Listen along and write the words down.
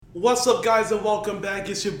What's up, guys, and welcome back.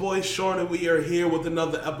 It's your boy Sean, and we are here with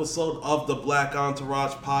another episode of the Black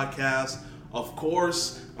Entourage podcast. Of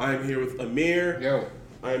course, I am here with Amir. Yo.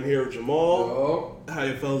 I am here with Jamal. Yo. How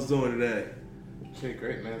you fellas doing today? Shit,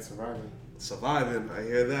 great, man. Surviving. Surviving. I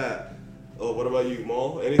hear that. Oh, what about you,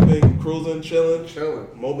 Maul? Anything? Cruising, chilling?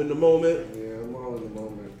 Chilling. Moment to moment? Yeah, I'm all in the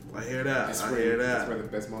moment. I hear that. That's I hear that. That's where the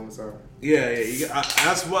best moments are. Yeah.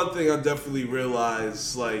 That's one thing I definitely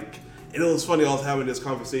realized, like, and it was funny, I was having this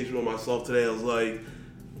conversation with myself today. I was like,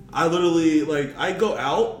 I literally, like, I go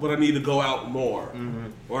out, but I need to go out more. Mm-hmm.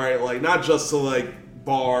 Right? Like, not just to, like,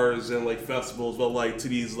 bars and, like, festivals, but, like, to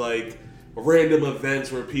these, like, random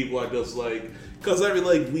events where people are just, like, because every,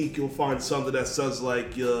 like, week you'll find something that says,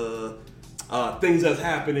 like, things that's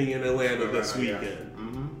happening in Atlanta this weekend. Yeah.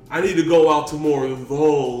 Mm-hmm. I need to go out to more of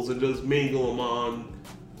those and just mingle them on.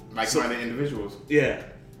 Like-minded individuals. Yeah.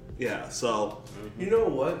 So... You know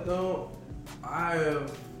what though? I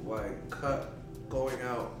have cut going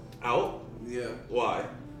out. Out? Yeah. Why?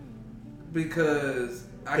 Because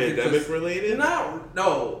I pandemic related?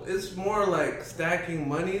 No, it's more like stacking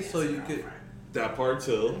money so you could. That part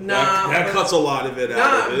too. Nah, that cuts a lot of it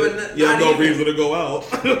out of it. But you have no reason to go out.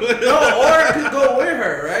 No, or I could go with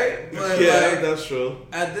her, right? But yeah, that's true.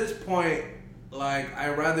 At this point,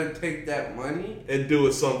 I'd rather take that money and do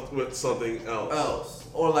it with something else.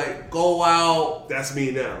 Or go out. That's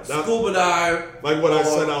me now. Scuba dive. Like what I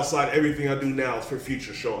said outside, everything I do now is for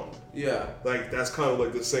future Sean. Yeah. That's kind of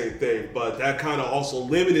like the same thing. But that kind of also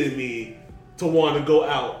limited me to want to go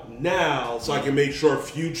out now so I can make sure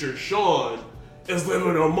future Sean is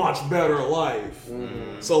living a much better life.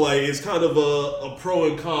 Mm-hmm. So it's kind of a pro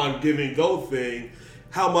and con give and go thing.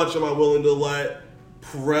 How much am I willing to let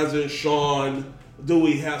present Sean do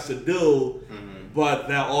what he has to do? Mm-hmm. But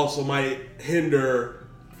that also might hinder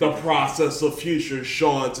the process of future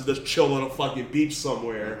Sean to just chill on a fucking beach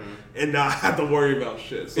somewhere and not have to worry about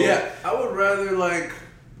shit. So, yeah, I would rather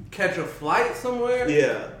catch a flight somewhere.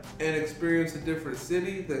 Yeah. And experience a different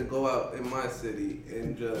city than go out in my city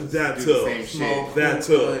and just that do too. the same shit. That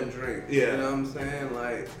too. And drink. Yeah. You know what I'm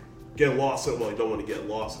saying? Get lost in you don't want to get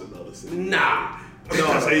lost in another city. Nah. No,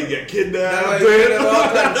 that's how you get kidnapped. All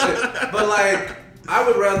kind of shit. But I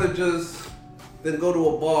would rather just than go to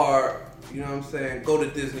a bar, you know what I'm saying, go to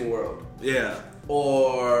Disney World. Yeah.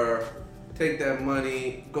 Or take that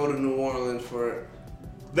money, go to New Orleans for it.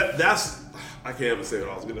 That's I can't even say what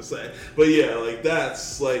I was gonna say. But yeah,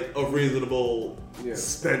 that's a reasonable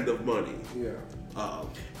spend of money. Yeah.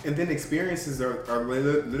 And then experiences are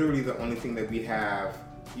literally the only thing that we have,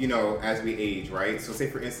 as we age, right? So say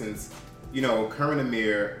for instance, current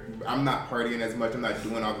Amir, I'm not partying as much, I'm not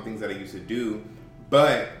doing all the things that I used to do.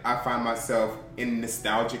 But I find myself in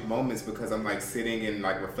nostalgic moments because I'm sitting and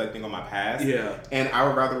reflecting on my past. Yeah. And I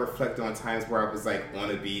would rather reflect on times where I was on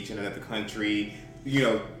a beach in another country,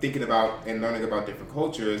 thinking about and learning about different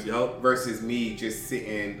cultures versus me just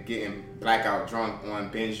sitting, getting blackout drunk on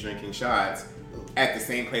binge drinking shots at the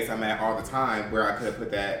same place I'm at all the time where I could have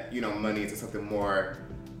put that, money into something more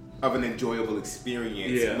of an enjoyable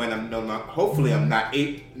experience when I'm hopefully I'm not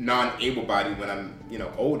non-able-bodied when I'm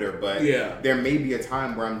older, but there may be a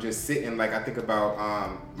time where I'm just sitting I think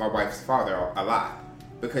about my wife's father a lot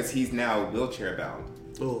because he's now wheelchair bound.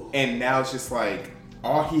 Ooh. And now it's just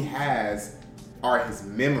all he has are his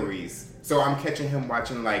memories, so I'm catching him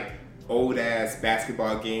watching old ass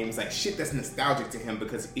basketball games, shit that's nostalgic to him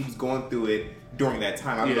because he was going through it during that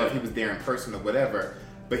time. I don't know if he was there in person or whatever,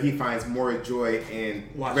 but he finds more joy in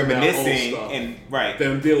watching reminiscing and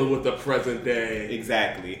than dealing with the present day.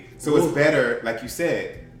 Exactly. So it's better, like you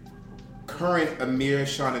said, current Amir,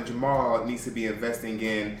 Sean, and Jamal needs to be investing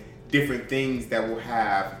in different things that will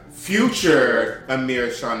have future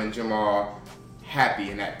Amir, Sean, and Jamal happy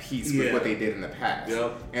and at peace with what they did in the past.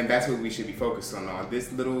 Yep. And that's what we should be focused on.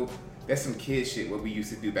 That's some kid shit what we used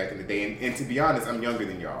to do back in the day. And to be honest, I'm younger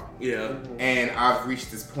than y'all. Yeah. And I've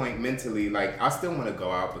reached this point mentally, I still want to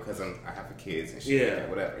go out because I have kids and shit like that,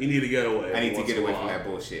 whatever. You need to get away. I need to get away from that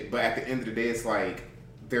bullshit. But at the end of the day, it's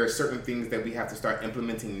there are certain things that we have to start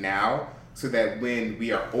implementing now so that when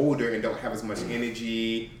we are older and don't have as much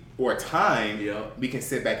energy or time, we can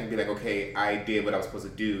sit back and be okay, I did what I was supposed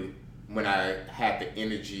to do when I had the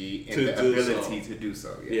energy and the ability to do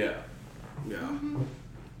so. Yeah. Mm-hmm.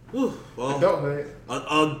 Ooh, well, adulthood.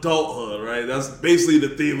 Adulthood, right? That's basically the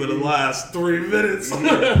theme of the last 3 minutes.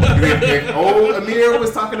 If old Amir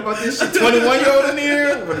was talking about this shit, 21-year-old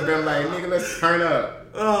Amir would have been nigga, let's turn up.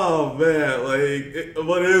 Oh, man.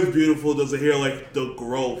 What is beautiful is to hear, the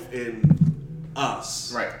growth in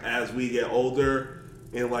us. Right. As we get older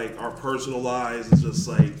and, our personal lives is just,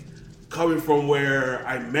 coming from where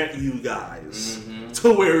I met you guys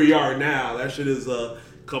to where we are now. That shit is a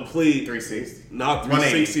complete 360. Not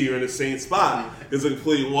 360. You're in the same spot. It's a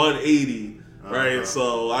complete 180. Right,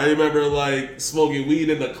 so I remember like smoking weed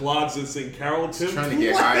in the closets in Carrollton. Trying to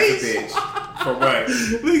get high as a bitch. For what?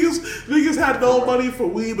 Niggas had no money for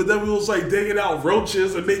weed, but then we was like digging out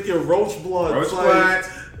roaches and making roach blood. Roach blood.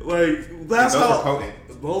 Like that's those how. are potent.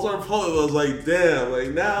 Those are potent. I was like, damn.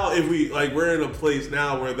 Like now, if we like, we're in a place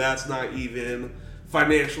now where that's not even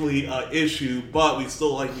financially an issue, but we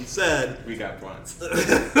still, like you said, we got blunts.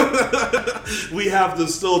 We have to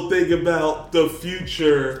still think about the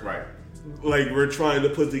future. Right. Like we're trying to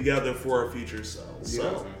put together for our future selves. Yeah.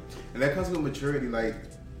 So. And that comes with maturity, like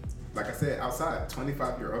I said, outside,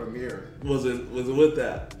 25-year-old Amir Wasn't with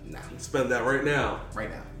that. Nah. Spend that right now. Right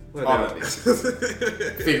now. Right All now. of it.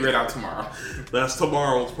 Figure it out tomorrow. That's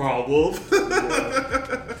tomorrow's problem.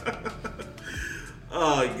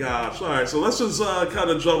 Oh gosh. Alright, so let's just kind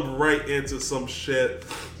of jump right into some shit.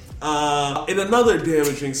 In another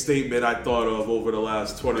damaging statement I thought of over the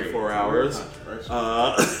last 24 hours.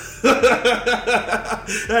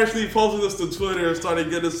 Actually posted this to Twitter and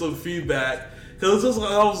started getting some feedback. Cause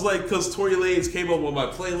I was like, cause Tory Lanez came up on my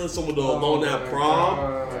playlist, some of the Alone at Prom,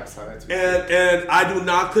 and I do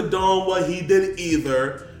not condone what he did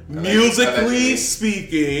either. Musically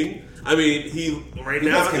speaking, I mean,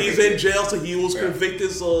 he's in jail, so he was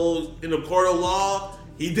convicted. So in the court of law,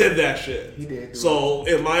 he did that shit. He did. So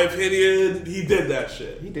in my opinion, he did that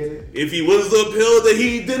shit. He did it. If he was to appeal, then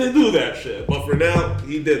he didn't do that shit. But for now,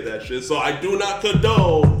 he did that shit. So I do not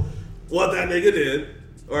condone what that nigga did.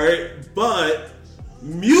 Alright? But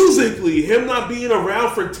musically, him not being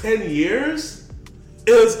around for 10 years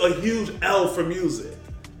is a huge L for music.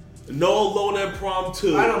 No Alone at Prom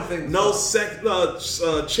 2. I don't think no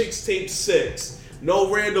so. Chicks Tape 6.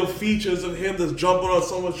 No random features of him just jumping on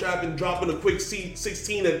someone's trap and dropping a quick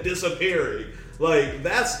 16 and disappearing. Like,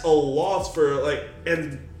 that's a loss for, like,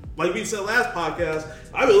 and like we said last podcast,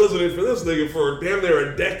 I've been listening for this nigga for damn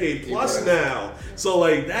near a decade plus now. So,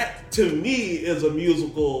 like, that to me is a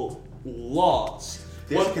musical loss.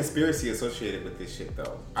 There's a conspiracy associated with this shit,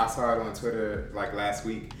 though. I saw it on Twitter like last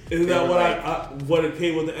week. Isn't that what what it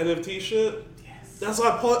came with the NFT shit? That's why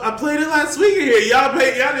I played it last week in here. Y'all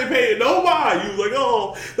didn't pay it no mind. You was like,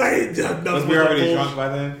 oh, that ain't done nothing. Was we already drunk by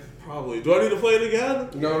then? Probably. Do I need to play it again?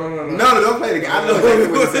 No, don't play it again. I know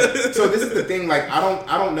exactly what you said. So this is the thing. Like, I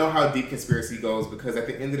don't know how deep conspiracy goes because at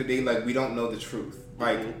the end of the day, like, we don't know the truth.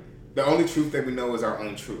 Like, the only truth that we know is our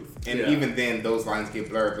own truth, and even then, those lines get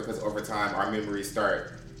blurred because over time, our memories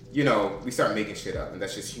start. You know, we start making shit up, and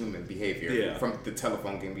that's just human behavior from the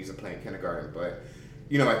telephone game we used to play in kindergarten, but.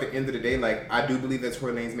 You know, at the end of the day, like, I do believe that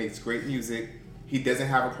Tory Lanez makes great music. He doesn't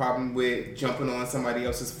have a problem with jumping on somebody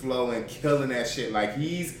else's flow and killing that shit. Like,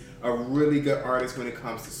 he's a really good artist when it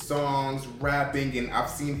comes to songs, rapping, and I've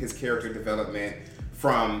seen his character development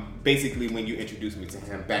from basically when you introduced me to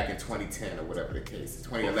him back in 2010 or whatever the case,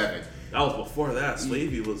 2011. That was before that.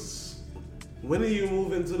 Slavey was... When did you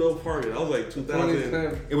move into the apartment? That was like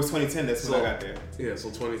 2010. It was 2010, that's when I got there. Yeah, so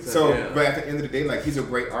 2010. So, but at the end of the day, like, he's a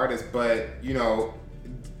great artist, but, you know...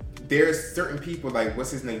 There's certain people like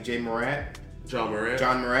what's his name, John Morant.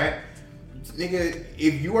 Nigga,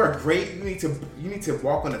 if you are great, you need to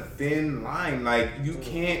walk on a thin line. Like you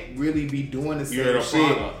can't really be doing the same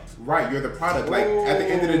shit. Product. Right, you're the product. Like at the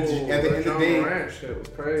end of the day, Morant shit was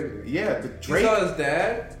crazy. Yeah, but Drake. You saw his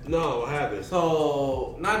dad? No, what happened?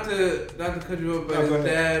 So not to cut you up, but his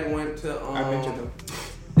dad went to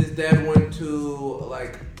His dad went to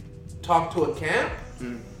like talk to a camp.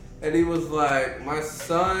 And he was like, my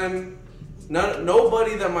son,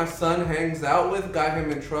 nobody that my son hangs out with got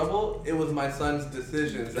him in trouble. It was my son's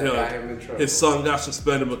decisions that got him in trouble. His son got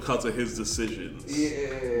suspended because of his decisions.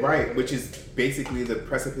 Yeah. Right, which is basically the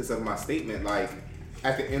precipice of my statement. Like,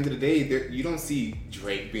 at the end of the day, you don't see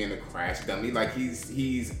Drake being a crash dummy. Like,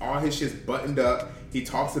 he's all his shit's buttoned up. He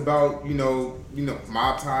talks about, you know,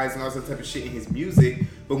 mob ties and all that type of shit in his music.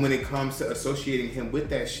 But when it comes to associating him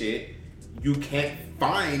with that shit, you can't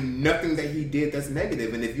find nothing that he did that's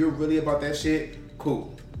negative. And if you're really about that shit,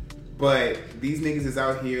 cool. But these niggas is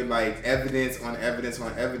out here like evidence on evidence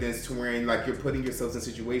on evidence to where like you're putting yourselves in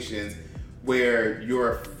situations where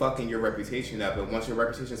you're fucking your reputation up. And once your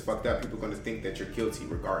reputation is fucked up, people are going to think that you're guilty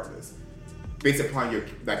regardless. Based upon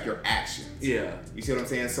your actions. Yeah. You see what I'm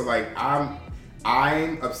saying? So like I'm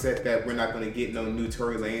upset that we're not going to get no new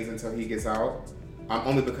Tory Lanez until he gets out.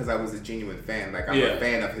 only because I was a genuine fan. Like, I'm a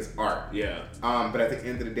fan of his art. Yeah. But at the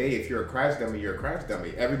end of the day, if you're a crash dummy, you're a crash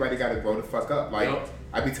dummy. Everybody got to grow the fuck up. Like,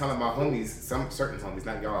 I be telling my homies, some certain homies,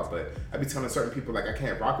 not y'all, but I be telling certain people, like, I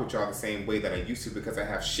can't rock with y'all the same way that I used to because I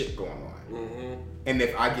have shit going on. Mm-hmm. And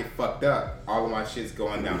if I get fucked up, all of my shit's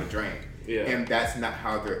going down the drain. Yeah. And that's not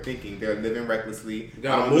how they're thinking. They're living recklessly. You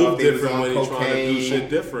gotta move different when you're trying to do shit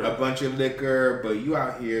different. A bunch of liquor, but you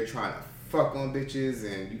out here trying to fuck on bitches,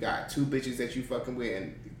 and you got 2 bitches that you fucking with,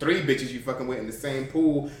 and 3 bitches you fucking with in the same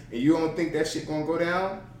pool, and you don't think that shit gonna go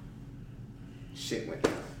down? Shit went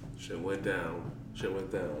down. Shit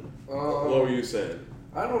went down. What were you saying?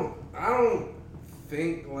 I don't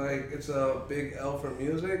think like it's a big L for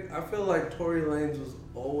music. I feel like Tory Lanez was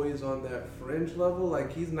always on that fringe level.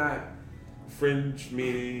 Like, he's not fringe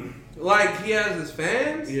meaning like he has his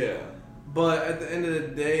fans. Yeah. But at the end of the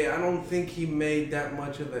day, I don't think he made that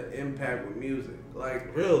much of an impact with music.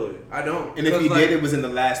 Like, really, I don't. And if he did, it was in the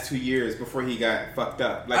last 2 years before he got fucked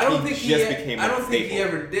up. Like, I don't think he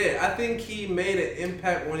ever did. I think he made an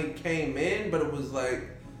impact when he came in, but it was like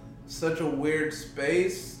such a weird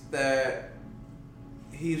space that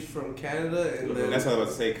he's from Canada, and then, that's what I was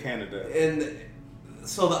about to say, Canada. And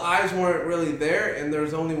so the eyes weren't really there, and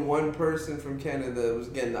there's only one person from Canada that was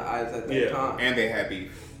getting the eyes at that time. And they had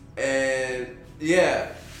beef. And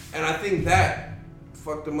and I think that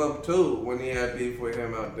fucked him up too when he had beef with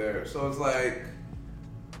him out there. So it's like,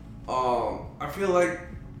 I feel like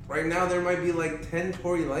right now there might be like 10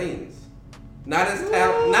 Tory Lanez. Not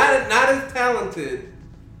as talented,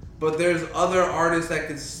 but there's other artists that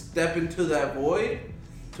could step into that void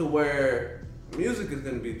to where music is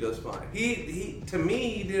gonna be just fine. He to me,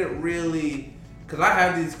 he didn't really, because I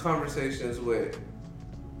have these conversations with,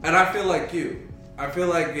 and I feel like you. I feel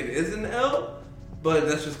like it is an L, but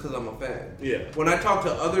that's just because I'm a fan. Yeah. When I talk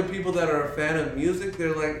to other people that are a fan of music,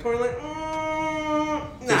 they're like, Tory Lanez,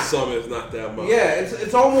 nah. For some, it's not that much. Yeah,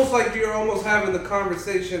 it's almost like you're almost having the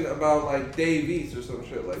conversation about like Dave East or some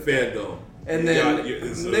shit like that. Fandom. And then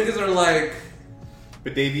niggas are like,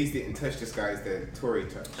 but Dave East didn't touch the skies that Tory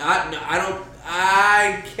touched.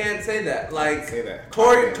 I can't say that. Like, say that.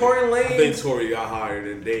 Tory Lanez. I think Tory got higher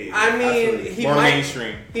than Dave. I mean, he more might,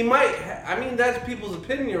 mainstream. He might. I mean, that's people's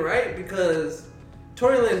opinion, right? Because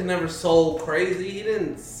Tory Lanez never sold crazy. He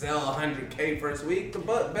didn't sell 100K first week. The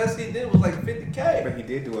best he did was like 50K. But he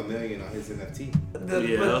did do $1 million on his NFT.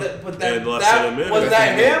 Was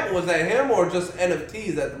that him or just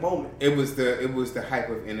NFTs at the moment? It was the hype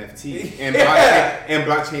of NFT and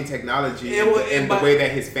blockchain technology and the way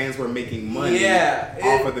that his fans were making money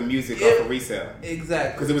off of the music, off of resale.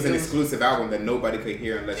 Exactly. Because it was an exclusive album that nobody could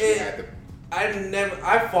hear unless you had the.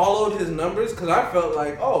 I followed his numbers because I felt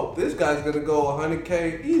like, oh, this guy's gonna go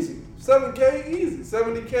 100K easy, 7K easy,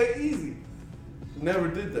 70K easy. Never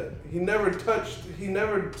did that. He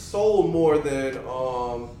never sold more than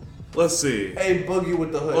let's see. A Boogie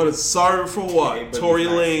with the Hood. Sorry for what? Tory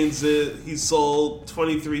Lanez, he sold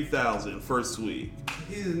 23,000 first week.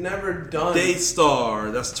 He's never done.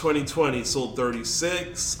 Daystar, that's 2020, sold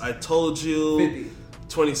 36. I Told You, 50.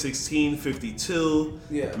 2016, 52.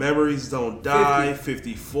 Yeah. Memories Don't Die,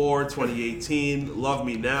 54. 2018, Love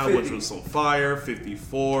Me Now, 50. which was on fire,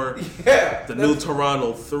 54. Yeah. The New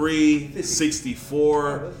Toronto 3,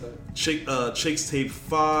 64. Chicks Tape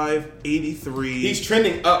 5, 83. He's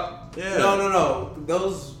trending up. Yeah. No.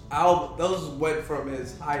 Those went from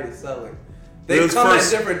his highest selling. They come at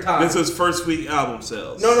different times. This is first week album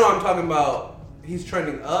sales. No, I'm talking about he's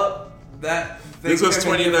trending up. This was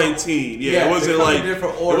 2019. Yeah, it wasn't like it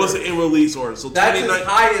wasn't in release order. So that's his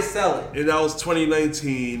highest selling. And that was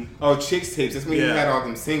 2019. Oh, Chicks Tapes. That's when he had all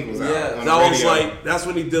them singles out. Yeah, that was like that's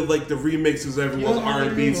when he did like the remixes of everyone's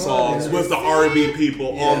R&B songs with the R&B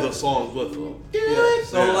people on the songs with them. Yeah.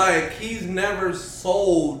 So like he's never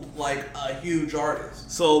sold like a huge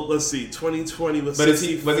artist. So let's see, 2020 was. But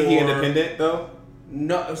wasn't he independent though?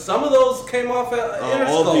 No, some of those came off at Interscope.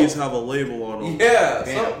 All these have a label on them.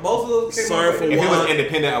 Yeah, most of those came off. If he was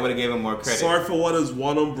independent, I would have gave him more credit. Sorry for What is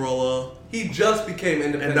One Umbrella. He just became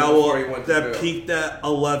independent and before he went to that peaked at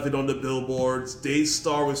 11 on the billboards.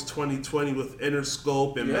 Daystar was 2020 with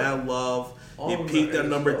Interscope and Mad Love. He peaked at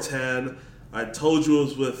number 10. I Told You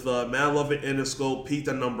was with Mad Love and Interscope, peaked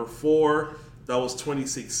at number 4. That was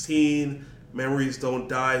 2016. Memories Don't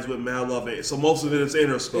Die is with Mad Love. So most of it is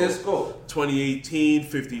Interscope. 2018,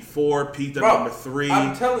 54, peaked at number 3.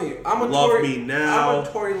 I'm telling you, I'm a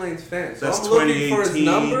Tory Lanez fan. So that's I'm looking for his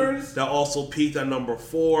numbers. That also peaked at number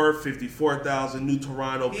 4, 54,000. New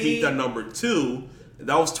Toronto peaked at number 2.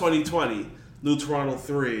 That was 2020. New Toronto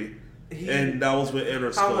 3. And that was with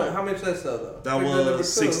Interscope. How much that sell though? That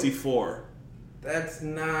was 64. That's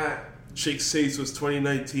not. Chick 6 was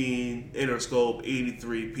 2019. Interscope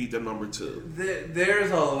 83 peaked at number 2.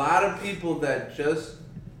 There's a lot of people that just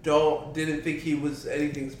didn't think he was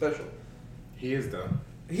anything special. He is though.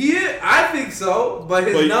 He is, I think so, but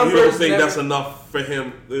his But numbers. you don't think never, that's enough for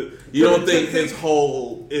him? You don't think his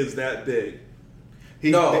hole is that big?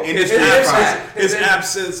 No, the industry his is fine. impact- His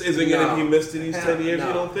absence isn't going to be missed in these Hell 10 years, no.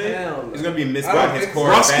 you don't think? Hell no. It's gonna be missed I don't by his think core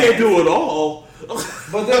so. Russ fans. can't do it all.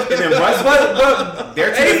 But then, then Russ- but They're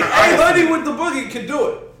two hey, different hey, artists. Hoodie with the Boogie can do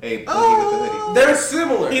it. Hey, Boogie with the hoodie. They're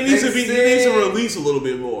similar. He needs They to be. He sing- needs to release a little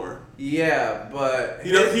bit more. Yeah, but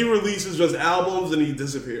He releases just albums and he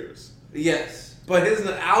disappears. yes, but his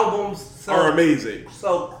albums Are sell, amazing.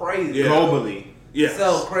 sell crazy. Yeah. Globally. Yes.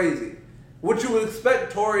 Sell crazy. Which you would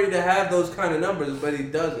expect Tory to have those kind of numbers, but he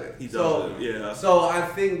doesn't. He So- doesn't. Yeah. So I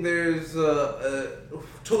think there's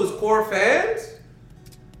to his core fans,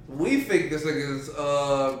 we think this nigga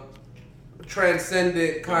is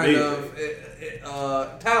transcendent kind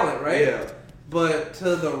of talent, right? Yeah. But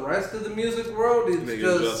to the rest of the music world, it's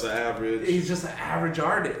Nigga's just an average. he's just an average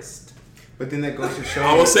artist. But then that goes to show.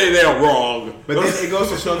 I would say they're wrong. But then it goes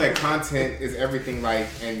to show that content is everything. Like,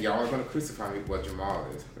 and y'all are gonna crucify me for what Jamal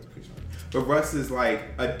is. But Russ is like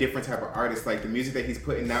a different type of artist. Like the music that he's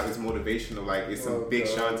putting out is motivational. Like it's some Big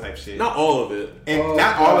Sean type shit. Not all of it. And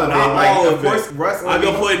not all of it. Not Like all of of course, it. Russ. I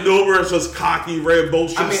can play numerous just cocky,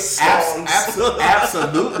 rambunctious I mean, songs.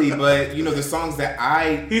 absolutely. But you know the songs that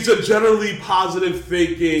I He's a generally positive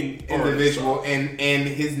thinking individual artist, and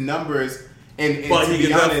his numbers and but to he be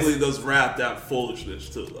can honest, definitely does rap that foolishness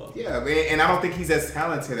too, though. yeah. And I don't think he's as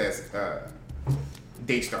talented as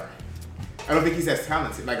Daystar. I don't think he's as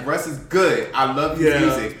talented. Like Russ is good. I love his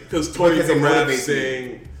music because Tory it can rap, motivates me.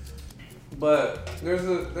 sing. But there's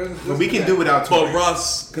a But we can do without But Tory.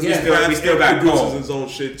 Russ, because Yeah. we still got produces Cole. his own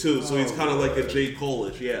shit too, so he's Oh, kind of like a J.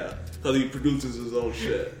 Cole-ish, yeah, because he produces his own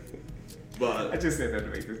shit. I But just said that to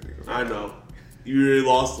make this nigga. I know. You really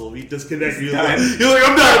lost him. He disconnected. He was done. like,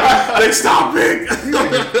 I'm done. Like, stop it.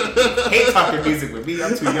 Hate talking music with me.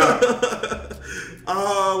 I'm too young.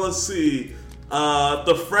 Let's see.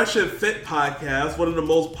 The Fresh and Fit podcast, one of the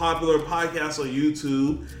most popular podcasts on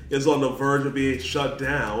YouTube, is on the verge of being shut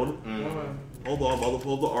down. Hold on, I'm about to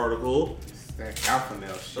pull up the article. That alpha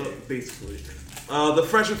male shit. Basically. The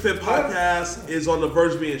Fresh and Fit podcast is on the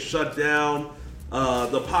verge of being shut down.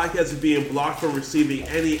 The podcast is being blocked from receiving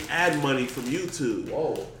any ad money from YouTube.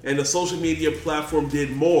 Whoa. And the social media platform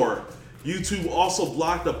did more. YouTube also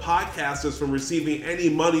blocked the podcasters from receiving any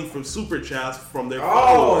money from super chats from their Oh,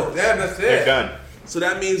 followers. damn, that's it. They're done. So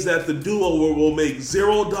that means that the duo will make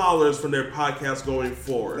 $0 from their podcast going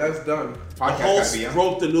forward. That's done. The Podcast hosts gotta be on.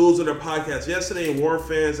 broke the news on their podcast yesterday and warned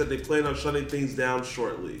fans that they plan on shutting things down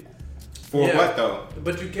shortly. For Yeah. what though?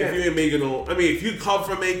 But you If can't. you ain't making no, I mean, if you come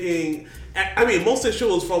from making, I mean, most of the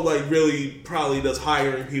shows from like really probably just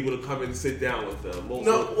hiring people to come in and sit down with them.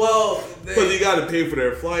 No, well, Because you got to pay for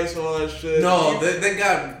their flights and all that shit. no,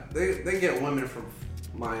 they get women from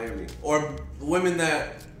Miami or women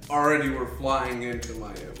that already were flying into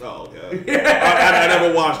Miami. Oh, okay. I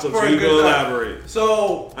never watched them, For so a you can good time. elaborate.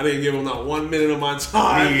 So I didn't give them not 1 minute of my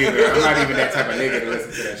time. Me either. I'm not even that type of nigga to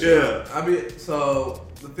listen to that shit. Yeah. I mean, so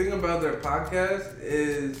the thing about their podcast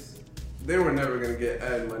is they were never gonna get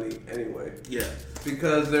ad money anyway Yeah.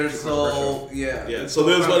 because they're so Yeah, they're so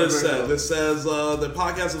this is what it controversial. says. It says the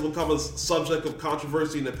podcast has become a subject of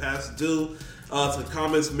controversy in the past due to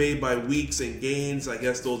comments made by Weeks and Gaines. I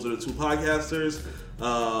guess those are the two podcasters.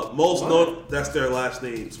 That's their last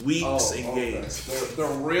names, Weeks and Gaines. The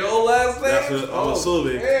real last name? That's what I'm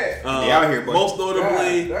assuming. Yeah. They out here, boy. Most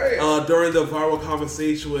notably, God damn. during the viral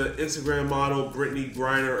conversation with Instagram model Brittany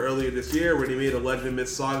Griner earlier this year, where they made alleged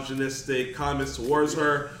misogynistic comments towards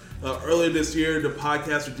her. Earlier this year, the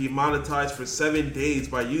podcast was demonetized for 7 days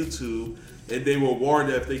by YouTube, and they were warned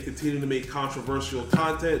that if they continue to make controversial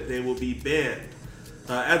content, they will be banned.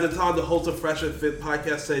 At the time, the host of Fresh and Fit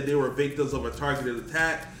podcast said they were victims of a targeted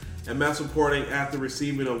attack and mass reporting after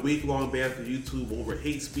receiving a week-long ban from YouTube over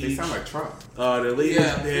hate They speech. sound like Trump. The latest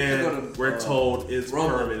Yeah, ban, they go to, we're told, is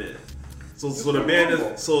Rumble. permanent. So the ban is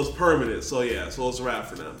it's permanent. So yeah, so it's a wrap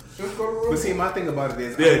for them. Just go to Rumble. But see, my thing about it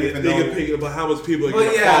is, I Yeah, don't they even can know. pick about how much people are But going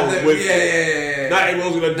to yeah, follow with it. yeah. Not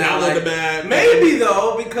everyone's going to Not download like- the ad. Maybe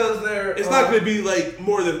though, because they're It's not going to be like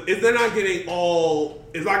more than if they're not getting all.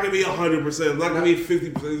 It's not going to be 100%. It's not going to be 50%.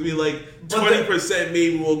 It's going to be like 20%.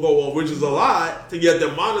 Maybe will go on, which is a lot to get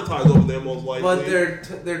them monetized over there most likely. But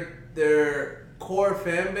their core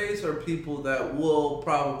fan base are people that will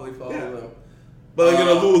probably follow them. But they're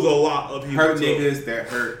going to lose a lot of people. Hurt too. niggas that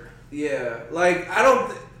hurt. Yeah, like I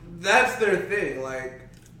don't. That's their thing. Like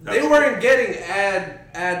they That's weren't getting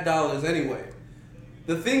ad dollars anyway.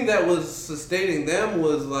 the thing that was sustaining them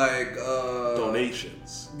was like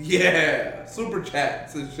donations. Yeah, super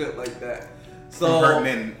chats and shit like that. So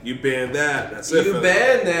you ban that. That's it. You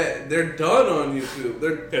ban that. They're done on YouTube.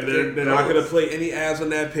 They're not gonna play any ads on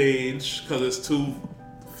that page because it's too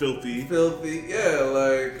filthy. Filthy, yeah.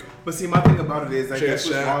 Like, but see, my thing about it is like that's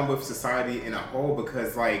what's wrong with society in a whole,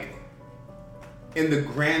 because like in the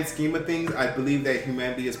grand scheme of things, I believe that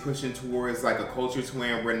humanity is pushing towards like a culture to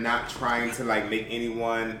where we're not trying to like make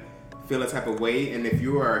anyone feel a type of way. And if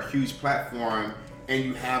you are a huge platform and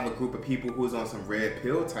you have a group of people who's on some red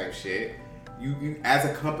pill type shit, you as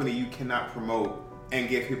a company, you cannot promote and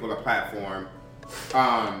give people a platform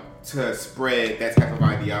to spread that type of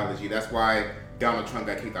ideology. That's why Donald Trump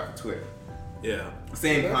got kicked off of Twitter. Yeah.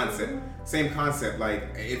 Same concept. Like,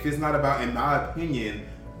 if it's not about, in my opinion,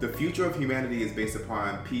 the future of humanity is based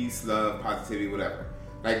upon peace, love, positivity, whatever.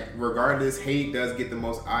 Like, regardless, hate does get the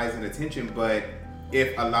most eyes and attention, but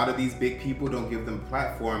if a lot of these big people don't give them a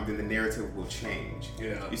platform, then the narrative will change.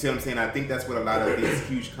 Yeah. You see what I'm saying? I think that's what a lot of these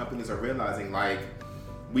huge companies are realizing. Like,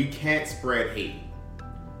 we can't spread hate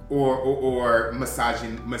or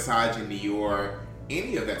misogyny or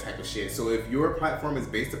any of that type of shit. So if your platform is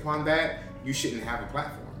based upon that, you shouldn't have a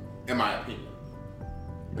platform, in my opinion.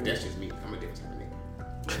 But that's just me. I'm a different type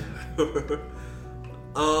of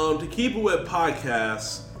nigga. To keep it with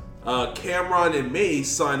podcasts, Cameron and Mace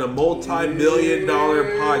signed a multi-million-dollar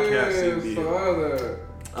podcasting deal.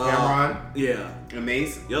 Cameron? Yeah. And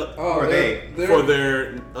Mace? Yep. Who are they? For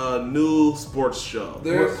their new sports show.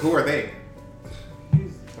 Who are they?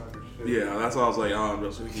 Yeah, that's why I was like, I'm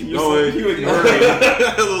just gonna keep going.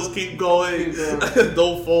 Let's keep going.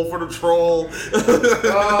 Don't fall for the troll.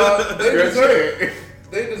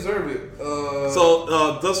 They deserve it.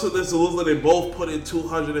 So this looks like they both put in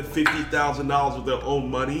 $250,000 with their own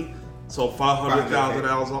money. So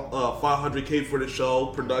 $500,000, $500K for the show,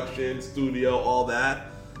 production, studio, all that.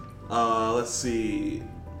 Let's see.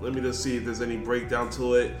 Let me just see if there's any breakdown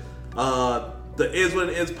to it. The Is What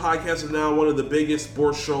It Is podcast is now one of the biggest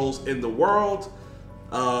sports shows in the world.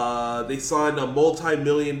 They signed a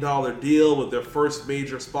multi-million-dollar deal with their first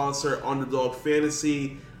major sponsor, Underdog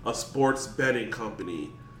Fantasy, a sports betting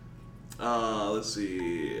company. Let's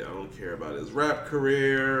see. I don't care about his rap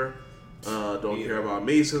career. Don't care about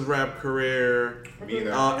Mason's rap career.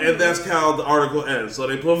 And that's how the article ends. So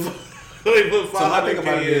they put So my thing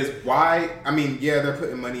about it is why? I mean, yeah, they're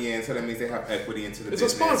putting money in, so that means they have equity into the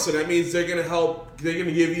business. It's a sponsor. That means they're gonna help. They're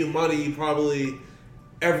gonna give you money probably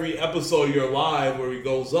every episode you're live where it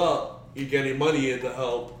goes up. You're getting money in to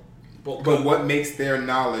help. But what makes their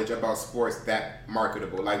knowledge about sports that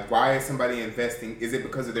marketable? Like, why is somebody investing? Is it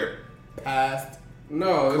because of their past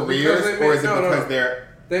careers, or is it because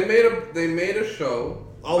they made a show?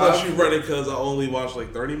 I'll let you run it because I only watched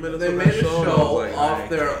like 30 minutes. They made a show off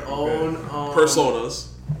their own personas.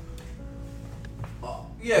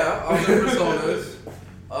 Yeah, off their personas.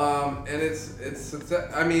 And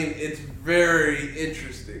it's very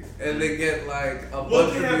interesting, and they get like a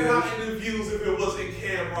bunch of views. Would they have gotten the views if it wasn't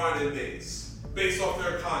Cameron and Mace, based off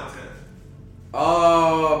their content?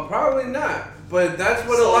 Probably not. But that's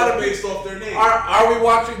what a lot of based off their names. Are we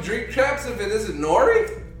watching Drink Traps if it isn't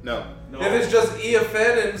Nori? No. If it's just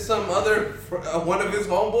EFN and some other one of his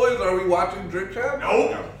homeboys, are we watching Drink Traps?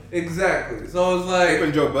 No. Exactly. So it's like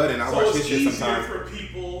even Joe Budden. I watch his shit sometimes. For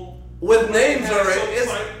people with names already.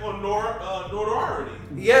 It's on notoriety.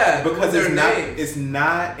 Yeah, because it's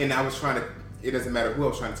not. And I was trying to. It doesn't matter who I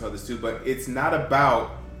was trying to tell this to, but it's not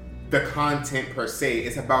about the content per se.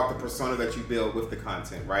 It's about the persona that you build with the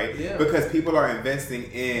content, right? Yeah. Because people are investing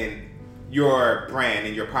in your brand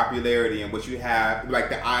and your popularity and what you have, like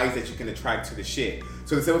the eyes that you can attract to the shit.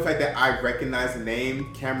 So the simple fact that I recognize the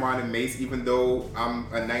name Cameron and Mace, even though I'm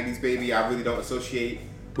a 90s baby, I really don't associate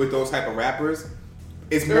with those type of rappers.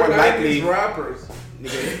 It's They're more likely rappers.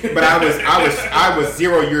 But I was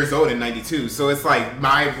 0 years old in 92, so it's like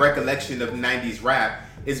my recollection of 90s rap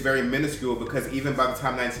is very minuscule because even by the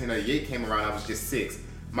time 1998 came around, I was just 6.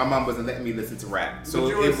 My mom wasn't letting me listen to rap. So but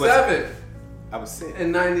you were 7. I was 6.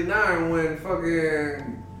 In 99 when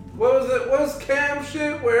fucking what was it? What was Cam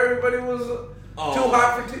shit where everybody was too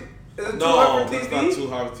hot for TV? Is it too hot for TV? No, not too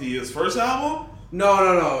hot for TV. His first album?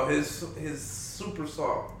 No. His super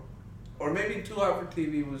song. Or maybe Too Hot for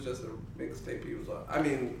TV was just a mixtape he was on. I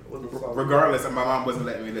mean, regardless, my mom wasn't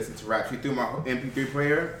letting me listen to rap. She threw my MP3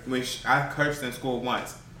 player when I cursed in school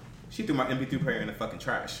once. She threw my MP3 player in the fucking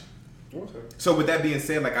trash. Okay. So with that being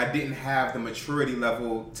said, like I didn't have the maturity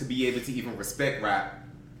level to be able to even respect rap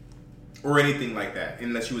or anything like that,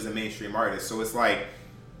 unless you was a mainstream artist. So it's like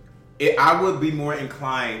I would be more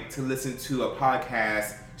inclined to listen to a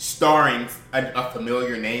podcast starring a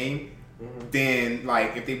familiar name, then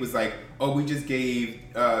like if they was like, oh, we just gave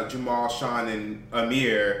Jamal, Sean, and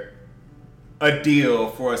Amir a deal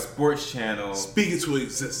for a sports channel. Speaking to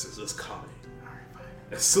existence is coming.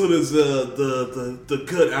 As soon as the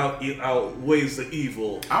good outweighs the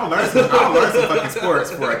evil. I'll learn some fucking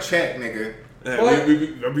sports for a check, nigga.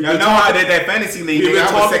 I know how I did that fantasy league. Nigga,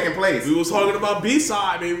 I was second place. We was talking about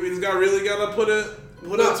B-side. Maybe we just really gotta put it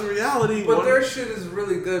to reality. But their shit is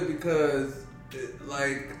really good because,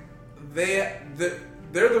 like, they're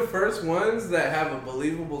the first ones that have a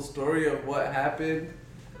believable story of what happened.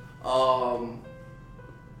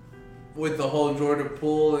 With the whole Jordan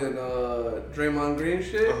Poole and Draymond Green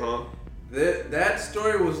shit, that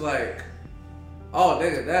story was like, oh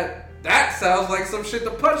nigga, that sounds like some shit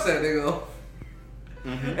to punch that nigga off.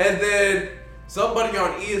 And then somebody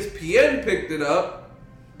on ESPN picked it up,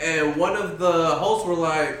 and one of the hosts were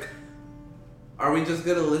like, "Are we just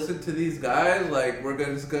gonna listen to these guys? Like, we're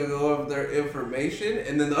just gonna go over their information?"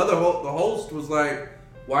 And then the host was like,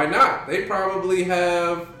 "Why not? They probably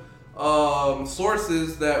have."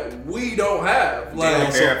 Sources that we don't have,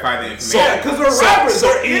 like verify the information. Yeah, because they're rappers.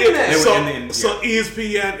 They're internet. So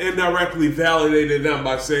ESPN indirectly validated them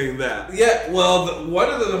by saying that. Yeah, well, one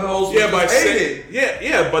of the hosts by saying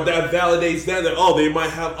but that validates them that they might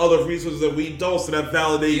have other resources that we don't, so that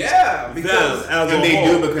validates them as and a they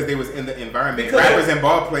whole. do because they was in the environment. Because rappers and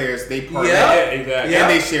ball players, they partner, exactly, and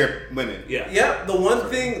they share women.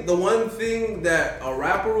 The one thing that a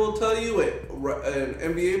rapper will tell you, and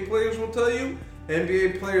NBA players will tell you,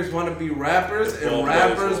 NBA players want to be rappers, and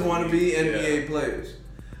rappers want to be NBA players.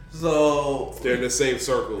 So they're in the same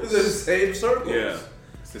circles. They're the same circles. Yeah.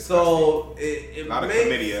 So it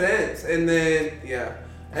makes sense, and then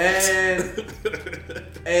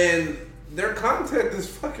and their content is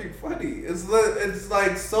fucking funny. It's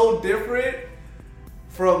like so different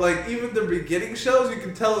from like even the beginning shows. You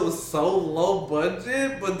can tell it was so low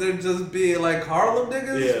budget, but they're just being like Harlem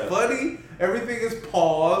niggas funny. Everything is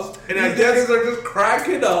paused, and these niggas are just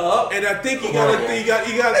cracking up. And I think you gotta think.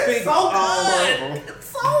 It's so good. It's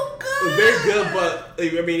so good. Very good, but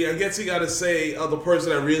I mean, I guess you gotta say the person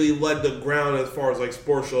that really led the ground as far as like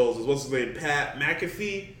sports shows is what's his name, Pat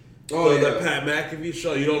McAfee. The Pat McAfee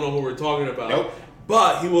show. You don't know who we're talking about. Nope.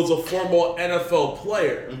 But he was a former NFL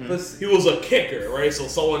player. He was a kicker, right? So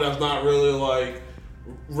someone that's not really like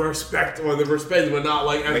respected, but not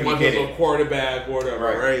like as much as a quarterback or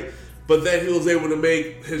whatever, right? But then he was able to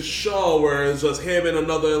make his show where it's just him and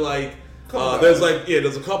another like. There's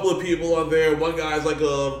a couple of people on there. One guy's like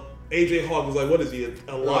AJ Hawk is like, what is he,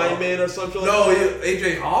 a lineman or something? No,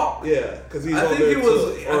 AJ Hawk. Yeah, because he's I on think there he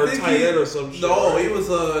was or a tight end or some shit. No, he was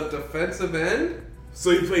a defensive end. So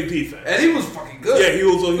he played defense, and he was fucking good. Yeah, he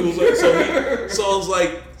was like so it's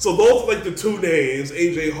like those are like the two names,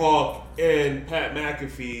 AJ Hawk and Pat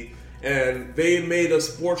McAfee, and they made a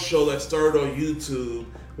sports show that started on YouTube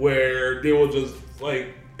where they were just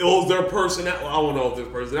like it was their personality. I don't know if their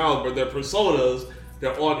personality, but their personas,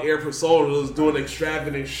 their on-air personas, doing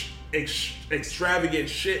extravagant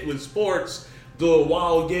shit with sports. Doing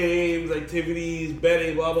wild games, activities,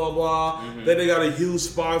 betting, blah, blah, blah. Then they got a huge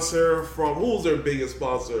sponsor from... Who was their biggest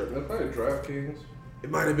sponsor? Probably DraftKings. It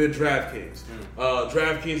might have been DraftKings.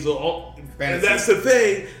 DraftKings... And that's the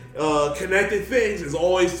thing. Connected Things is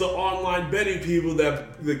always the online betting people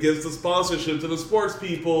that gives the sponsorship to the sports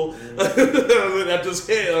people. That just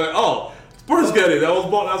hit. Like, sports betting.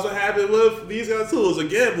 That's what happened with these guys too. It was a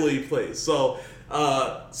gambling place. So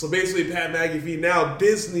basically Pat McAfee, now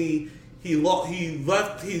Disney... He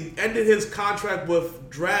ended his contract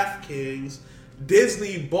with DraftKings.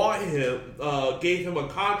 Disney bought him, gave him a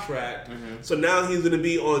contract. So now he's going to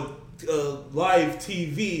be on live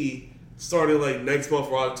TV starting like next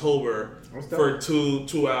month or October for 2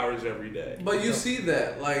 hours every day. But you see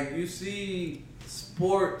that, like you see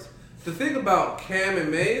sports. The thing about Cam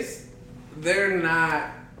and Mace, they're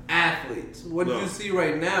not athletes. What you see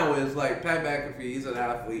right now is like Pat McAfee, he's an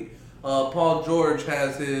athlete. Paul George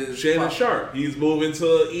has his Shannon Sharp. He's moving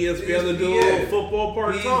to ESPN to do football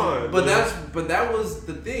part time. But that was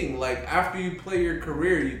the thing. Like after you play your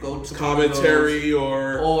career, you go to commentary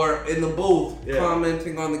or in the booth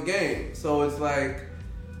commenting on the game. So it's like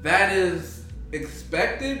that is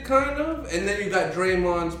expected, kind of. And then you got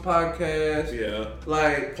Draymond's podcast.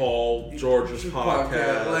 Like Paul George's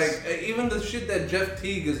podcast. Like even the shit that Jeff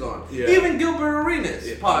Teague is on. Even Gilbert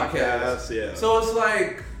Arenas' podcast. So it's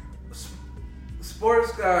like.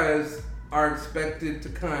 Sports guys are expected to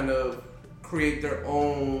kind of create their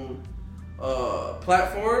own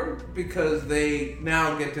platform because they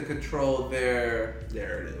now get to control their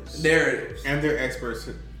narratives. And they're experts.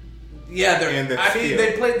 Yeah, and the I mean, skill.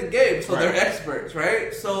 they played the game, so Right. they're experts,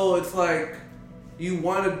 right? So it's like you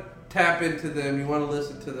want to tap into them, you want to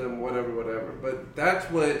listen to them, whatever. But that's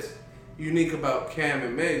what's unique about Cam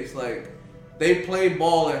and Mace. Like they played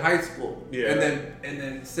ball in high school, Yeah. and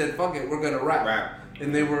then said, "Fuck it, we're gonna rap."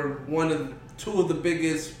 And they were two of the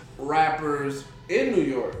biggest rappers in New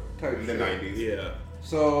York type in the shit. 90s. Yeah.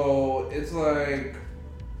 So it's like,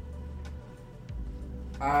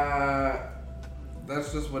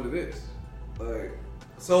 that's just what it is. Like,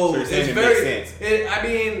 so you're saying it's it very. makes sense. I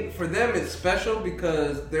mean, for them, it's special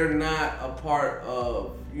because they're not a part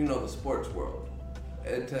of the sports world,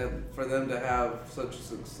 and for them to have such a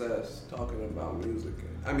success talking about music.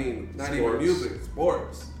 I mean, not even Sports. music,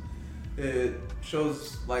 sports. It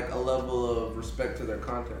shows like a level of respect to their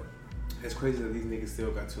content. It's crazy that these niggas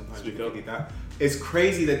still got Speak up. $250,000. It's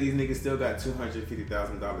crazy that these niggas still got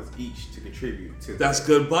 $250,000 each to contribute to. That's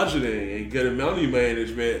good budgeting and good money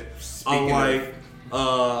management. Speaking Unlike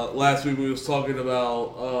last week we was talking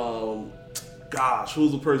about, gosh,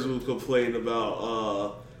 who's the person who complained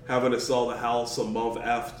about having to sell the house a month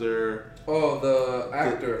after? Oh, the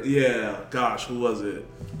actor. Yeah, gosh, who was it?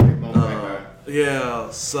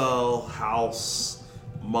 Yeah, sell house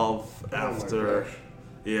month my after. gosh.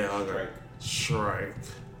 Yeah, okay. Strike.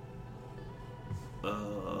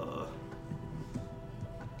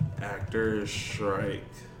 Actor strike.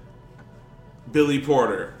 Billy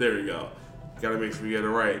Porter. There you go. Gotta make sure we get it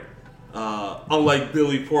right. Unlike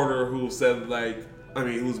Billy Porter, who said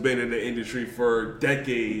who's been in the industry for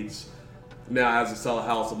decades, now has to sell a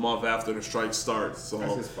house a month after the strike starts. So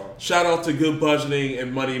That's his fault. shout out to good budgeting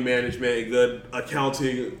and money management and good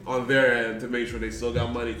accounting on their end to make sure they still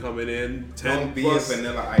got money coming in. Don't be plus- a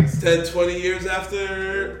Vanilla Ice. 10, 20 years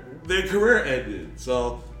after their career ended.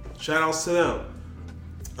 So, shout outs to them.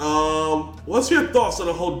 What's your thoughts on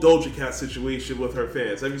the whole Doja Cat situation with her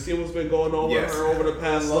fans? Have you seen what's been going on Yes. with her over the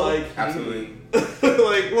past, Absolutely.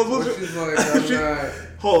 what's She's like, I'm she- not.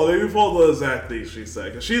 Hold on, let me pull the exact thing she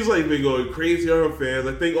said. Cause she's been going crazy on her fans.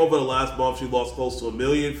 I think over the last month she lost close to 1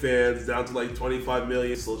 million fans, down to 25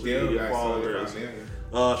 million social media followers.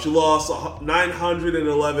 She lost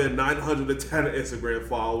 910 Instagram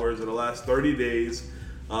followers in the last 30 days.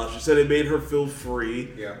 She said it made her feel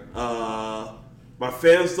free. Yeah. My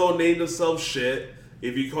fans don't name themselves shit.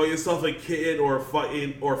 If you call yourself a kitten or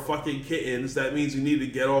fucking kittens, that means you need to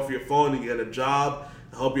get off your phone and get a job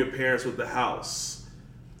and help your parents with the house.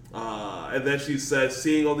 And then she said,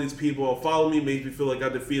 seeing all these people follow me makes me feel like I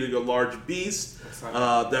defeated a large beast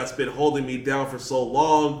that's been holding me down for so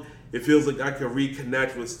long. It feels like I can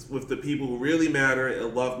reconnect with the people who really matter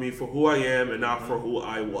and love me for who I am and not for who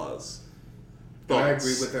I was. I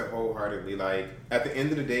agree with her wholeheartedly. Like, at the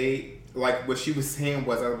end of the day, like, what she was saying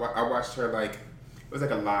was, I watched her, like, it was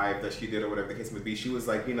like a live that she did or whatever the case may be. She was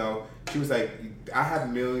like, I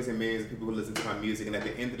have millions and millions of people who listen to my music, and at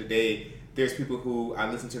the end of the day, there's people who I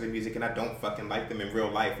listen to their music and I don't fucking like them in real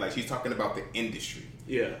life. Like, she's talking about the industry.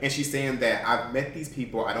 Yeah. And she's saying that I've met these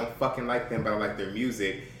people, I don't fucking like them, but I like their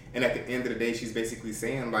music. And at the end of the day, she's basically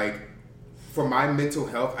saying, like, for my mental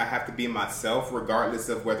health, I have to be myself regardless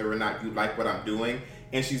of whether or not you like what I'm doing.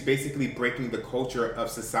 And she's basically breaking the culture of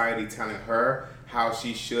society telling her how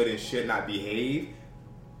she should and should not behave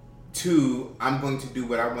to, I'm going to do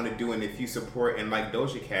what I want to do, and if you support and like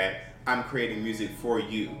Doja Cat, I'm creating music for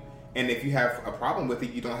you. And if you have a problem with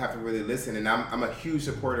it, you don't have to really listen. And I'm a huge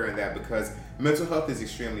supporter in that because mental health is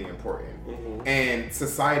extremely important. Mm-hmm. And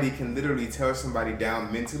society can literally tear somebody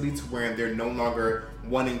down mentally to where they're no longer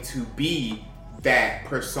wanting to be that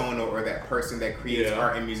persona or that person that creates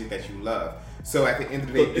art and music that you love. So at the end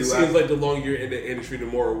of the day, it seems like the longer you're in the industry, the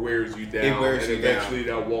more it wears you down. It wears you down. Eventually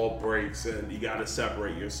that wall breaks and you got to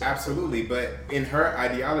separate yourself. Absolutely. But in her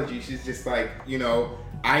ideology, she's just like,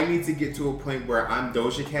 I need to get to a point where I'm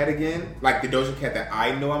Doja Cat again, like the Doja Cat that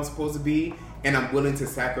I know I'm supposed to be, and I'm willing to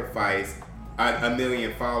sacrifice a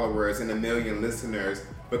million followers and 1 million listeners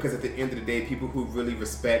because at the end of the day, people who really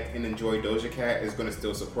respect and enjoy Doja Cat is going to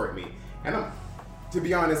still support me. And to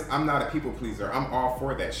be honest, I'm not a people pleaser. I'm all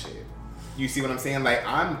for that shit. You see what I'm saying? Like,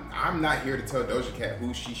 I'm not here to tell Doja Cat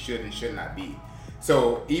who she should and should not be.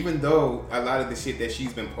 So even though a lot of the shit that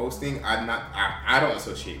she's been posting, I don't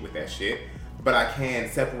associate with that shit. But I can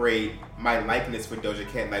separate my likeness for Doja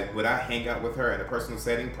Cat. Like, would I hang out with her in a personal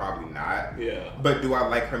setting? Probably not. Yeah. But do I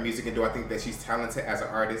like her music and do I think that she's talented as an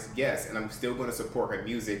artist? Yes. And I'm still going to support her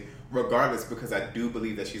music regardless because I do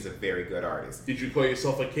believe that she's a very good artist. Did you call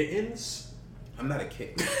yourself a kittens? I'm not a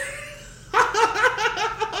kitten.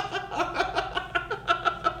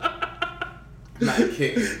 I'm not a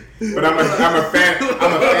kitten. But I'm a fan of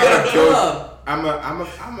Doja. I'm a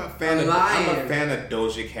fan of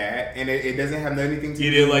Doja Cat, and it doesn't have anything to do.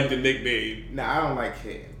 You didn't like the nickname. Nah, I don't like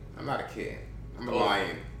kitten. I'm not a kitten. I'm a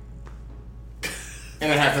lion.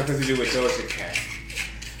 And it has nothing to do with Doja Cat.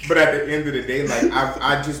 But at the end of the day, like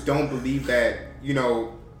I just don't believe that, you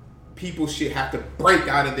know, people should have to break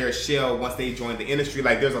out of their shell once they join the industry.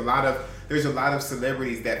 Like there's a lot of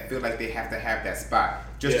celebrities that feel like they have to have that spot.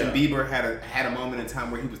 Justin Bieber had a moment in time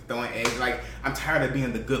where he was throwing eggs. Like, I'm tired of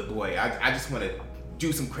being the good boy. I just want to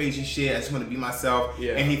do some crazy shit. I just want to be myself.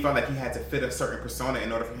 Yeah. And he felt like he had to fit a certain persona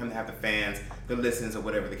in order for him to have the fans, the listens, or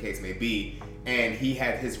whatever the case may be. And he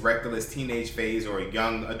had his reckless teenage phase or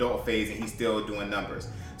young adult phase, and he's still doing numbers.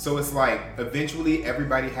 So it's like, eventually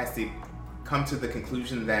everybody has to come to the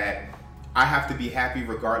conclusion that I have to be happy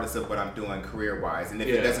regardless of what I'm doing career-wise. And if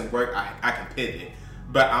it doesn't work, I can pivot.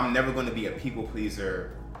 But I'm never going to be a people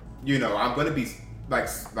pleaser. You know, I'm going to be like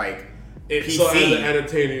PC. So as an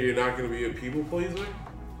entertainer, you're not going to be a people pleaser?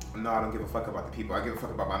 No, I don't give a fuck about the people. I give a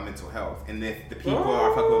fuck about my mental health. And if the people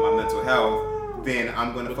are fucking with my mental health, then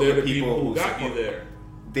I'm going to fuck with people who got you there.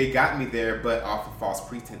 They got me there, but off of false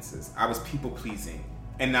pretenses. I was people pleasing.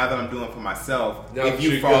 And now that I'm doing it for myself, if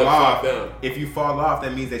you fall off,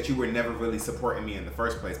 that means that you were never really supporting me in the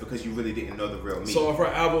first place because you really didn't know the real me. So if her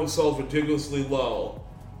album sells ridiculously low,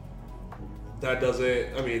 that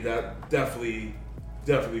definitely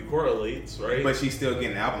correlates, right? But she's still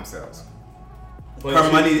getting album sales.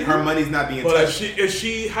 Her money's not being touched. But if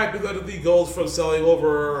she hypothetically goes from selling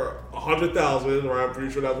over 100,000, right? I'm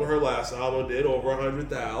pretty sure that's what her last album did, over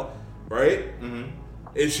 100,000, right? Mm-hmm.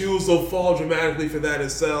 And she was to fall dramatically for that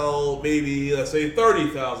and sell maybe, let's say,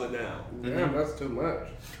 30,000 now. Damn, that's too much.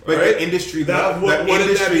 But right? The industry wouldn't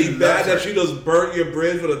that be bad that she just burnt your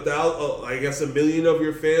bridge with 1 million of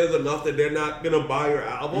your fans, enough that they're not gonna buy your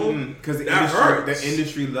album? Because the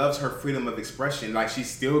industry loves her freedom of expression. Like, she's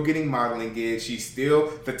still getting modeling gigs. She's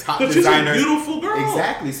still the top designer. She's a beautiful girl.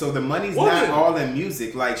 Exactly. So the money's not all in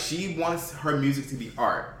music. Like, she wants her music to be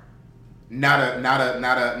art, not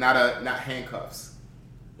handcuffs.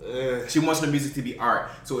 She wants her music to be art.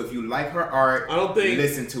 So if you like her art,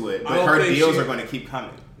 listen to it. But her deals are going to keep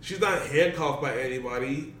coming. She's not handcuffed by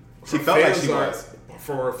anybody. She felt like she was.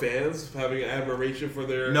 From her fans, having admiration for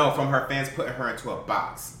their... No, from her fans putting her into a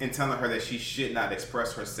box and telling her that she should not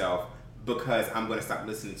express herself because I'm going to stop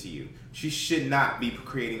listening to you. She should not be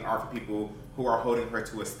creating art for people who are holding her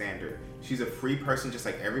to a standard. She's a free person just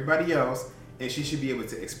like everybody else, and she should be able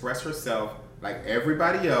to express herself like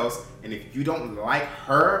everybody else. And if you don't like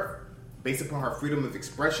her based upon her freedom of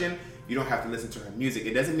expression, you don't have to listen to her music.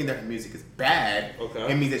 It doesn't mean that her music is bad.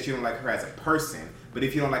 Okay. It means that you don't like her as a person. But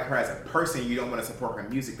if you don't like her as a person, you don't want to support her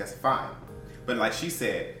music, that's fine. But like she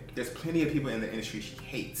said, there's plenty of people in the industry she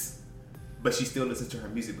hates, but she still listens to her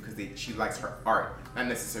music because she likes her art, not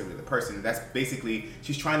necessarily the person. That's basically,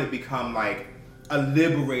 she's trying to become like a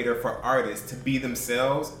liberator for artists to be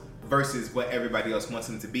themselves versus what everybody else wants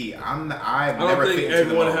them to be. I don't think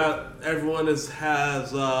everyone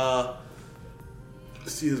has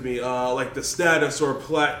like the status or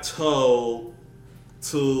plateau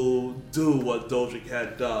to do what Doja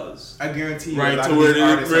Cat does. I guarantee you, right? To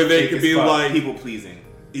where they could be like people pleasing.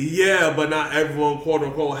 Yeah, but not everyone, quote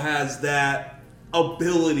unquote, has that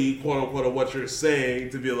ability, quote unquote, of what you're saying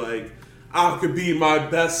to be like, I could be my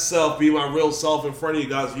best self, be my real self in front of you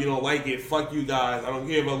guys. If you don't like it, fuck you guys. I don't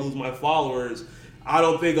care if I lose my followers. I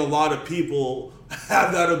don't think a lot of people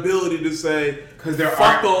have that ability to say, because their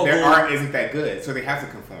art isn't that good, so they have to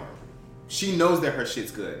conform. She knows that her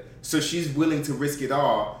shit's good, so she's willing to risk it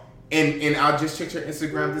all. And I just checked her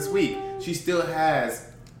Instagram this week. She still has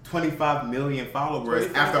 25 million followers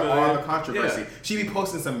after all the controversy. Yeah. She be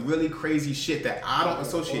posting some really crazy shit that I don't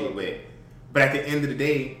associate with. But at the end of the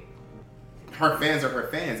day, her fans are her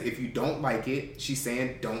fans. If you don't like it, she's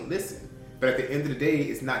saying don't listen. But at the end of the day,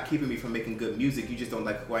 it's not keeping me from making good music. You just don't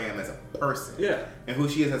like who I am as a person. Yeah. And who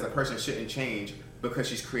she is as a person shouldn't change because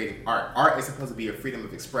she's creating art. Art is supposed to be a freedom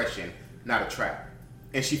of expression, not a trap.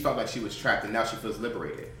 And she felt like she was trapped, and now she feels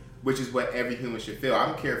liberated, which is what every human should feel. I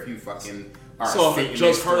don't care if you fucking are so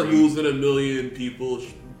just her losing 1 million people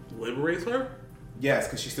liberates her? Yes,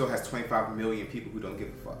 because she still has 25 million people who don't give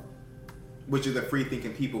a fuck, which are the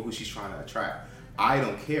free-thinking people who she's trying to attract. I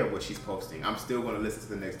don't care what she's posting. I'm still going to listen to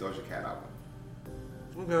the next Doja Cat album.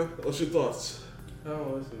 Okay, what's your thoughts? I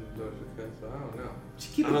don't listen to Doja Cat, so I don't know.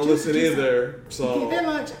 I don't listen either, so...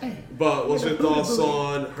 But what's your thoughts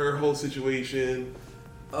on her whole situation?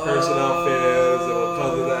 Cursing out fans, and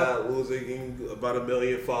because of that, losing about 1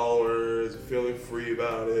 million followers, feeling free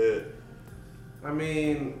about it. I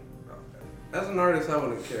mean, as an artist, I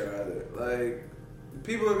wouldn't care either. Like,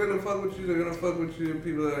 people are gonna fuck with you, they're gonna fuck with you.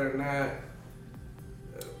 People that are not,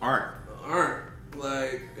 Aren't.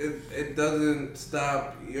 Like, it doesn't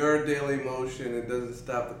stop your daily motion. It doesn't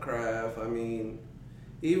stop the craft. I mean,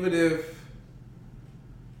 even if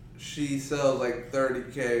she sells like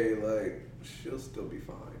 30K, like, she'll still be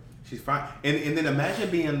fine. She's fine. And then imagine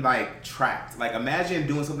being like trapped. Like imagine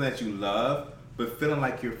doing something that you love, but feeling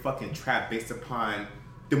like you're fucking trapped based upon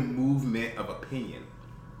the movement of opinion.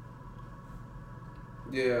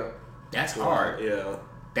 Yeah. That's hard. Yeah.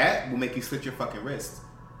 That will make you slit your fucking wrist.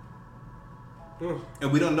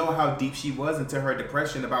 And we don't know how deep she was into her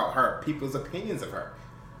depression about her people's opinions of her.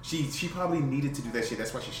 She probably needed to do that shit.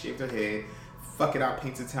 That's why she shaved her head. Fuck it, I'll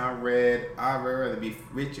paint the town red. I'd rather be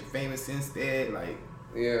rich and famous instead. Like,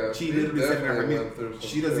 yeah, she literally said in her went through music, some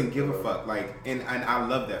she doesn't shit, give a though. fuck. Like, and I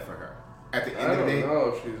love that for her. At the I end of the day, don't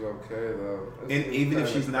know if she's okay though. and even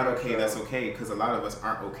if she's not okay, that's okay. Because a lot of us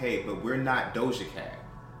aren't okay. But we're not Doja Cat.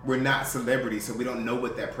 We're not celebrities, so we don't know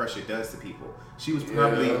what that pressure does to people. She was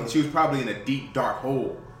probably in a deep dark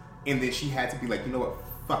hole, and then she had to be like, you know what,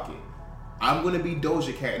 fuck it. I'm gonna be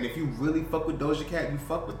Doja Cat, and if you really fuck with Doja Cat, you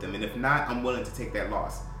fuck with them, and if not, I'm willing to take that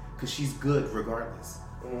loss because she's good regardless.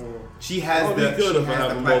 She has I'll the. be good she if I has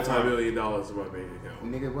have the a platform. multi-million dollars in my bank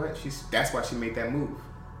account. Nigga, what? That's why she made that move.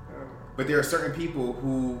 But there are certain people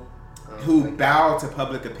who bow to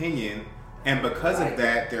public opinion, and because of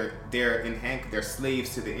that, they're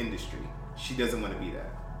slaves to the industry. She doesn't want to be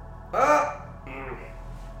that.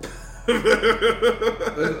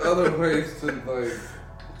 There's other ways to like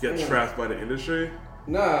Get trapped by the industry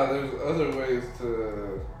Nah, there's other ways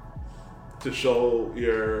to show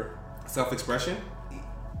your Self-expression.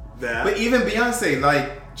 that. But even Beyonce,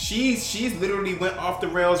 like she's literally went off the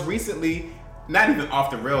rails recently. Not even off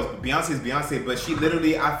the rails, but Beyonce's Beyonce. But she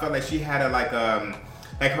literally, I felt like she had a like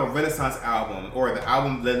her Renaissance album or the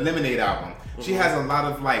Lemonade album. She has a lot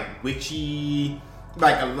of like witchy,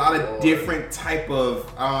 like a lot of different type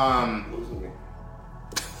of losing me.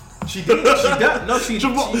 She did. She does. No, she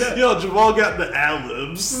Jamal, does. yo, Jamal got the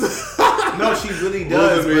ad-libs. No, she really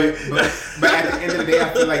does. Losing me. But at the end of the day,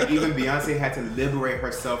 I feel like even Beyonce had to liberate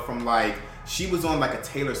herself from like, she was on like a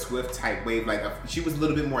Taylor Swift type wave. Like she was a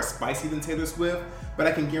little bit more spicy than Taylor Swift. But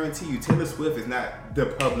I can guarantee you, Taylor Swift is not the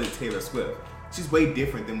public Taylor Swift. She's way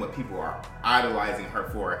different than what people are idolizing her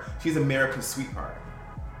for. She's America's sweetheart.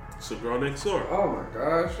 It's the girl next door. Oh my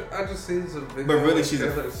gosh, I just seen some video But really, of she's a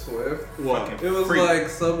Taylor Swift. What? fucking It was freak. like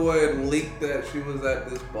someone had leaked that she was at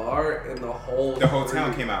this bar and the whole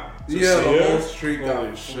town came out. Yeah, the see her? whole street Holy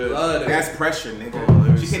got shit. flooded. That's pressure, nigga. Oh,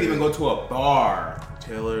 let me she can't see. even go to a bar.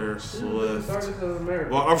 Taylor It's Swift. artist of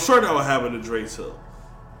America. Well, I'm sure that will happen to Drake too.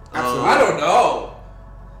 Absolutely. I don't know.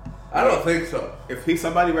 I don't think so. If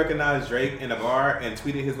somebody recognized Drake in a bar and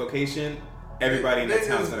tweeted his location, everybody in that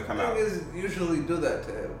town is gonna come out. Niggas usually do that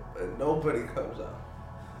to him, and nobody comes out.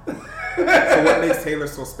 So what makes Taylor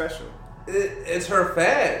so special? It's her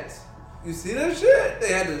fans. You see that shit?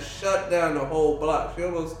 They had to shut down the whole block. She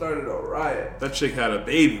almost started a riot. That chick had a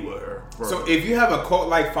baby with her. Bro. So if you have a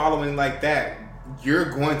cult-like following like that, you're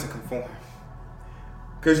going to conform.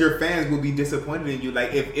 Because your fans will be disappointed in you.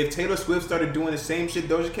 Like, if Taylor Swift started doing the same shit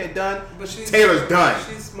Doja Cat done, But Taylor's done.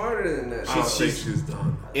 She's smarter than that. I don't think she's- she's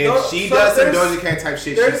done. If No, she so does some there's- Doja Cat type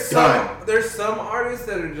shit, There's she's done. there's some artists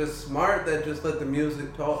that are just smart that just let the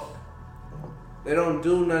music talk. They don't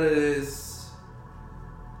do none of this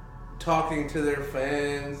talking to their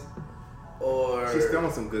fans or She's still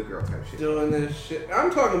on some good girl type shit. doing this shit.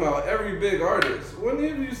 I'm talking about every big artist. When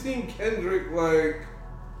have you seen Kendrick like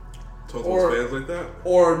Talk Or- to his fans like that.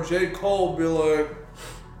 or J. Cole be like,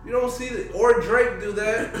 you don't see that, or Drake do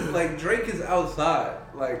that. Like Drake is outside,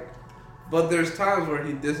 like, but there's times where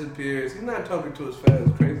he disappears. He's not talking to his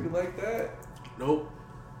fans crazy like that. Nope.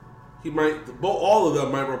 He might. All of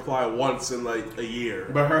them might reply once in like a year.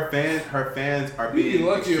 But her fans are You'd be being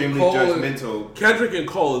lucky if extremely Cole and- judgmental. Kendrick and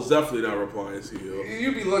Cole is definitely not replying to you.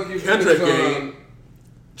 You'd be lucky if Kendrick he was ain't.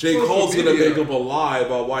 J. social Cole's gonna media. make up a lie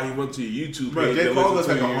about why he went to your YouTube Bro, page. J. and Cole listened looks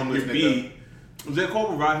like to a your- homeless your nigga. beat. J. Cole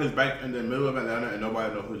will ride his bike in the middle of Atlanta and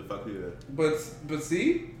nobody know who the fuck he is. But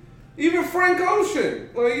see, even Frank Ocean,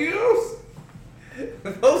 like you know,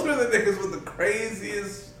 those are the niggas with the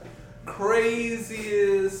craziest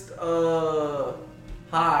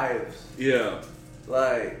hives. Yeah.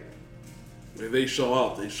 Like If they show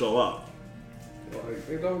up, they show up.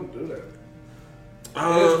 they don't do that.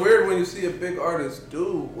 And it's weird when you see a big artist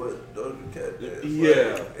do what Doja Cat did.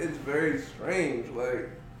 Yeah. Like, it's very strange. Like,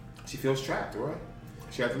 She feels trapped, right?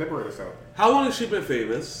 She has to liberate herself. How long has she been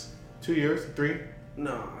famous? 2 years, 3.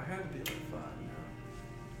 no, I had to be like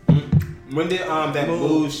 5 now. When did that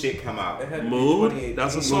Move shit come out? It had to be Mood? 2018.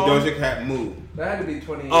 That's a With song? Doja Cat Move. That had to be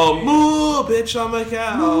 2018. Oh, moo, bitch, I'm a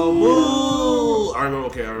cow. Moo. I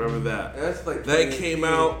remember that. That's like That 2018. came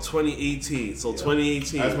out 2018. So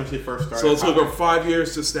 2018. That's when she first started. So it took her 5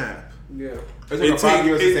 years to snap. Yeah. It took her 5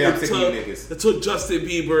 years to say, I'm sick of you niggas. It took Justin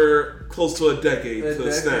Bieber close to a decade A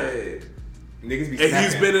to snap. decade. Niggas be And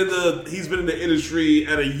snapping. he's been in the industry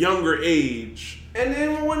at a younger age. And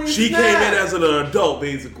then when he She snapped, came in as an adult,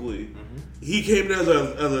 basically. He came in as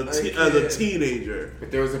a teenager. But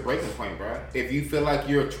there was a breaking point, bro. If you feel like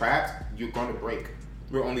you're trapped, you're going to break.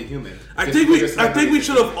 We're only human. I Just think because you're we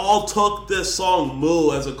should have celebrating. all took this song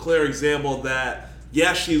 "Moo" as a clear example that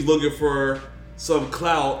yes, she's looking for some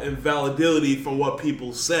clout and validity from what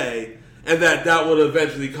people say, and that would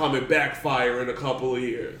eventually come and backfire in a couple of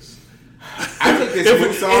years. I think this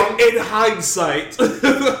Moo song. in hindsight,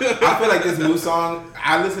 I feel like this Moo song.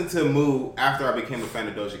 I listened to Moo after I became a fan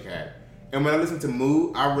of Doja Cat, and when I listened to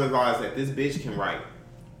Moo, I realized that this bitch can write.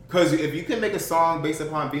 Cause if you can make a song based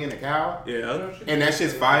upon being a cow, yeah. and that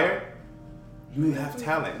shit's fire, you have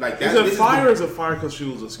talent. Like that. Is it this fire? the- Is it fire because she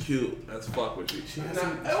was just cute as fuck with you? She has Nah,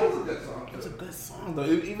 some- that was a good song. It was a good song though.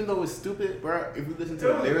 Even though it's stupid, bro. If you listen to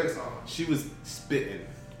It the was a good lyrics, song. she was spitting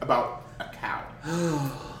about a cow.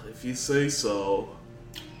 If you say so.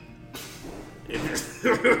 I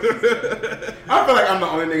feel like I'm the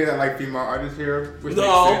only nigga that like female artists here. Which makes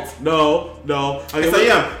sense. No. Yes, I am.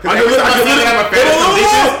 'Cause I every time I see literally- them, I'm a fan of some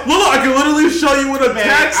bitches. look, I can literally show you with a Man,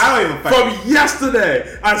 text I don't even fucking- from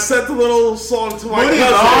yesterday. I sent the little song to my Moody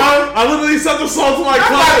cousin. Long? I literally sent the song to my That's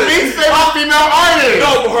cousin. my least favorite female artist.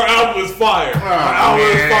 No, but her album is fire. Her Oh, album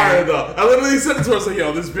is man. fire though. I literally sent it to her and said,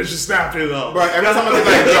 "Yo, this bitch is snapping though." Bro, every time I be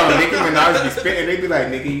like, yo, Nicki Minaj be spitting, they be like,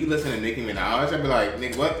 nigga, you listen to Nicki Minaj? I be like,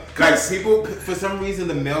 nigga, what? Like, people, for some reason,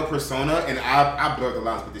 the male persona, and I blur the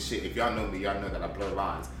lines with this shit. If y'all know me, y'all know that I blur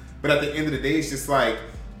lines. But at the end of the day, it's just like,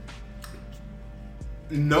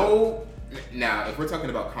 no. Now, if we're talking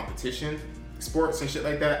about competition, sports and shit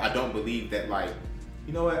like that, I don't believe that, like,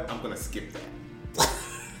 you know what? I'm gonna skip that.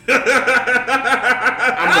 I'm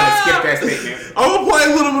gonna skip that statement. I'm gonna play a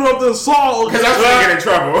little bit of this song Because I'm gonna get in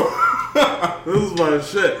trouble. This is my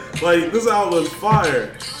shit. Like, this album is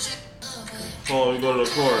fire. Hold on, we go to the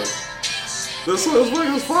chorus. This song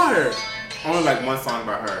is fire. Only like one song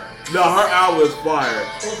by her. No, her album is fire.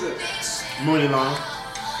 What was it? Moody Long.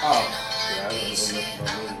 Oh. Yeah, I don't know nothing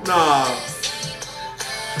about Moody. Nah.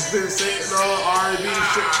 This ain't no R&B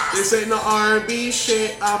shit. This ain't no R&B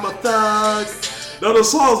shit. I'm a thug. No, the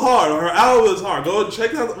song's hard. Her album is hard. Go and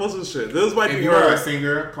check out what's this shit. This might If be you're a her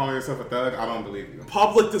singer calling yourself a thug, I don't believe you.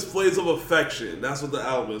 Public Displays of Affection. That's what the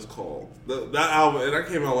album is called. That album, and that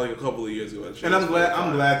came out like a couple of years ago. And I'm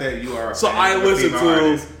glad that you are. A So fan I of a listen female to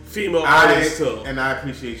artist. female artists too. And I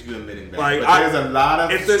appreciate you admitting that. Like, but there's a lot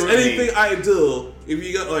of. If there's scrutiny. anything I do, if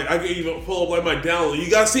you got like, I can even pull up like my download. You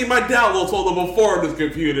gotta see my downloads on the before this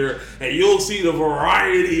computer, and you'll see the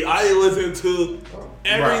variety I listen to.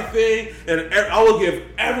 Everything, and I will give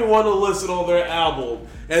everyone a listen on their album,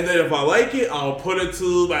 and then if I like it, I'll put it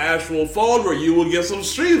to my actual phone where you will get some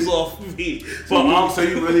streams off of me. But So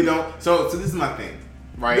you really don't. So this is my thing,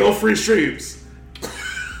 right? no free streams.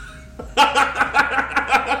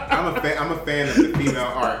 I'm a fan of the female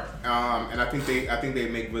art, and I think they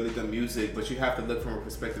make really good music. But you have to look from a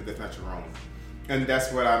perspective that's not your own, and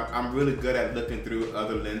that's what I'm really good at, looking through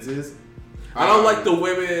other lenses. I don't like the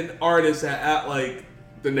women artists that act like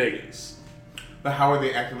the niggas. But how are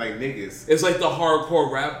they acting like niggas? It's like the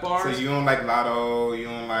hardcore rap So bars. you don't like Lotto, you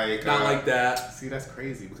don't like Not like that. See, that's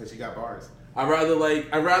crazy because she got bars. I'd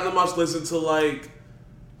rather much listen to like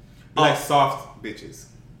You like soft bitches.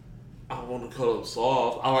 I don't want to call them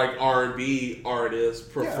soft. I like R&B artists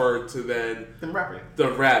preferred to than Them rapping.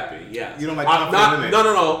 the rapping. Yeah, You don't like I'm confident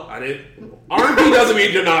women. No. I didn't. R&B doesn't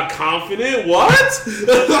mean you're not confident. What?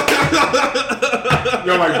 You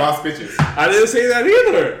don't like boss bitches. I didn't say that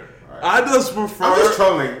either. Right. I just prefer. I'm just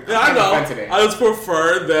trolling. Yeah, I I'm having fun know. today. I just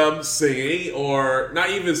prefer them singing, or not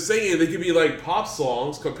even singing. They could be like pop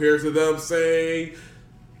songs compared to them saying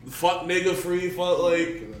 "fuck nigga free," fuck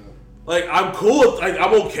like I'm cool.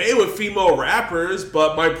 I'm okay with female rappers,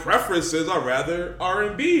 but my preferences are rather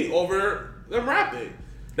R&B over them rapping.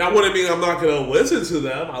 That wouldn't mean I'm not gonna listen to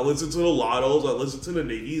them. I listen to the Lottos, I listen to the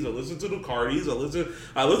Nickies, I listen to the Cardis, I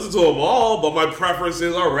listen to them all. But my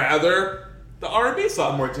preferences are rather the R&B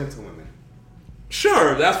side. More gentle women.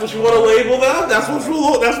 Sure, that's what you want to label them. That's what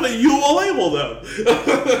you will label them.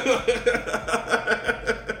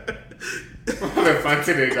 I'm having fun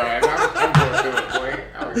today, guys. I'm going through it, boy.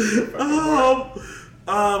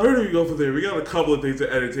 Where do we go from there? We got a couple of things of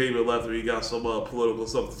entertainment left, and we got some political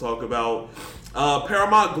stuff to talk about.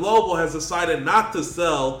 Paramount Global has decided not to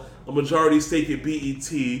sell a majority stake in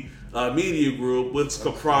BET Media Group, which is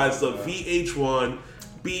comprised of VH1,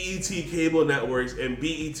 BET Cable Networks, and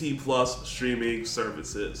BET Plus streaming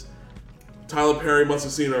services. Tyler Perry must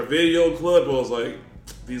have seen our video clip and was like,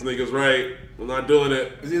 these niggas right, we're not doing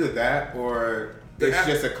it. It's either that or it's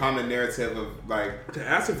just a common narrative of like they're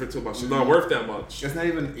asking for too much. It's not worth that much. it's not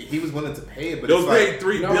even he was willing to pay it, but It it's was paid like,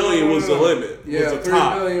 $3 billion was the limit. Yeah, was the $3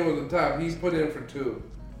 top. billion was the top. He's put in for 2.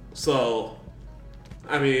 So,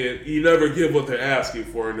 I mean, you never give what they're asking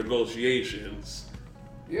for in negotiations.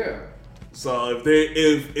 Yeah. So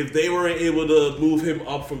if they weren't able to move him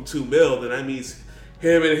up from $2 million, then that means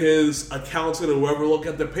him and his accountant or whoever look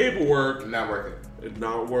at the paperwork not worth it's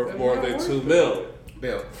not worth It's more not than worth $2 it. million. it.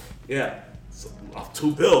 Bill. Yeah, so,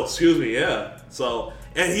 $2 billion. Excuse me. Yeah. So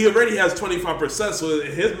and he already has 25%. So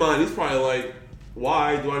in his mind, he's probably like,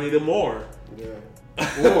 why do I need it more? Yeah.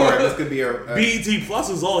 Or this could be a BET Plus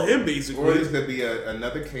is all him or basically. this could be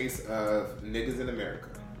another case of niggas in America.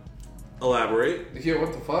 Elaborate. Yeah,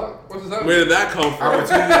 what the fuck? What does that Where mean? did that come from?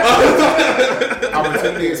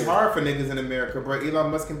 Opportunity is hard for niggas in America, bro.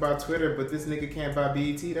 Elon Musk can buy Twitter, but this nigga can't buy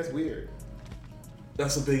BET. That's weird.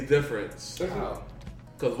 That's a big difference. Wow.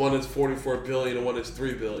 Because one is 44 billion and one is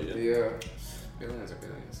 3 billion. Yeah. Billions are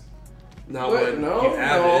billions. Now Wait, when no, he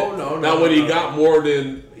had no, it, no, now no, when he no. got more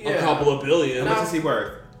than a Yeah. couple of billion, How much is he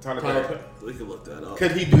worth? Tyler Tyler Perry. Perry- we can look that up.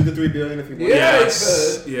 Could he do the $3 billion if he wanted? Yeah, he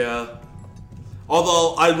Yes, could. yeah.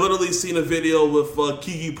 Although I literally seen a video with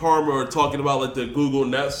Keke Palmer talking about like the Google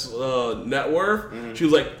net worth. She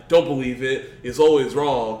was like, "Don't believe it. It's always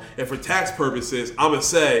wrong. And for tax purposes, I'm gonna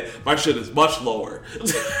say my shit is much lower."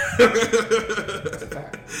 That's a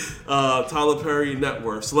fact. Tyler Perry net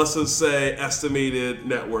worth. So let's just say estimated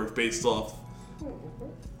net worth based off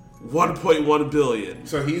 1.1 billion,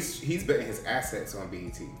 So he's betting his assets on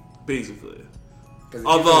BET. basically. 'Cause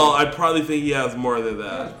Although I probably think he has more than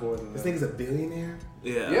that. That's more than this that. nigga's a billionaire.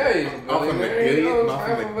 Yeah. Yeah, he's a Off of billionaire. He McGillian, owns off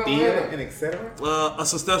half of of McDeal, Atlanta. and etc. A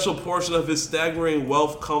substantial portion of his staggering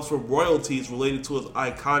wealth comes from royalties related to his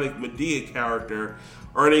iconic Medea character,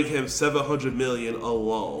 earning him $700 million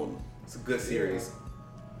alone. It's a good series. It's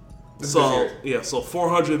a good So series. yeah, so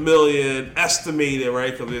 $400 million estimated,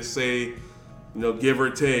 right? Because they say, give or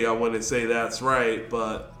take. I wouldn't say that's right,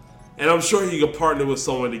 but and I'm sure he could partner with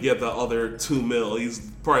someone to get the other $2 million. He's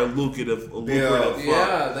probably lucrative. Fuck.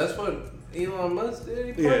 Yeah, that's what Elon Musk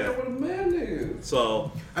did. He partnered with a man nigga.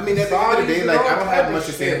 So I mean, at the end of the day, Saudis like and I all don't type have of much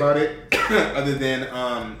to say shit. about it, other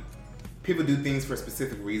than people do things for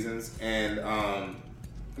specific reasons, and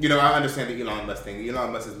I understand the Elon Musk thing.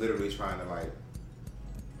 Elon Musk is literally trying to like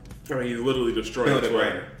I mean, he's literally destroying build a Twitter.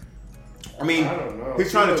 brand. I mean, I don't know.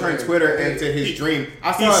 he's trying to turn People Twitter are- into his dream.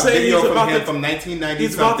 I He's saw a saying video he's from about him to- from 1990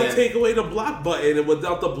 He's about something. to take away the block button, and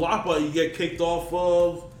without the block button, you get kicked off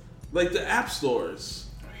of like the app stores.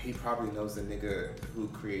 He probably knows the nigga who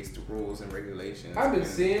creates the rules and regulations. I've been and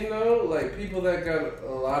seeing though, like people that got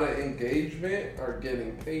a lot of engagement are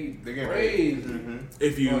getting paid They're getting crazy. paid. Mhm.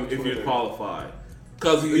 If you On Twitter. qualify,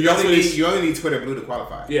 because You only need Twitter Blue to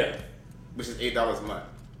qualify. yeah, Which is $8 a month.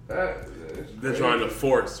 That's they're crazy. trying to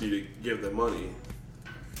force you to give them money,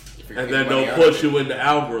 If you're and getting then money they'll out of push it. you in the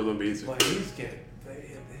algorithm basically. But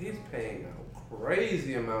he's paying out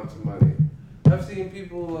crazy amounts of money. I've seen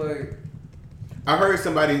people like I heard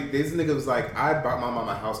this nigga was like, I bought my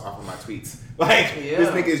mama a house off of my tweets. Like, Yeah. this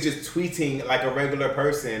nigga is just tweeting like a regular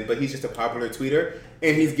person, but he's just a popular tweeter,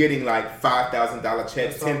 and he's getting like $5,000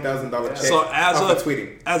 checks, $10,000 checks So as off of of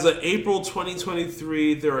tweeting. As of April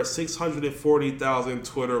 2023, there are 640,000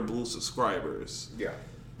 Twitter Blue subscribers. Yeah.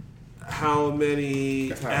 How many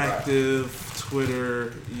That's not a lot. active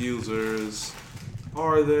Twitter users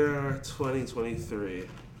are there 2023?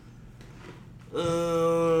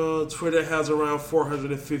 Twitter has around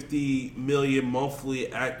 450 million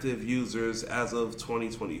monthly active users as of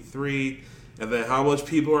 2023. And then how much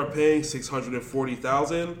people are paying?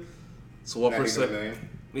 640,000. So what Not even a percent? million.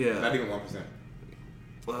 Yeah. Not even 1%.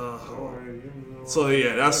 So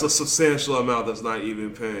yeah, that's a substantial amount that's not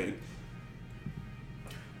even paying.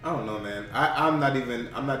 I don't know, man. I'm not even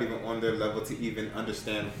on their level to even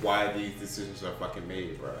understand why these decisions are fucking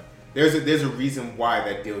made, bro. There's a reason why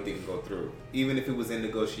that deal didn't go through. Even if it was in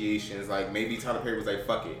negotiations, like maybe Tyler Perry was like,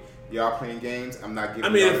 "Fuck it, y'all playing games. I'm not giving." I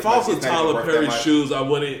mean, y'all if as I much. was in It's not even Tyler worth that Perry's much." shoes, I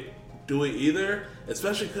wouldn't do it either.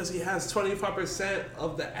 Especially because he has 25%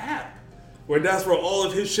 of the app. where that's where all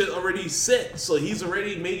of his shit already sits. So he's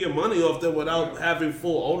already making money off them without having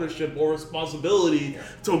full ownership or responsibility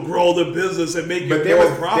to grow the business and make it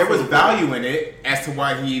more profitable. There was value in it as to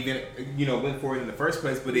why he even went for it in the first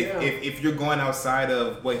place. But if you're going outside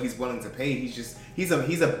of what he's willing to pay, he's a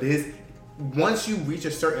biz. Once you reach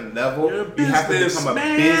a certain level, you have to become a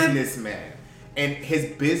businessman. And his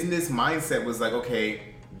business mindset was like, okay,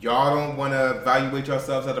 y'all don't want to evaluate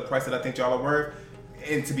yourselves at the price that I think y'all are worth.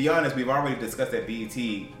 And to be honest, we've already discussed that BET,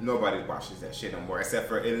 nobody watches that shit no more, except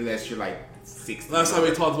for unless you're like 60. Last time we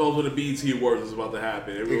talked about when the BET Awards was about to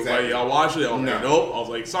happen. It was like, y'all watch it? Okay, no. Nope. I was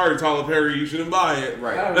like, sorry, Tyler Perry, you shouldn't buy it.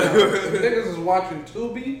 Right. I don't know. The niggas is watching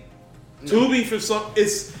Tubi. Tubi for some,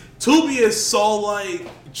 Tubi is so like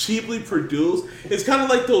cheaply produced. It's kind of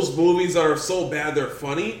like those movies that are so bad they're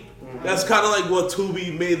funny. That's kind of like what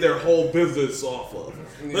Tubi made their whole business off of.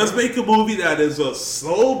 Yeah. Let's make a movie that is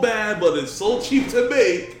so bad, but it's so cheap to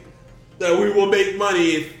make that we will make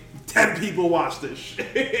money if 10 people watch this shit.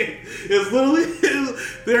 It's literally,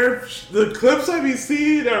 the clips I've been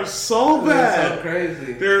seeing are so bad. They're so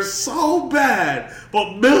crazy. They're so bad,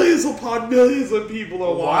 but millions upon millions of people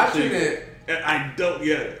are watching it. And I don't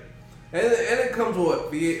get it. And it comes with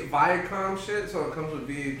what, Viacom shit, so it comes with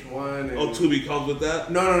VH1. And Tubi comes with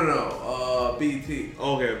that? No. BT.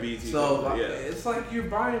 Okay, BT. So it's like you're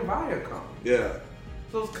buying Viacom. Yeah.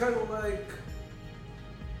 So it's kind of like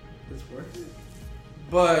it's worth it,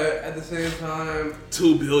 but at the same time,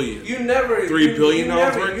 $2 billion. You never $3 billion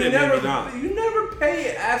worth it. Maybe not. You never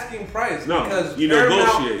pay asking price. No, because you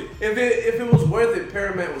Paramount, negotiate. If it was worth it,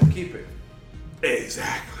 Paramount would keep it.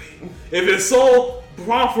 Exactly. If it's so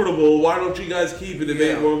profitable, why don't you guys keep it and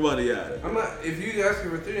make more money at it? If you ask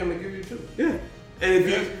me for 3, I'm gonna give you 2. Yeah. And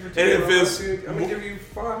if I'm gonna give you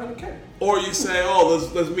 $500K. Or you say,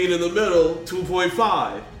 let's meet in the middle,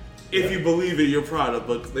 2.5. If you believe in your product,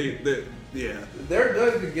 but they're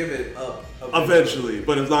going to give it up eventually,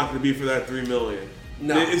 but it's not going to be for that $3 million.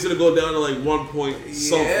 No, it's going to go down to like 1 point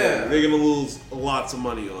something. Yeah. They're going to lose lots of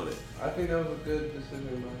money on it. I think that was a good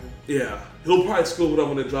decision by him. Yeah, he'll probably scoop it up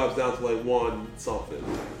when it drops down to like 1 something.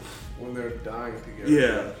 When they're dying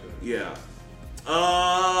together. Yeah.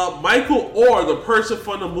 Michael Orr, the person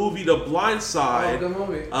from the movie The Blind Side, good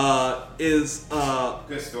movie. is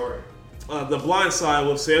good story. The Blind Side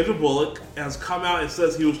with Sandra Bullock has come out and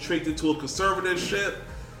says he was tricked into a conservatorship.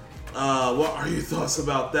 What are your thoughts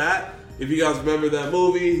about that? If you guys remember that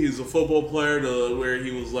movie, he's a football player where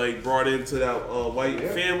he was like brought into that white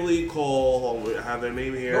family called, I have their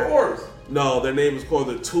name here. The Orrs. No, their name is called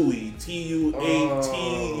the Tuohy. Tuohy.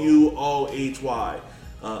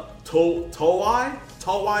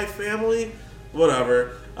 Towai family?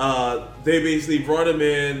 Whatever. They basically brought him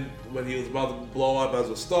in when he was about to blow up as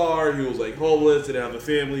a star. He was like homeless, didn't have a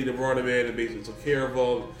family. They brought him in and basically took care of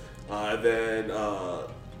him. And then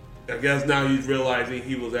I guess now he's realizing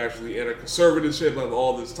he was actually in a conservatorship like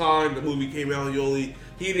all this time. The movie came out and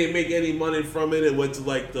he didn't make any money from it. It went to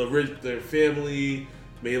like their family,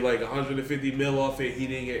 made like 150 mil off it. He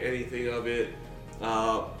didn't get anything of it.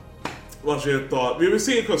 What's your thought? We've been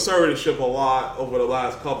seeing conservatorship a lot over the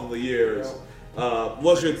last couple of years.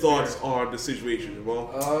 What's your thoughts on the situation,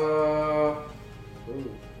 Jamal?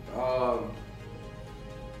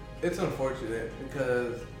 It's unfortunate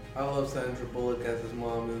because I love Sandra Bullock as his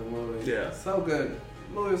mom in the movie. Yeah. So good.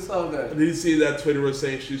 The movie is so good. Did you see that Twitter was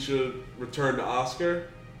saying she should return the Oscar?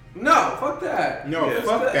 No, fuck that. No,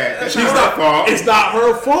 fuck that. She's not fault. It's not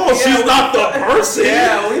her fault. Yeah, she's not the person.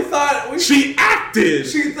 Yeah, we thought she acted.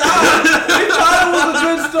 We thought it was a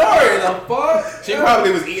good story. The fuck? She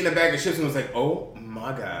probably was eating a bag of chips and was like, "Oh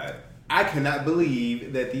my god, I cannot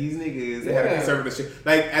believe that these niggas had a conservatorship."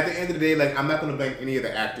 Like at the end of the day, like I'm not gonna blame any of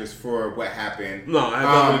the actors for what happened. No, I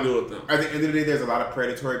have nothing to do with them. At the end of the day, there's a lot of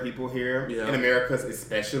predatory people here in America,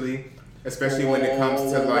 especially when it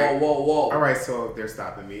comes to like. Whoa. All right, so they're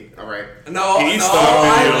stopping me. All right. No,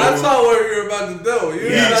 that's not what you're about to do.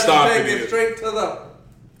 You're about to take it straight to the.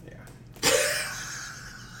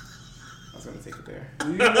 I was gonna take it there.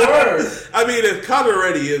 You were. I mean, if Conor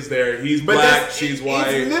already is there, he's black, she's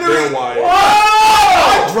white, they're white. Whoa!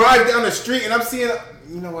 I drive down the street and I'm seeing.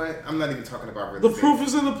 You know what? I'm not even talking about religion. The proof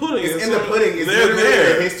is in the pudding. It's in the pudding. It's literally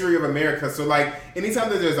the history of America. So like, anytime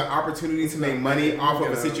that there's an opportunity to make money off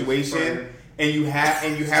of a situation, and you have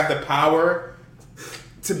the power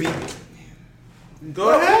to be. Go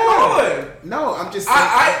ahead. No, I'm just saying.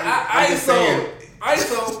 I'm just saying.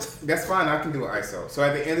 ISO. That's fine. I can do an ISO. So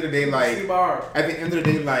at the end of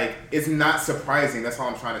the day, it's not surprising. That's all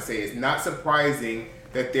I'm trying to say. It's not surprising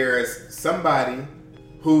that there's somebody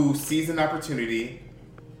who sees an opportunity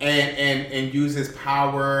and uses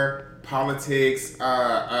power politics,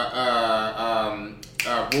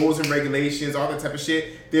 rules and regulations, all that type of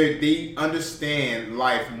shit. They understand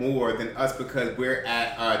life more than us because we're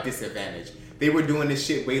at a disadvantage. They were doing this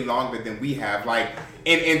shit way longer than we have. Like,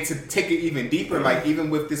 and to take it even deeper, like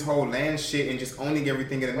even with this whole land shit and just owning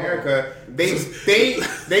everything in America, they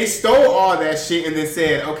stole all that shit and then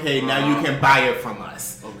said, okay, now you can buy it from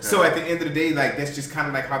us. Okay. So at the end of the day, like that's just kind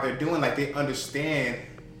of like how they're doing. Like they understand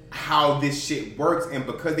how this shit works, and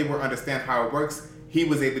because they were understand how it works, he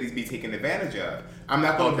was able to be taken advantage of. I'm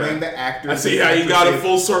not going to blame the actors. I see how you got it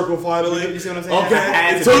full circle finally. You see what I'm saying?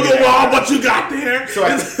 Okay, it took a while, but you got there. So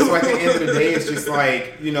at the end of the day, it's just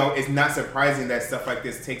like, you know, it's not surprising that stuff like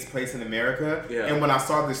this takes place in America. Yeah. And when I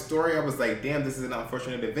saw this story, I was like, damn, this is an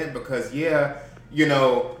unfortunate event because, yeah, you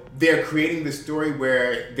know, they're creating this story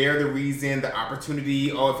where they're the reason, the opportunity,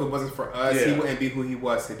 if it wasn't for us, he wouldn't be who he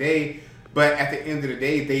was today. But at the end of the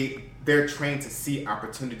day, they're trained to see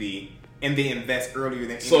opportunity and they invest earlier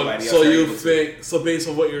than anybody else. So you think, based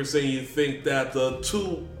on what you're saying, you think that the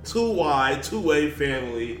 2A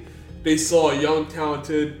family, they saw a young,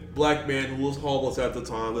 talented black man who was homeless at the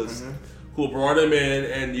time, who brought him in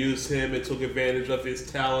and used him and took advantage of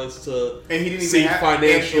his talents to seek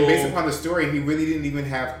financial. And based upon the story, he really didn't even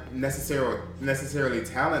have necessarily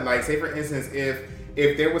talent. Like, say for instance, if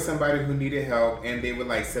there was somebody who needed help and they were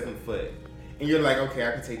like 7 foot. And you're like, okay,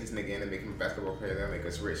 I can take this nigga in and make him a basketball player. That'll make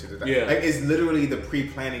us rich. Yeah. Like, it's literally the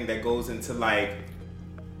pre-planning that goes into, like,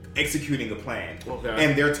 executing a plan. Okay.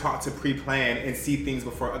 And they're taught to pre-plan and see things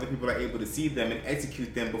before other people are able to see them and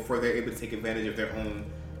execute them before they're able to take advantage of their own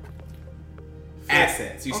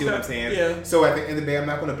assets. You see what I'm saying? Yeah. So at the end of the day, I'm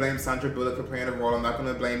not going to blame Sandra Bullock for playing a role. I'm not going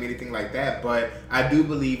to blame anything like that. But I do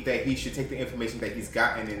believe that he should take the information that he's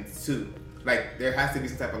gotten and sue. Like, there has to be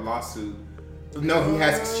some type of lawsuit. No,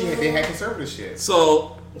 they had conservatorship.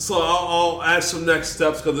 So I'll add some next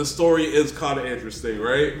steps because the story is kind of interesting,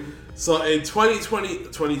 right? So in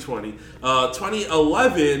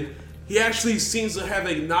 2011, he actually seems to have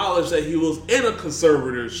acknowledged that he was in a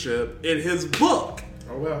conservatorship in his book.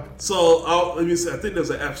 Oh, well. So let me see. I think there's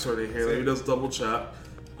an F starting here. Let me just double check.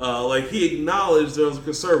 Like he acknowledged there was a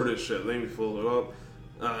conservatorship. Let me pull it up.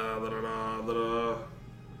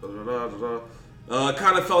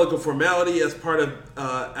 Kind of felt like a formality as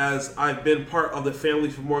I've been part of the family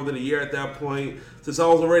for more than a year at that point. Since I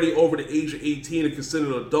was already over the age of 18 and considered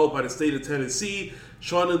an adult by the state of Tennessee,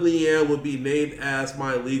 Sean and Leanne would be named as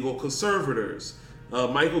my legal conservators.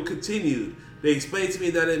 Michael continued. They explained to me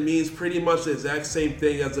that it means pretty much the exact same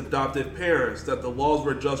thing as adoptive parents, that the laws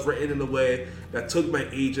were just written in a way that took my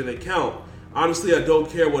age into account. Honestly, I don't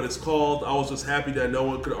care what it's called. I was just happy that no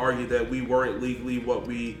one could argue that we weren't legally what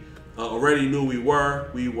we already knew we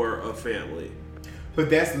were a family. But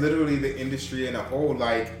that's literally the industry in a whole.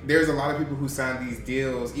 Like, there's a lot of people who sign these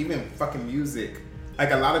deals, even fucking music.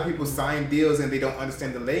 Like, a lot of people sign deals and they don't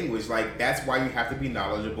understand the language. Like, that's why you have to be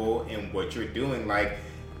knowledgeable in what you're doing. Like,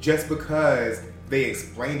 just because they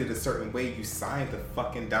explained it a certain way, you signed the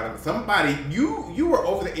fucking dotted. Somebody, you were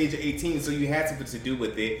over the age of 18, so you had something to do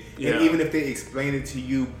with it. Yeah. And even if they explained it to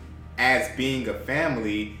you as being a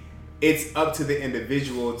family, it's up to the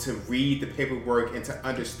individual to read the paperwork and to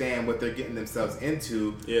understand what they're getting themselves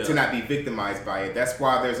into, to not be victimized by it. That's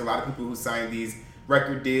why there's a lot of people who sign these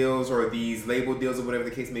record deals or these label deals or whatever the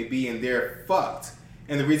case may be, and they're fucked.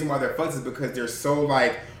 And the reason why they're fucked is because they're so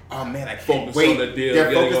like, oh man, I can't wait.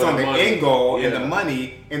 They're focused on the end goal and the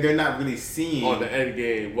money, and they're not really seeing on the end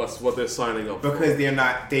game what they're signing up for. Because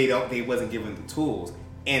they wasn't given the tools,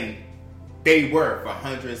 and they were for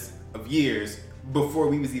hundreds of years before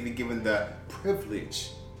we was even given the privilege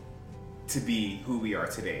to be who we are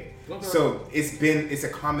today. Okay. So it's a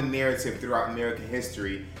common narrative throughout American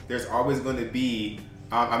history. There's always going to be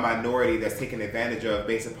a minority that's taken advantage of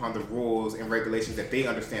based upon the rules and regulations that they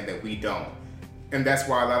understand that we don't. And that's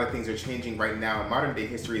why a lot of things are changing right now in modern day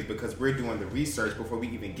history, is because we're doing the research before we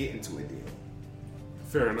even get into a deal.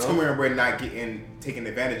 Fair enough. Somewhere we're not getting taken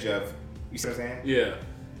advantage of. You see what I'm saying? Yeah.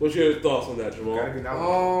 What's your thoughts on that, Jamal? Gotta be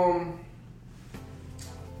knowledgeable.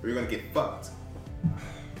 We're gonna get fucked.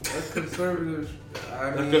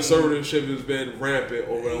 Conservatorship has been rampant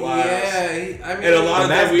over the last. Yeah, I mean, and a lot of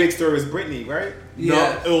that big story was Britney, right?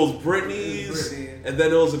 Yeah, no, it was Britney's, and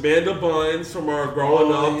then it was Amanda Bynes from our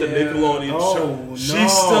Growing Up, the Nickelodeon show. No.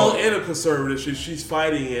 She's still in a conservatorship. She's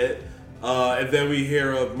fighting it, and then we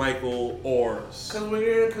hear of Michael Orrs. Because when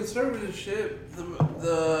you're in a conservatorship,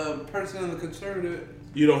 the person in the conservative,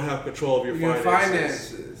 you don't have control of your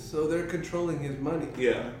finances. So they're controlling his money.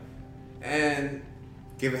 Yeah. And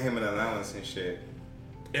giving him an allowance and shit.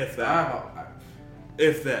 If that.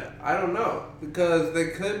 I don't know. Because they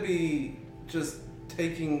could be just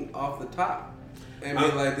taking off the top and be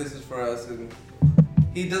like, this is for us, and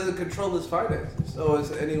he doesn't control his finances. So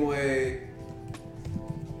it's anyway.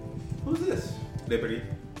 Who's this? Liberty.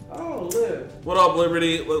 Oh, Liv. What up,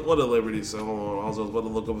 Liberty? What a Liberty? So hold on, I was about to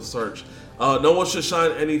look up a search. No one should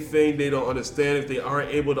shine anything they don't understand. If they aren't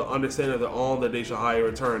able to understand it their own, then they should hire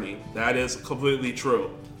an attorney. That is completely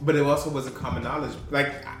true. But it also was a common knowledge.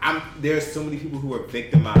 Like, there's so many people who are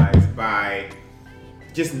victimized by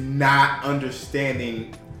just not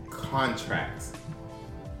understanding contracts.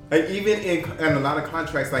 Like, even in a lot of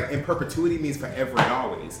contracts, like, in perpetuity means forever and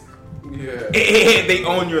always. Yeah. And they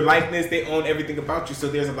own your likeness, they own everything about you. So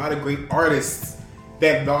there's a lot of great artists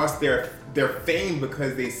that lost their fame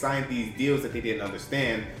because they signed these deals that they didn't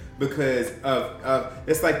understand because of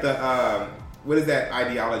it's like the what is that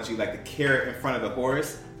ideology, like the carrot in front of the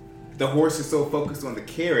horse? The horse is so focused on the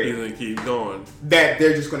carrot, You're gonna keep going, that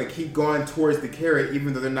they're just going to keep going towards the carrot,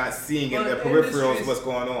 even though they're not seeing in their peripherals what's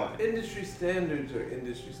going on. Industry standards are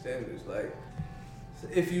industry standards. Like,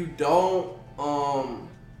 if you don't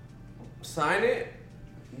sign it,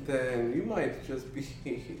 then you might just be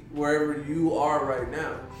wherever you are right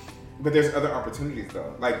now. But there's other opportunities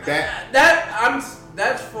though, like that.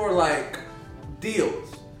 That's for like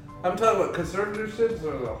deals. I'm talking about conservatorships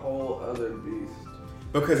are a whole other beast.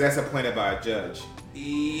 Because that's appointed by a judge.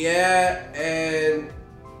 Yeah, and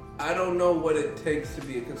I don't know what it takes to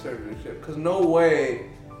be a conservatorship. Because no way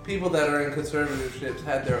people that are in conservatorships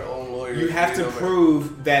had their own lawyers. You have to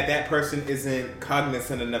prove that person isn't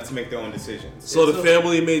cognizant enough to make their own decisions. So the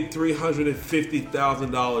family made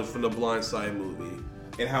 $350,000 from the Blind Side movie.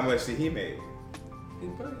 And how much did he make? He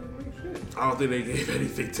probably didn't make shit. I don't think they gave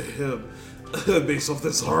anything to him based off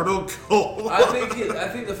this article. I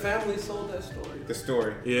think the family sold that story. The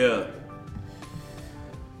story. Yeah.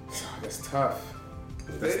 That's tough.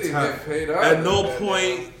 They That's didn't tough. get paid out. At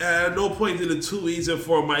no point did it too easy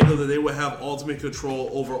for Michael that they would have ultimate control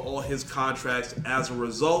over all his contracts. As a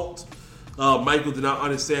result, Michael did not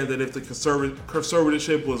understand that if the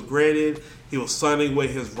conservatorship was granted, he was signing away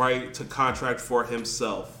his right to contract for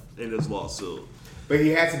himself in his lawsuit. But he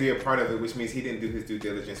had to be a part of it, which means he didn't do his due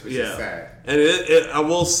diligence, which is sad. And I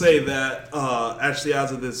will say that, actually,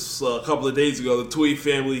 as of this couple of days ago, the Tweed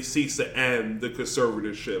family seeks to end the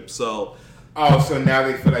conservatorship. So, so now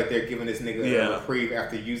they feel like they're giving this nigga a reprieve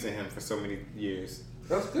after using him for so many years.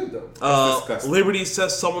 That's good though. That's disgusting. Liberty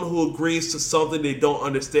says someone who agrees to something they don't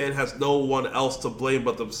understand has no one else to blame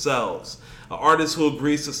but themselves. An artist who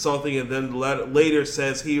agrees to something and then later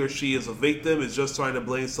says he or she is a victim is just trying to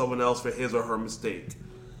blame someone else for his or her mistake.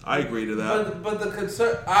 I agree to that. But the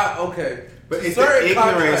okay. But it's the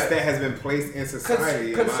ignorance that has been placed in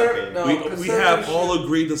society. We have all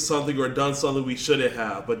agreed to something or done something we shouldn't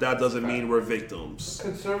have, but that doesn't mean we're victims.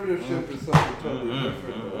 Conservatorship is something totally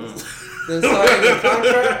different. Then signing a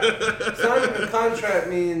contract. Signing a contract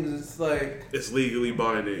means it's like it's legally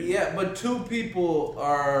binding. Yeah, but two people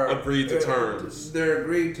are agreed to terms. They're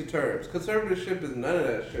agreed to terms. Conservatorship is none of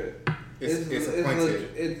that shit.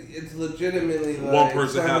 It's legitimately like one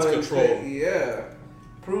person has control.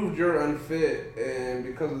 Proved you're unfit, and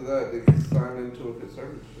because of that, they can sign into a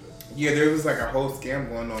conservatorship. Yeah, there was like a whole scam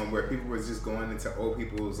going on where people was just going into old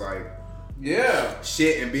people's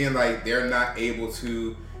shit and being like they're not able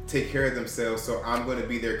to take care of themselves, so I'm going to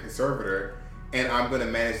be their conservator and I'm going to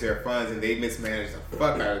manage their funds, and they mismanage the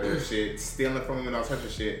fuck out of their shit, stealing from them and all types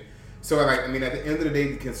of shit. So at the end of the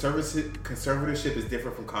day, the conservatorship is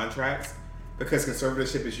different from contracts because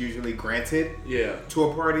conservatorship is usually granted to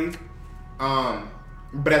a party.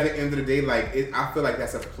 But at the end of the day, I feel like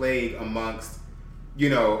that's a plague amongst,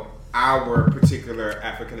 our particular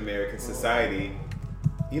African American society.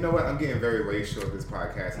 You know what? I'm getting very racial at this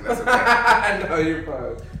podcast, and that's okay. I know, you're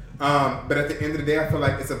fine. But at the end of the day, I feel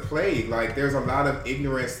like it's a plague. Like, there's a lot of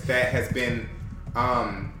ignorance that has been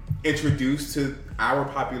introduced to our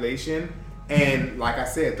population, and like I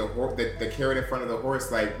said, the carrot in front of the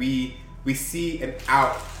horse. Like, we see an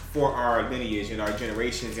out for our lineage and our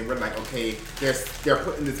generations, and we're like, okay, they're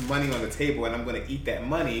putting this money on the table, and I'm going to eat that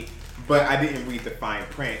money, but I didn't read the fine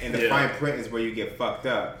print, and the fine print is where you get fucked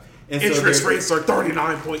up. And interest rates are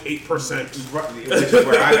 39.8%. Which is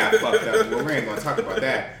where I got fucked up. Well, we ain't going to talk about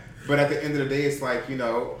that. But at the end of the day, it's like,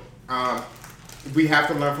 we have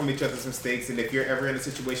to learn from each other's mistakes, and if you're ever in a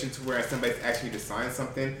situation to where somebody's actually to sign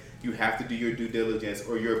something, you have to do your due diligence,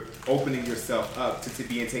 or you're opening yourself up to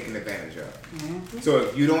being taken advantage of. Mm-hmm. So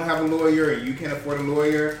if you don't have a lawyer and you can't afford a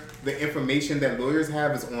lawyer, the information that lawyers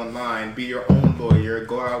have is online. Be your own lawyer.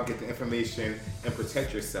 Go out, get the information, and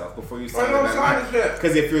protect yourself before you sign it.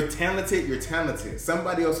 Because if you're talented, you're talented.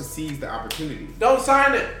 Somebody else sees the opportunity. Don't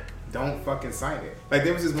sign it. don't fucking sign it. Like,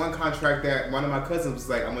 there was this one contract that one of my cousins was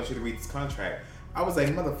like, I want you to read this contract. I was like,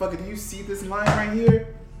 motherfucker, do you see this line right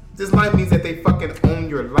here? This line means that they fucking own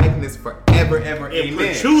your likeness forever, ever, In amen.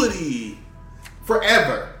 perpetuity.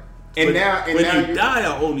 Forever. And When now you die,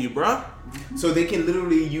 I own you, bruh. so they can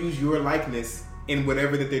literally use your likeness in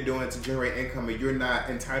whatever that they're doing to generate income, and you're not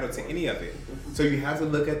entitled to any of it. So you have to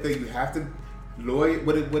look at lawyer.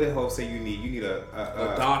 What did Hope say you need? You need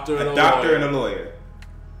a doctor and a doctor lawyer. and a lawyer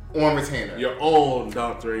on retainer. Your own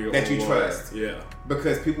doctor and your That own you lawyer. trust. Yeah.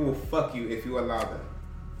 Because people will fuck you if you allow them.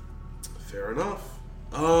 Fair enough.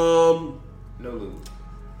 No lube.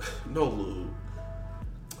 No lube.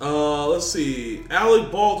 Let's see.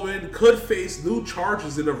 Alec Baldwin could face new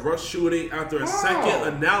charges in a rush shooting after a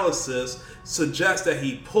second analysis suggests that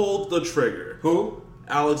he pulled the trigger. Who?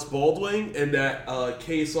 Alex Baldwin in that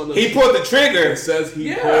case on the... He pulled the trigger. It says he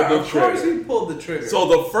Yeah, pulled the of trigger. course he pulled the trigger. So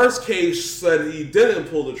the first case said he didn't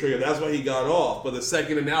pull the trigger. That's why he got off. But the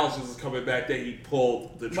second analysis is coming back that he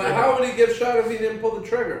pulled the trigger. But how would he get shot if he didn't pull the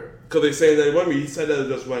trigger? Because they say that, remember, he said that it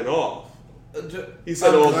just went off. He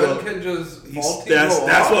said a it was gun can just faulty that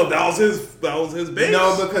was his base.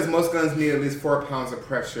 No, because most guns need at least 4 pounds of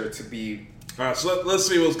pressure to be. All right, so let's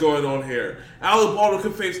see what's going on here. Alec Baldwin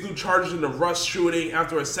could face new charges in the rush shooting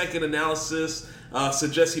after a second analysis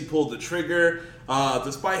suggests he pulled the trigger.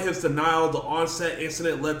 Despite his denial, the onset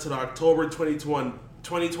incident led to the October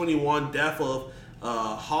 2021 death of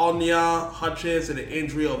Halnia Hutchins and the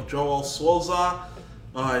injury of Joel Souza.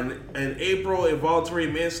 In April, involuntary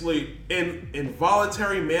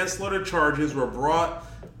manslaughter charges were brought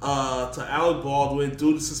to Alec Baldwin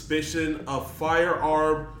due to suspicion of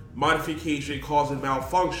firearm modification causing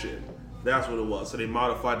malfunction. That's what it was. So they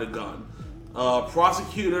modified the gun.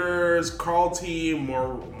 Prosecutors Carl T.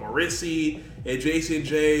 Morrissey and Jason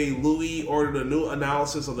J. Louis ordered a new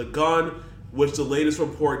analysis of the gun, which the latest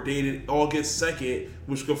report dated August 2nd,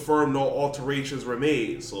 which confirmed no alterations were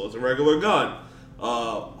made. So it's a regular gun.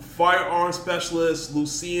 Firearm specialist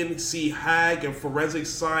Lucien C. Hagg and forensic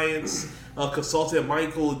science consultant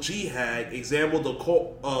Michael G. Hagg examined the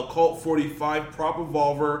Colt 45 prop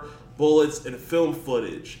revolver, bullets, and film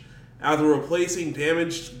footage. After replacing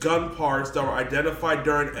damaged gun parts that were identified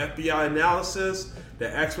during FBI analysis,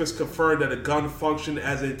 the experts confirmed that the gun functioned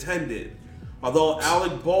as intended. Although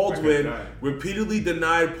Alec Baldwin repeatedly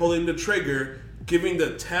denied pulling the trigger, given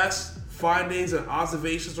the test findings and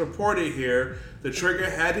observations reported here, the trigger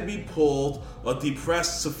had to be pulled or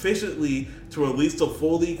depressed sufficiently to release the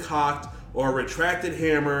fully cocked or retracted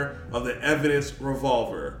hammer of the evidence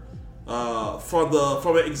revolver. From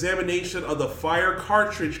an examination of the fire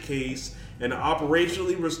cartridge case and the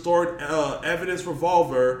operationally restored evidence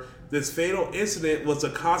revolver, this fatal incident was a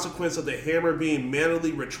consequence of the hammer being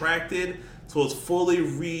manually retracted to its fully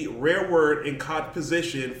rearward and cocked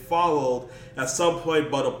position, followed at some point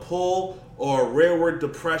by the pull or rearward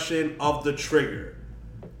depression of the trigger.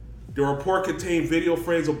 The report contained video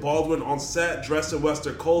frames of Baldwin on set, dressed in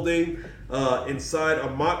Western clothing, inside a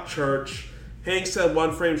mock church. Hank said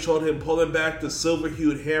one frame showed him pulling back the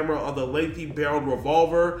silver-hued hammer of the lengthy-barreled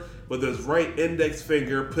revolver with his right index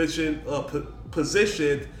finger positioned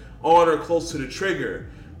on or close to the trigger.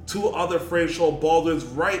 Two other frames show Baldwin's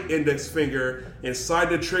right index finger inside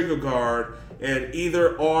the trigger guard and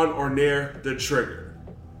either on or near the trigger.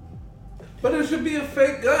 But it should be a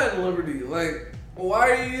fake gun, Liberty. Like, why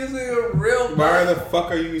are you using a real gun? Why the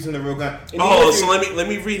fuck are you using a real gun? So let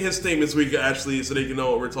me read his statements so they can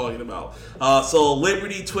know what we're talking about. So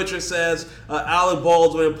Liberty Twitcher says Alec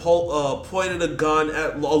Baldwin pointed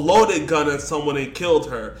a loaded gun at someone and killed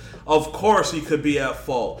her. Of course he could be at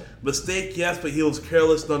fault. Mistake, yes, but he was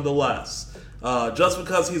careless nonetheless. Just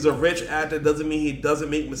because he's a rich actor doesn't mean he doesn't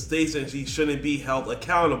make mistakes and he shouldn't be held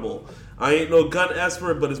accountable. I ain't no gun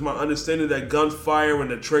expert, but it's my understanding that guns fire when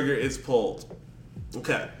the trigger is pulled.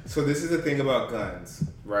 Okay. So this is the thing about guns,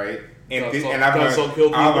 right? And Guns this, don't- and I've guns don't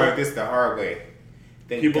kill learned, I people. learned this the hard way.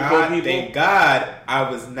 Thank People God, kill people? Thank God I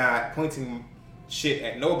was not pointing shit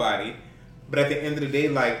at nobody. But at the end of the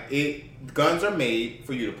day, guns are made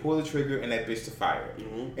for you to pull the trigger and that bitch to fire.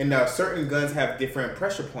 Mm-hmm. And now certain guns have different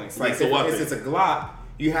pressure points. Like say, for instance, a Glock,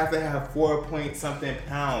 you have to have 4-point-something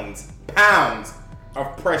pounds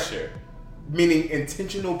of pressure. Meaning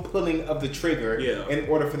intentional pulling of the trigger in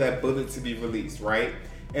order for that bullet to be released, right?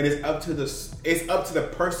 And it's up to the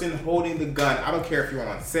person holding the gun. I don't care if you're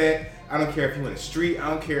on set. I don't care if you're in the street. I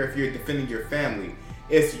don't care if you're defending your family.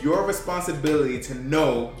 It's your responsibility to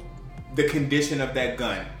know the condition of that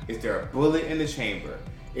gun. Is there a bullet in the chamber?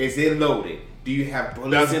 Is it loaded? Do you have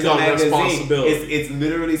bullets That's in the gun magazine? responsibility. It's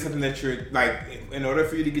literally something that you're like. In order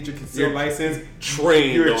for you to get your concealed You're license,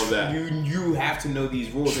 trained you're on that. You have to know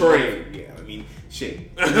these rules. Trained. Yeah, I mean,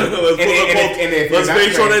 shit. Let's if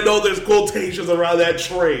make sure trained, they know there's quotations around that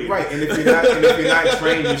train. right, and if you're not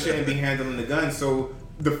trained, you shouldn't be handling the gun. So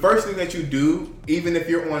the first thing that you do, even if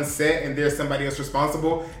you're on set and there's somebody else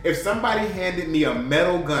responsible, if somebody handed me a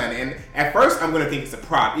metal gun, and at first I'm gonna think it's a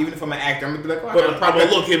prop, even if I'm an actor, I'm gonna be like, oh, I got a prop. I'm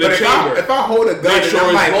gonna look in the but chamber. if I hold a gun Make and sure I'm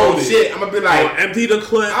it's like, oh loaded. shit, I'm gonna be like, Empty the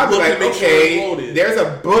clip. I'll be Look like, and make sure okay, it's loaded. there's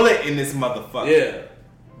a bullet in this motherfucker. Yeah.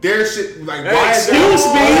 There's shit like, Hey, why is there a excuse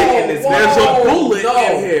me. bullet in this There's gun? a bullet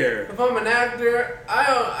in here. If I'm an actor,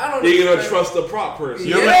 I don't. You're gonna expect- trust the prop person.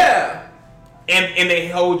 Yeah. And they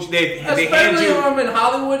hold they hand Especially you. when I'm in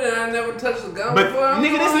Hollywood and I never touched a gun But before.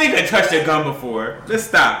 nigga, this nigga touched a gun before. Let's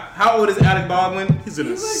stop. How old is Alec Baldwin? He's in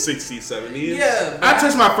his He's like- 60s, 70s. Yeah. I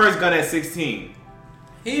touched my first gun at 16,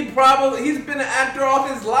 He's been an actor all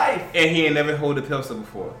his life. and he ain't never hold a pistol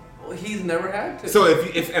before. Well, he's never had to. So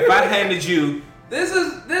if I handed you, this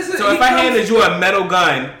is. so if I handed you a metal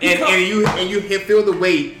gun He and you feel the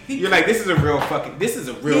weight, He you're like, this is a real fucking He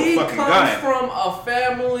fucking comes gun. from a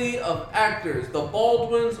family of actors. The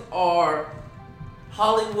Baldwins are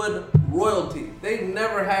Hollywood royalty. They've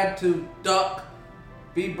never had to duck,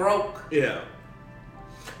 be broke. Yeah.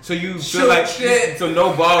 So you Shoot feel like shit. so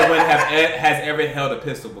no Baldwin has ever held a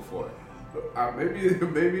pistol before.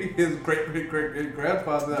 Maybe his great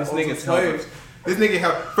grandfather. This nigga's helpless. This nigga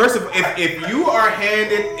help. First of all, if you are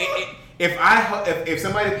handed, if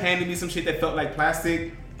somebody handed me some shit that felt like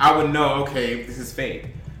plastic, I would know. Okay, this is fake.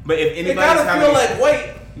 But if It anybody's gotta feel like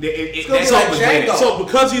weight. it's gonna be like Django. So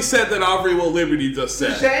because he said that Aubrey Will Liberty just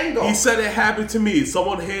said, Django. he said it happened to me.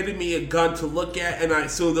 Someone handed me a gun to look at, and I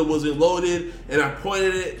assumed it wasn't loaded, and I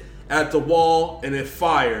pointed it at the wall, and it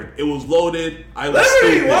fired. It was loaded. I was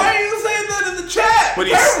Liberty, stupid. why are you saying that in the chat? But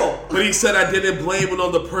he said I didn't blame it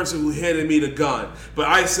on the person who handed me the gun. But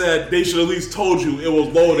I said they should at least told you it was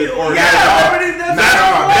loaded or Liberty, that's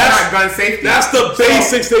not gun safety. That's the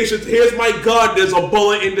basics. They should. Here's my gun. There's a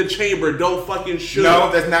bullet in the chamber. Don't fucking shoot. No,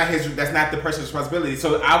 that's not the person's responsibility.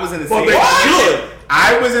 So I was in the But same. they should.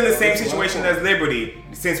 I was in the same situation as Liberty.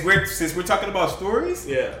 Since we're talking about stories,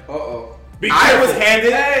 Yeah. Uh-oh. Be I was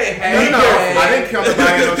careful. handed. Hey, no, hey. I didn't kill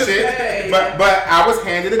nobody or no shit. Hey. But I was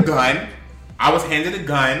handed a gun.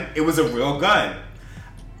 It was a real gun.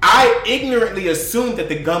 I ignorantly assumed that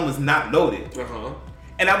the gun was not loaded,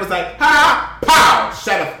 and I was like, "Ha! Pow!"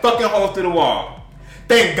 Shot a fucking hole through the wall.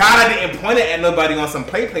 Thank God I didn't point it at nobody on some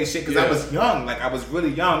play shit because I was young. Like I was really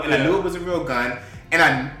young, and I knew it was a real gun.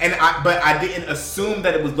 But I didn't assume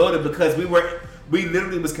that it was loaded because we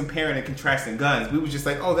literally was comparing and contrasting guns. We was just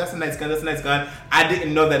like, oh, that's a nice gun, that's a nice gun. I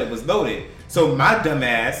didn't know that it was loaded. So my dumb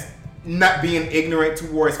ass, not being ignorant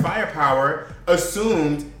towards firepower,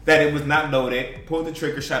 assumed that it was not loaded, pulled the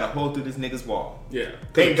trigger, shot a hole through this nigga's wall. Yeah.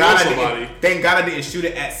 Thank God I didn't shoot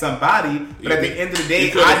it at somebody, but at the end of the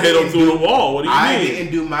day, I hit him through the wall. What do you mean? I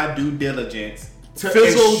didn't do my due diligence to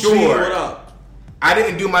Fizzle G, ensure. what up? I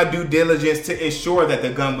didn't do my due diligence to ensure that the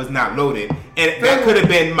gun was not loaded, and that could have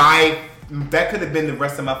been the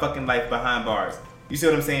rest of my fucking life behind bars. You see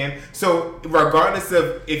what I'm saying? So regardless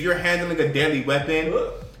of if you're handling a deadly weapon,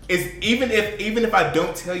 even if I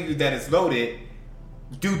don't tell you that it's loaded,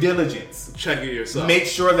 due diligence. Check it yourself. Make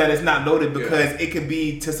sure that it's not loaded because it could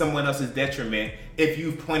be to someone else's detriment if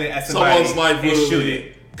you pointed at somebody Someone's life and shoot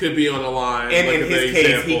it. could be on the line. And like in his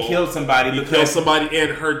case, he killed somebody. He killed somebody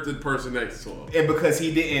and hurt the person next to him. And because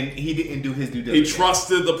he didn't do his due He diligence.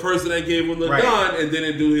 trusted the person that gave him the gun and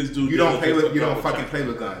didn't do his due diligence. You don't fucking play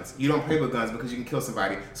with guns. You don't play with guns because you can kill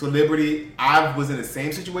somebody. So Liberty, I was in the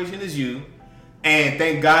same situation as you, and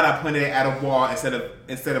thank God I pointed it at a wall instead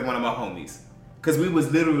of one of my homies. Because we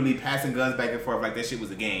was literally passing guns back and forth like that shit was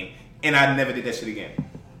a game. And I never did that shit again.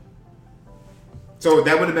 So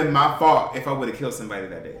that would have been my fault if I would have killed somebody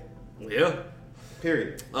that day. Yeah.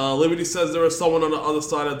 Period. Liberty says there was someone on the other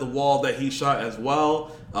side of the wall that he shot as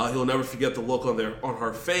well. He'll never forget the look on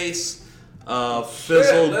her face.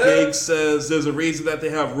 Fizzle Gig says there's a reason that they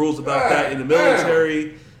have rules about that in the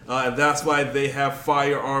military, and that's why they have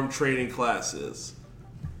firearm training classes.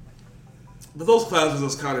 But those classes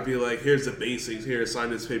just kind of be like, here's the basics, here, sign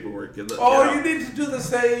this paperwork. You need to do the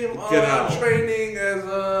same training as,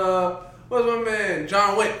 what's my man,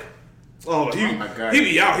 John Wick. Oh my God. He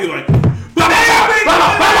be out, he like,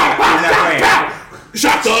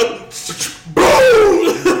 shotgun,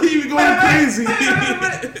 boom! He be going crazy.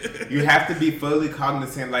 You have to be fully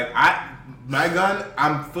cognizant. Like my gun,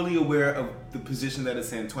 I'm fully aware of the position that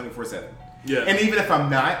it's in 24/7. Yeah. And even if I'm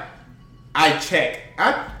not, I check.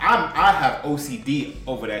 I have OCD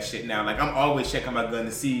over that shit now. Like, I'm always checking my gun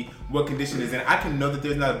to see what condition it's in. I can know that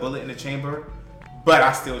there's not a bullet in the chamber, but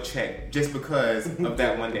I still check just because of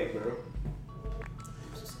that one day.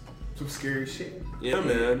 Some scary shit. Yeah,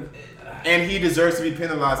 man. And he deserves to be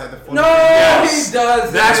penalized at the full. No, Yes. he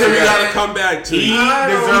does. That's what we Yeah. gotta come back to. He I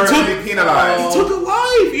don't- deserves he to took- be penalized. He took a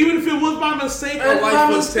life, even if it was by mistake. A It's life my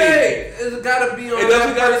was taken. mistake. It's gotta be on It doesn't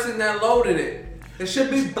that gotta- person that loaded it. There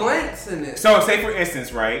should be blanks in it. So, say for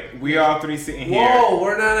instance, right? We all three sitting here. Whoa,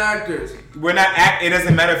 we're not actors. We're not act. It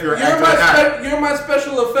doesn't matter if you're an You're actor or not. you're my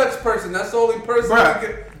special effects person. That's the only person.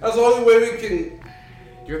 Bruh. That's the only way we can.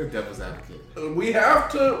 You're the devil's advocate. We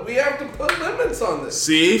have to put limits on this.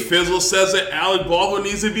 See, Fizzle says that Alec Baldwin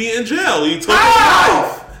needs to be in jail. He took a How?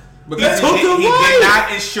 life. Because He took he the did life.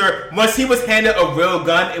 not ensure. Once he was handed a real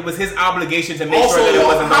gun, it was his obligation to make Also, sure that it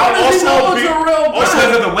wasn't. How does he Also know it's a real gun?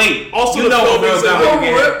 Because of the weight. Also, you the know a film real is gun. a- when you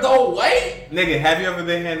get Rip the weight? Nigga, have you ever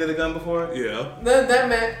been handed a gun before? Yeah. That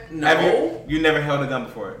man. No. Have you? You never held a gun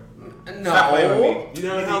before. No. Stop playing with me. You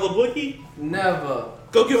never held a blicky? Never.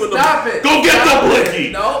 Go give him the. Stop it. Go get Stop the it. blicky.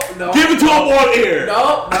 No. Give it to him on air.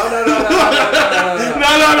 No. No.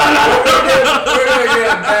 We're gonna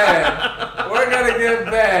get bad. We're gonna get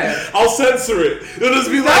bad. I'll censor it. It'll just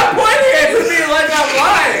be Stop like. pointing at me like I'm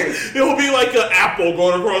lying. It'll be like an apple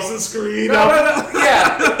going across the screen. No.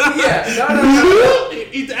 Yeah. No.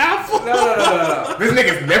 Eat the apple. No. This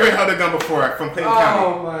nigga's never held a gun before from Clayton County.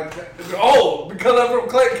 Oh my god. Oh, because I'm from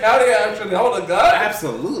Clayton County, I actually hold a gun.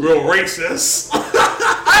 Absolutely. Real racist.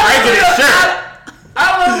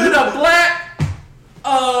 I live in a black,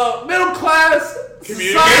 middle class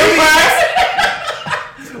Community. society.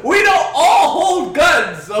 We don't all hold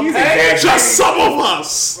guns, okay? exaggerating. Just some of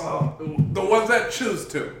us. The ones that choose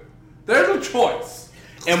to. There's a choice.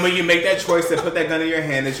 And when you make that choice to put that gun in your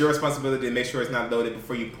hand, it's your responsibility to make sure it's not loaded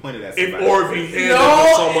before you point it at If somebody. or if you hand it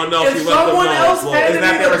to someone else, if you let them someone know. else It's low. handed It's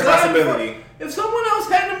not me their the responsibility. gun, if someone else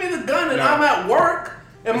handed me the gun and No. I'm at work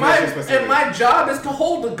and It's my not your responsibility. and my job is to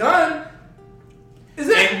hold the gun, is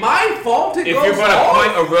it And my fault it If goes you're going to off?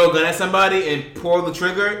 point a real gun at somebody and pull the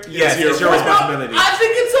trigger, yes, your it's your fault. responsibility. I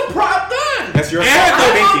think it's a prop gun. That's your And fault for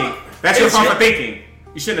the- thinking. That's your it's fault your- for thinking.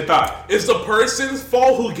 You shouldn't have thought. It's the person's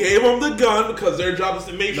fault who gave them the gun because their job is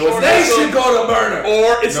to make No, sure it's They that should go to murder.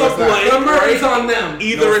 or it's No, a it's not. blank. The murder's right? on them.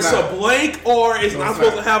 Either No, it's it's a not. blank or it's No, not it's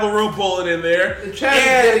supposed not. to have a real bullet in there. The chat is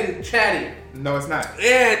And, getting chatty. No, it's not.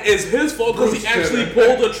 and it's his fault because he Bruce actually Jenner.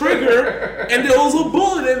 pulled the trigger and there was a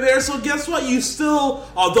bullet in there. So guess what? You still,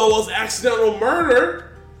 although it was accidental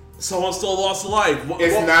murder, someone still lost a life.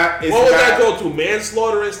 It's not- it's what would not- that go to?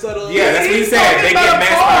 Manslaughter instead of Yeah, that's what he He's said. talking They about get a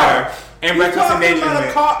manslaughter car. and You're reckless talking about a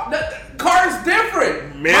endangerment. car. Car's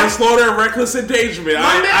different. manslaughter and reckless endangerment.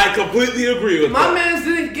 My man- I completely agree with My that. man's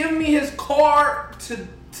didn't give me his car to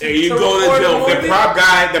And you go to record jail the for movie. The prop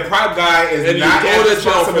guy is And you not go as to jail for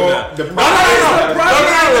responsible. that. The No, prop no, guy no, is no, not- The prop no, guy's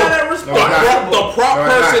no, not no. that No, it's responsible. The prop No,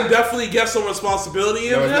 it's person not. definitely gets some responsibility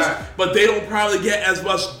in No, it's this, not. but they don't probably get as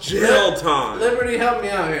much jail time. Liberty, help me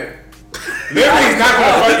out here. Liberty's not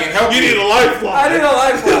going to fucking help You you. need a lifeline. I need a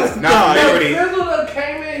lifeline. Not Liberty. Fizzle that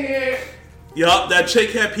came in here. Yup, that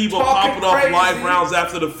chick had people Talking popping off crazy. live rounds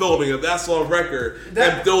after the filming, and that's on record. And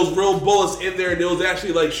there was real bullets in there, and there was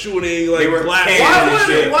actually like shooting like They were glass. canned. Why and would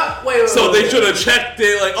shit. it? What? Wait. So they wait. should have checked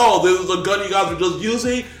it, like, oh, this is a gun you guys were just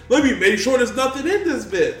using. Let me make sure there's nothing in this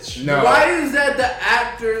bitch. No. Why is that the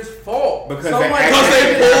actor's fault? Because Someone the actor Because they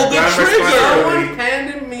handed- pulled the gun trigger. responsibility. Someone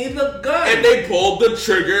handed me the gun. And they pulled the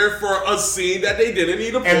trigger for a scene that they didn't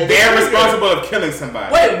need to pull And the they're trigger. responsible of killing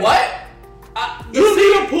somebody. Wait, what? You don't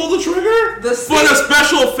need to pull the trigger The for the scene-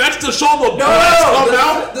 special effects to show the No, bullets come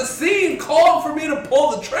out. the scene called for me to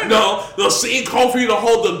pull the trigger. No, the scene called for you to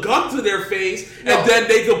hold the gun to their face, No. and then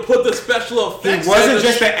they could put the special He effects. wasn't in the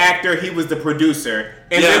just the actor, he was the producer.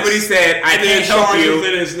 And Yes. Liberty said, I And the can't help insurance you. is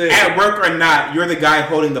in his name. At work or not, you're the guy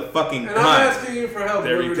holding the fucking And I'm gun. asking you for help.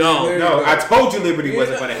 There we Liberty. go. There you No, go. I told you Liberty You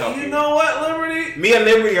wasn't know- going to help you. You know what, Liberty? Me and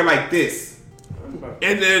Liberty are like this.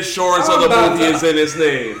 And the insurance I'm of the about movie to- is in his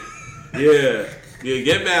name. Yeah. Yeah,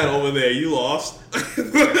 get mad over there. You lost.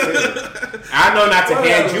 I know not to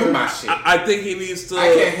hand you my shit. I think he needs to.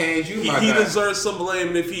 I can't hand you my He gun. deserves some blame,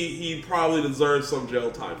 and if he probably deserves some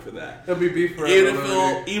jail time for that. He'll be beef forever. Even if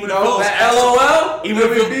Liberty. even No, if that LOL. even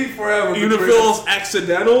He'll if be it- beef forever. even if it between us. was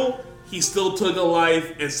accidental, he still took a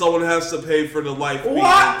life, and someone has to pay for the life being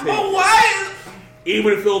What? taken. But why?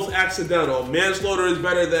 Even if it was accidental, manslaughter is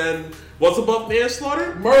better than What's above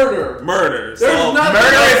manslaughter? Murder. Murder. There's So, nothing-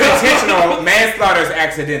 Murder is intentional. Manslaughter is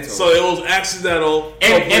accidental. so it was accidental.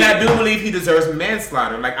 and I do believe he deserves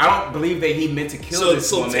manslaughter. Like, I don't believe that he meant to kill this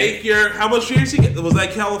So woman. take your, how much years he get? Was that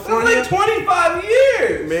That's California? like 25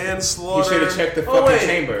 years. He Manslaughter. should have checked the Oh, fucking wait.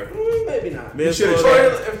 chamber. Maybe not.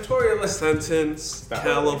 Manslaughter. If Toria Sentence. Stop.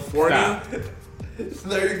 California. Stop.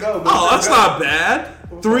 there you go. Oh, that's not bad.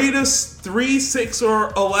 3, 6,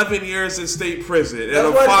 or 11 years in state prison, and That's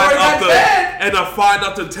a what fine Jordan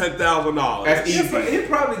up to said. $10,000. That's easy. He'd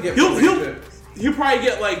probably get He'll probation. he'll probably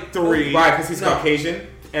get like 3. Why? Because he's No. Caucasian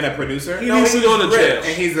and a producer? He needs to go to he's jail. rich.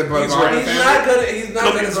 And he's a He's Bavarian rich. He's family? not gonna. He's not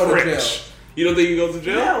Look, gonna he's go to rich. jail. You don't think he goes to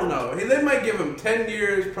jail? Hell no. They might give him 10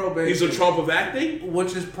 years probation. He's a Trump of acting.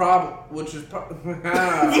 Which is Trump's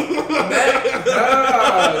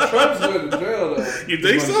going to jail though. You He's think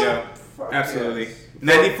going to so? jail. Absolutely.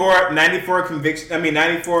 94 conviction.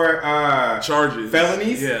 94 Charges,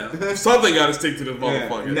 felonies? Yeah, something got to stick to this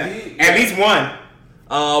motherfucker. Yeah. At least one.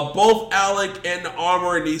 Both Alec and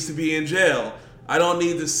Armour needs to be in jail. I don't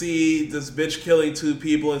need to see this bitch killing 2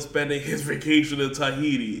 people and spending his vacation in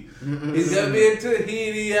Tahiti. He's gonna be in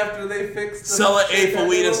Tahiti after they fix the Sell an shit eighth that of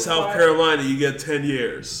weed they in don't South find. Carolina, you get 10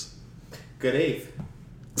 years. Good eighth.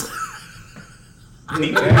 Need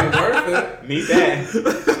Need that. worth Need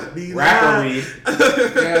that. Need Rapper that. weed.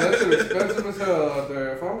 it. Yeah, that shit expensive as hell out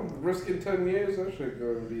there. If I'm risking 10 years, that shit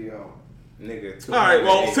gonna be out. Nigga. All right,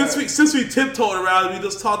 well, 208. since we tiptoed around, we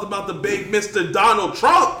just talked about the big Mr. Donald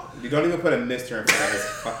Trump. You don't even put a Mr. in front of his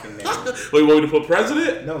fucking name. Wait, you want me to put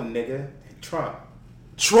president? No, nigga. Trump.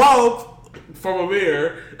 Trump from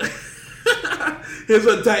Amir. His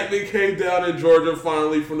indictment came down in Georgia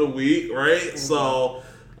finally from the week, right? So,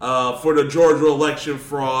 for the Georgia election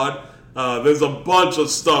fraud, there's a bunch of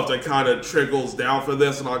stuff that kind of trickles down for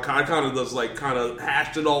this, and I kind of just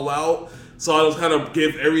hashed it all out. So I'll just kind of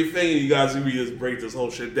give everything, and you guys can just break this whole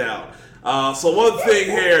shit down. So one thing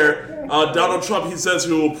here, Donald Trump, he says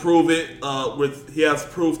he will prove it. He has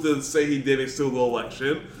proof to say he didn't steal the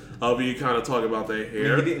election. We kind of talk about that He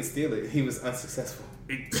here. didn't steal it. He was unsuccessful.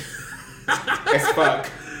 As fuck.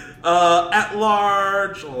 At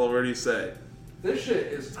large, what did he say? This shit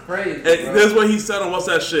is crazy. And bro. this is what he said on what's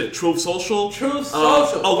that shit? Truth Social? Truth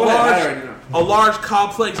Social. Go ahead, I already know. A large,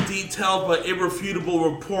 complex, detailed, but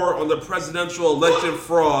irrefutable report on the presidential election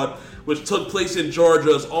fraud which took place in Georgia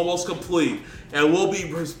is almost complete and will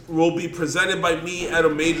be presented by me at a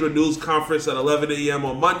major news conference at 11 a.m.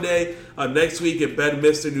 on Monday next week in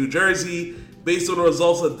Bedminster, New Jersey. Based on the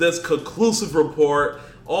results of this conclusive report,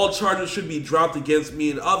 all charges should be dropped against me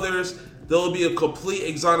and others. There will be a complete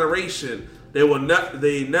exoneration.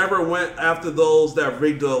 They never went after those that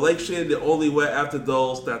rigged the election. They only went after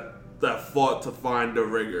those that fought to find the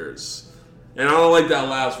riggers. And I don't like that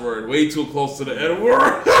last word. Way too close to the N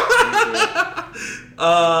word.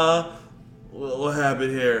 What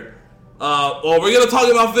happened here? Well, we're gonna talk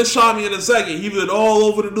about Vishami in a second. He been all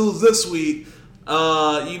over the news this week.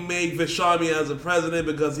 You make Vishami as a president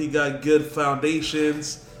because he got good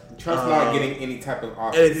foundations. Trump's not getting any type of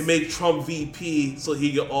office. And if you make Trump VP, so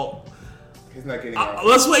he get all. He's not getting office.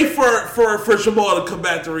 Let's wait for Jamal to come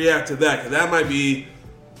back to react to that, because that might be.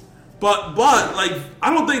 But like, I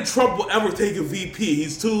don't think Trump will ever take a VP.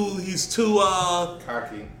 He's too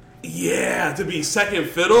Cocky. yeah, to be second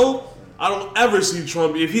fiddle. I don't ever see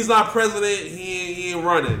Trump. If he's not president, he ain't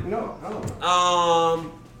running. No, I don't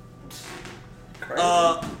know.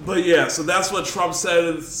 Crazy. But yeah, so that's what Trump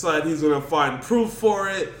said. He's gonna find proof for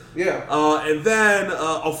it. Yeah. And then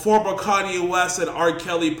a former Kanye West and R.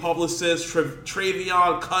 Kelly publicist,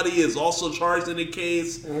 Travion Cuddy, is also charged in the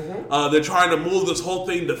case. Mm-hmm. They're trying to move this whole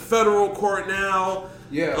thing to federal court now.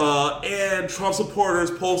 Yeah. And Trump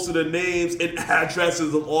supporters posted the names and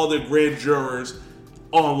addresses of all the grand jurors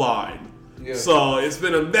online. Yeah. So it's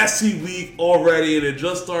been a messy week already, and it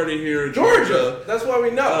just started here in Georgia. That's why we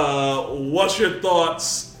know. What's your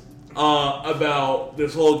thoughts about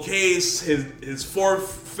this whole case? His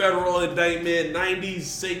fourth federal indictment,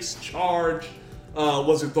 96 charge.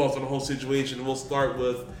 What's your thoughts on the whole situation? We'll start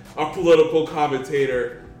with our political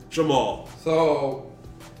commentator, Jamal. So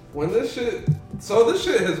this shit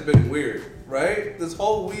has been weird, right? This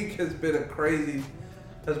whole week has been a crazy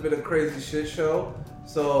shit show.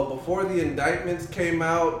 So before the indictments came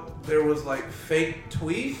out, there was like fake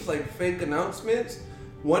tweets, like fake announcements.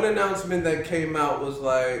 One announcement that came out was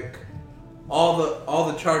like all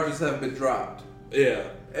the charges have been dropped. Yeah.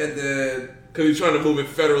 And then Because he's trying to move it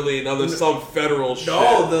federally and there's some federal shit.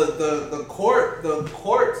 no, the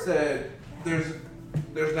court said there's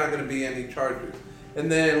not going to be any charges.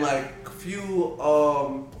 And then like few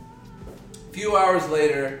hours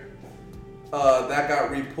later, that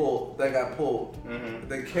got pulled. Mm-hmm.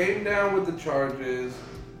 They came down with the charges.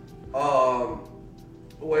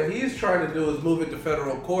 What he's trying to do is move it to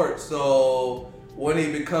federal court. So when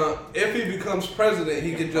if he becomes president,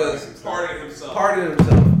 he could just Pardon himself.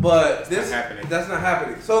 But that's not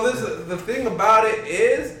happening. So the thing about it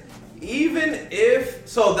is, even if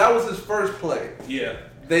that was his first play. Yeah.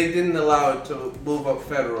 They didn't allow it to move up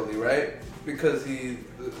federally, right? Because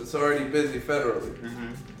it's already busy federally.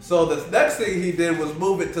 Mm-hmm. So the next thing he did was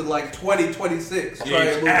move it to like 2026.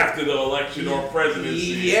 After the election or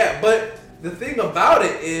presidency. Yeah, but the thing about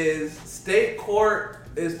it is state court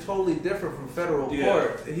is totally different from federal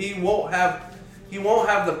court. He won't have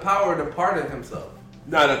the power to pardon himself.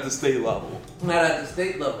 Not at the state level. Not at the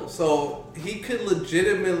state level. So he could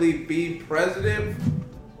legitimately be president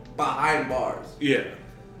behind bars. Yeah.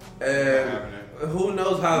 And who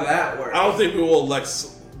knows how that works? I don't think we will elect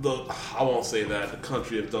I won't say that. The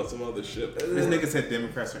country has done some other shit. This nigga said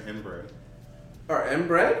Democrats are inbred. Are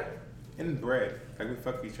inbred? Inbred. Like we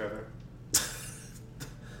fuck each other.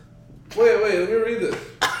 Wait, let me read this.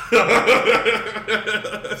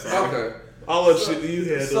 Okay. I'll let you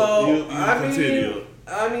handle. So, you continue.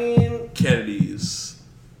 I mean, Kennedys.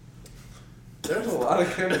 There's a lot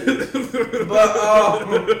of Kennedys. But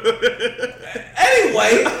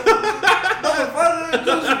anyway,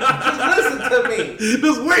 just listen to me.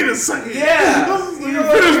 Just wait a second. Yeah.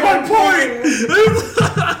 Finish my point.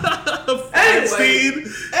 Epstein,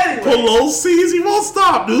 Pelosi's, he won't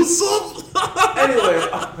stop, dude.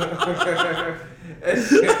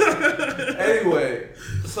 Anyway,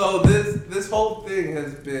 so this whole thing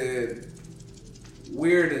has been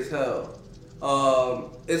weird as hell.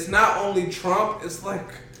 It's not only Trump, it's like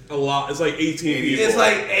a lot. It's like 18 people. It's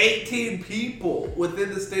like 18 people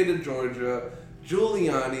within the state of Georgia.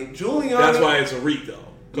 Giuliani. That's why it's a RICO.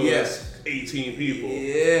 Yes. It's 18 people.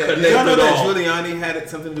 Yeah. Did y'all know that Giuliani had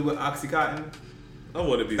something to do with OxyContin? I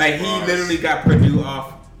wouldn't be surprised. Like, he literally got Purdue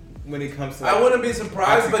off when it comes to I wouldn't be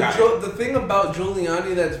surprised, OxyContin. but the thing about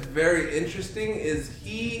Giuliani that's very interesting is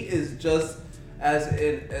he is just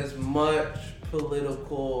as much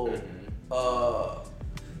political,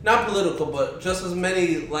 not political, but just as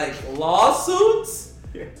many like lawsuits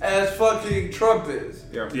as fucking Trump is.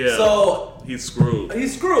 Yeah. So he's screwed.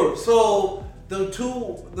 So the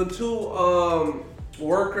two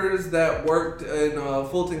workers that worked in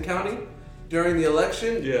Fulton County during the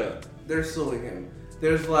election, they're suing him.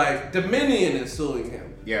 There's like Dominion is suing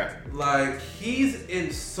him. Yeah. Like he's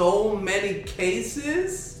in so many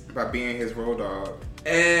cases by being his road dog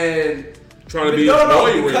and trying to be his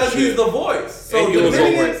lawyer because he's the voice. So and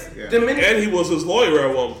he was his lawyer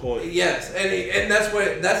at one point. Yes, and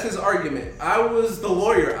that's his argument. I was the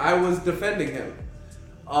lawyer. I was defending him.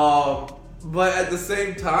 But at the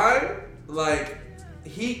same time, like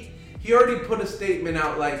he already put a statement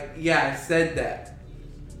out like, yeah, I said that.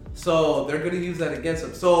 So they're gonna use that against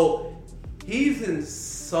him. So he's in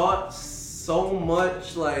so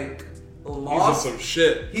much like loss. He's in some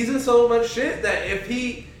shit. He's in so much shit that if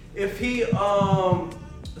he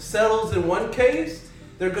settles in one case,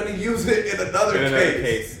 they're gonna use it in another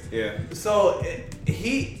case. Yeah. So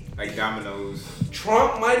he like dominoes.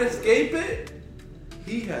 Trump might escape it.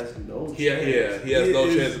 He has no chance. He has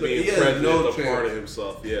no chance of being president to pardon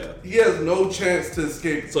himself. Yeah. He has no chance to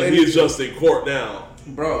escape. So he's just in court now.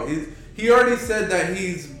 Bro, he already said that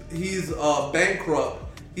he's bankrupt.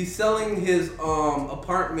 He's selling his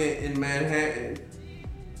apartment in Manhattan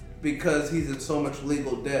because he's in so much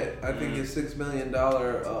legal debt. I think his $6 million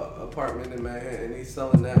apartment in Manhattan, he's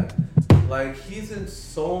selling that. Like, he's in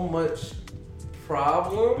so much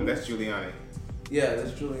problem. And that's Giuliani. Yeah,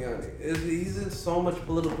 that's Giuliani. He's in so much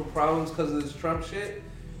political problems because of this Trump shit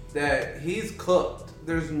that he's cooked.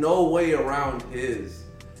 There's no way around his.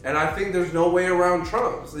 And I think there's no way around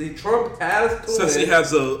Trump. See, Trump has to Since he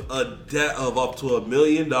has a debt of up to $1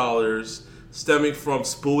 million stemming from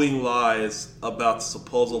spewing lies about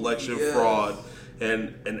supposed election fraud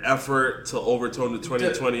and an effort to overturn the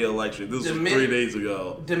 2020 election. This was 3 days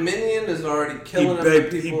ago. Dominion is already killing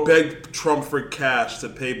He begged Trump for cash to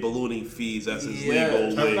pay ballooning fees as his legal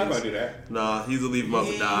ways. Trump's not going to do that. Nah, he's going to leave him out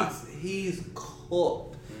to die. He's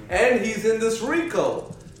cooked. And he's in this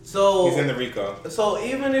RICO. So he's in the RICO. So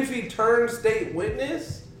even if he turns state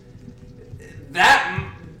witness,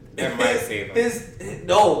 that might save him.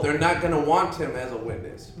 No, they're not gonna want him as a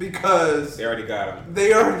witness because they already got him.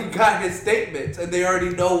 They already got his statements and they already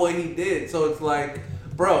know what he did. So it's like,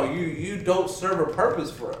 bro, you don't serve a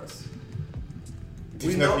purpose for us.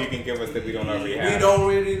 There's nothing you can give us that we don't already have. We don't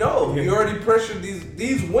really know. You already pressured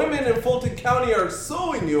these women in Fulton County are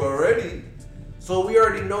suing you already. So we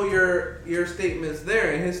already know your statements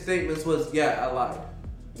there, and his statements was, yeah, I lied.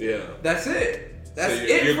 Yeah. That's it. That's So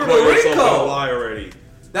it you're for the calling yourself RICO. a lie already.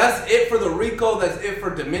 That's it for the RICO. That's it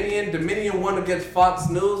for Dominion. Dominion won against Fox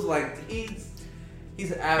News. Like he's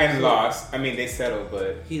absolutely And lost. I mean, they settled,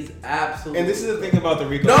 but He's absolutely. and this is the thing about the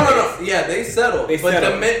RICO. No. Yeah, they settled. They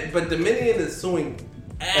settled. But Dominion is suing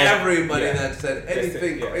everybody yeah. that said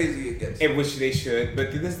anything Yeah. crazy against In which they should,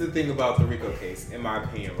 but this is the thing about the RICO case, in my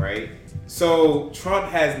opinion, right? So Trump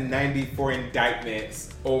has 94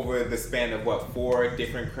 indictments over the span of 4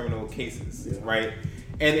 different criminal cases, right?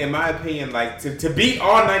 And in my opinion, like to beat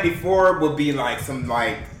all 94 would be like some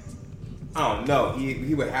like I don't know.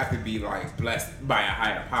 He would have to be like blessed by a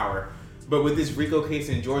higher power. But with this RICO case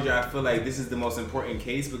in Georgia, I feel like this is the most important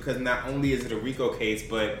case because not only is it a RICO case,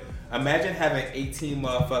 but imagine having 18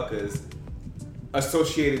 motherfuckers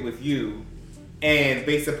associated with you, and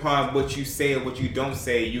based upon what you say or what you don't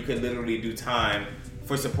say, you can literally do time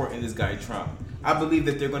for supporting this guy Trump. I believe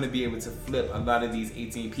that they're going to be able to flip a lot of these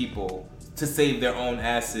 18 people to save their own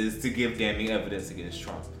asses to give damning evidence against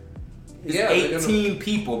Trump. It's Yeah, 18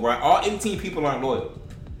 people, bro. All 18 people aren't loyal.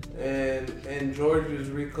 And Georgia's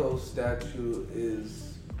RICO statute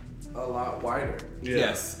is a lot wider. Yeah.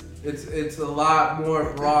 Yes. It's a lot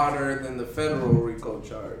more broader than the federal RICO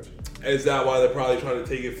charge. Is that why they're probably trying to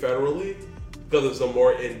take it federally? Because it's a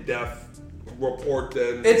more in-depth report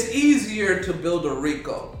than It's easier to build a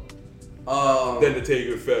RICO than to take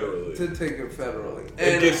it federally. to take it federally. It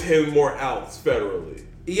And gives him more outs federally.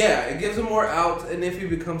 yeah, it gives him more outs, and if he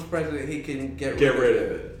becomes president, he can get Rid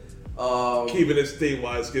of it. Keeping Keeping it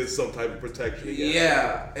statewide gives some type of protection against it.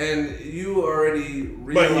 Yeah, and you already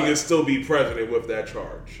realize. But he can still be president with that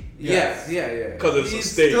charge. Yeah. 'Cause it's a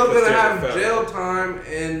he's state still gonna instead of have federal. jail time,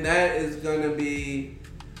 and that is gonna be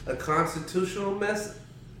a constitutional mess.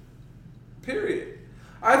 Period.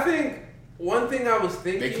 I think one thing I was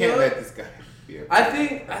thinking. They can't of, let this guy be a I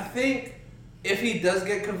think if he does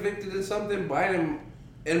get convicted in something,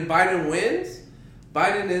 Biden wins,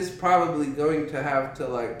 Biden is probably going to have to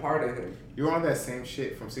like pardon him. You're on that same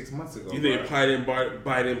shit from 6 months ago. You think bro.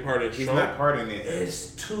 Biden pardoned He's Trump? not pardoning it.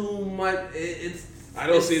 It's too much. I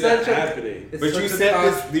don't see that happening. But you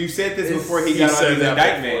said this before he He got on said his that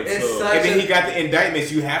indictment. before, It's so- such And then a- he got the indictments.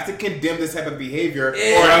 You have to condemn this type of behavior, or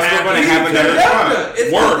It else we're going to have another condemned. Trump.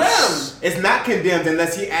 It's Worse. condemned. It's not condemned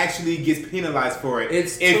unless he actually gets penalized for it.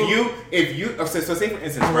 It's if too- you so say for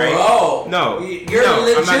instance, right? Bro, No, your no, I'm not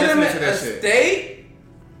listening legitimate to that shit. estate.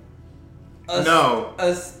 No.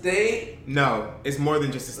 A state. No, it's more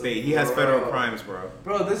than just a state. He has Bro. federal crimes, bro.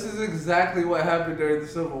 Bro, this is exactly what happened during the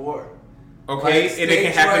Civil War. Okay, Like, and it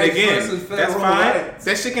can states' happen rights again. versus That's federal fine. rights.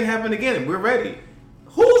 That shit can happen again. We're ready.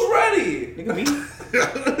 Who's ready? Nigga me.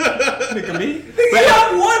 Nigga me. You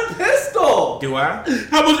have one pistol. Do I?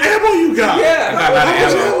 How much ammo you got? Yeah. I got a lot of How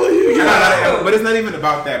much ammo. ammo you I got a lot of got? ammo. But it's not even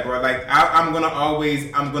about that, bro. Like I'm gonna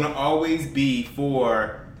always be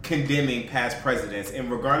for condemning past presidents,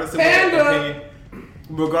 and regardless of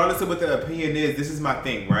what the opinion is, this is my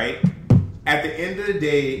thing, right? At the end of the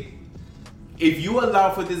day, if you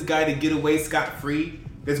allow for this guy to get away scot-free,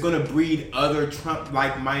 that's going to breed other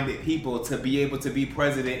Trump-like-minded people to be able to be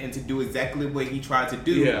president and to do exactly what he tried to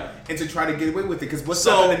do, and to try to get away with it. Because what's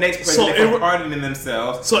stopping the next president from pardoning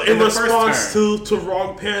themselves? So in the first response term? to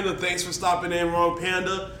Wrong Panda, thanks for stopping in, Wrong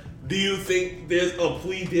Panda. Do you think there's a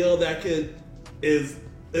plea deal that is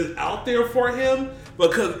out there for him?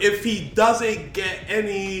 Because if he doesn't get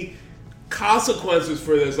any consequences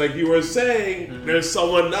for this, like you were saying, there's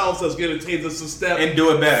someone else that's going to take this a step and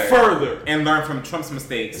do it better, further, and learn from Trump's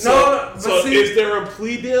mistakes. No, but so see, is there a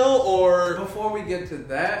plea deal or? before we get to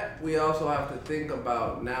that, we also have to think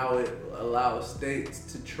about now it allows states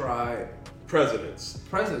to try Presidents.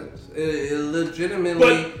 presidents. It legitimately,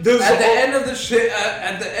 But there's at the a- end of the shit,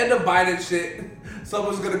 at the end of Biden shit,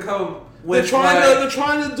 someone's gonna come They're with trying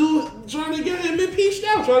to get him impeached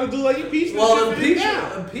now. Trying to do like impeachment. well, shit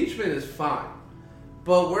now. impeachment is fine,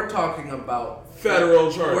 but we're talking about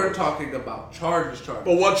Federal charges. We're talking about charges.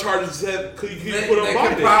 But what charges could you They put on could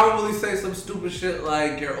Biden? probably say some stupid shit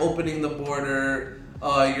like you're opening the border,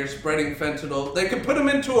 you're spreading fentanyl. They could put him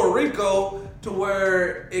into a RICO to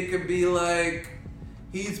where it could be like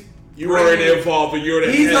You were already involved, but you're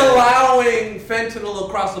the he's head. allowing fentanyl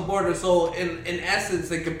across the border. So in essence,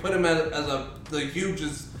 they could put him as the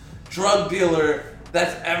hugest drug dealer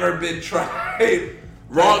that's ever been tried.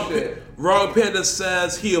 Wrong Panda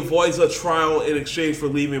says he avoids a trial in exchange for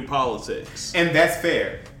leaving politics. And that's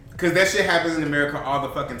fair. Because that shit happens in America all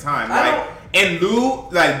the fucking time. I Like, in lieu,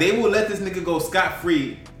 like, they will let this nigga go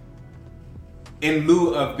scot-free in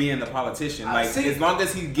lieu of being a politician. Like, See- as long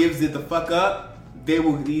as he gives it the fuck up, they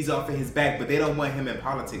will ease off of his back, but they don't want him in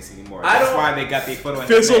politics anymore. I That's don't- why they got their foot on his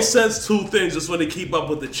Fizzle neck. says two things just want to keep up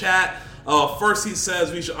with the chat. First, he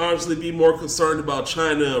says we should honestly be more concerned about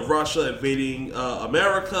China and Russia invading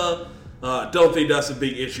America. Don't think that's a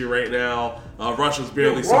big issue right now. Russia's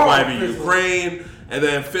barely You're wrong, surviving Fizzle. Ukraine. And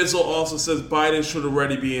then Fizzle also says Biden should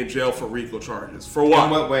already be in jail for RICO charges. For In what?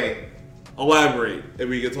 what way? Elaborate, if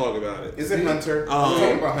we can talk about it. Is it Hunter? Um, You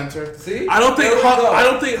talking about Hunter? See? I don't think There we go. I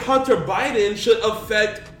don't think Hunter Biden should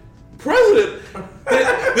affect president.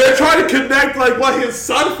 They're trying to connect like what his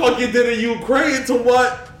son fucking did in Ukraine to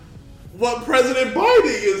what President Biden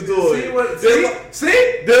is doing.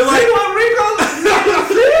 See? They're like- see what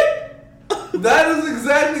Rico? See? That is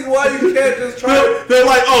exactly why you can't just try to. They're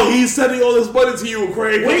like, oh, he's sending all this money to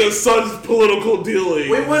Ukraine for his son's political dealings.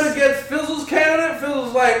 We went against Fizzle's candidate.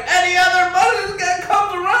 Fizzle's like, any other money that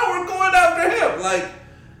comes around, we're going after him. Like,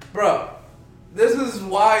 bro, this is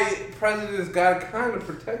why presidents gotta kind of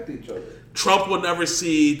protect each other. Trump will never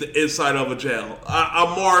see the inside of a jail.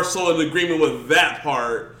 I'm more so in agreement with that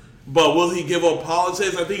part. But will he give up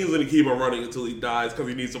politics? I think he's going to keep on running until he dies because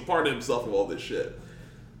he needs to pardon himself of all this shit.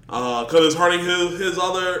 Because it's hurting his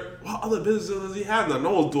other businesses he has now.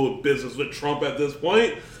 No one's doing business with Trump at this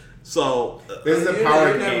point. So This is a You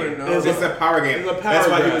power never game. know. This is a power game. It's a power That's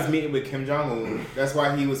why grab. he was meeting with Kim Jong-un. That's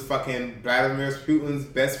why he was fucking Vladimir Putin's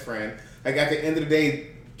best friend. Like, at the end of the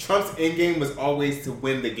day, Trump's end game was always to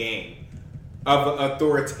win the game of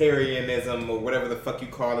authoritarianism or whatever the fuck you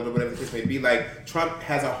call it or whatever the case may be. Like, Trump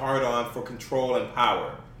has a hard-on for control and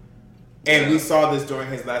power. And we saw this during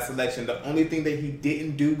his last election. The only thing that he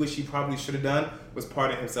didn't do, which he probably should have done, was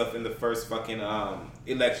pardon himself in the first fucking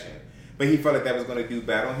election. But he felt like that was going to do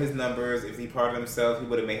bad on his numbers. If he pardoned himself, he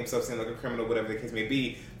would have made himself seem like a criminal, whatever the case may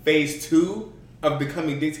be. Phase 2 of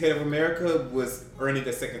becoming dictator of America was earning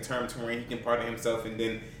a second term to where he can pardon himself and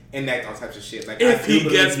then enact all types of shit. Like, if I do he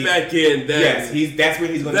believe gets back in, then yes, that's where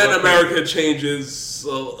he's going to then go. America changes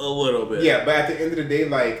a little bit. Yeah, but at the end of the day,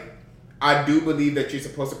 like, I do believe that you're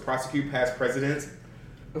supposed to prosecute past presidents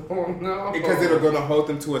Oh no! because they're going to hold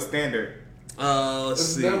them to a standard. Let's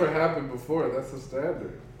It's see. never happened before. That's the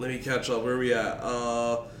standard. Let me catch up. Where we at?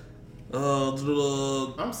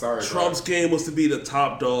 I'm sorry. Trump's game was to be the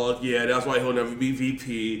top dog. Yeah, that's why he'll never be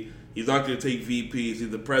VP. He's not going to take VP. He's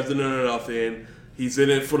the president or nothing. He's in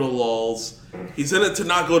it for the lulz. He's in it to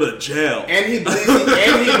not go to jail. And he believes,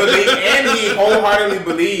 and he wholeheartedly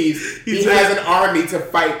believes he has an army to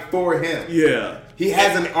fight for him. Yeah. He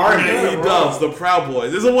has an army. Yeah, he does. The Proud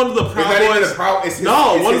Boys. Isn't one of the Proud It's not even Boys? the Proud- it's his-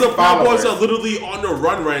 no, it's one of his the Proud Boys followers. are literally on the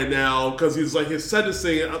run right now because he's like his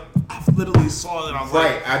sentencing. I literally saw it. I was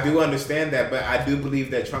Right, like, I do understand that, but I do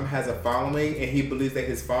believe that Trump has a following, and he believes that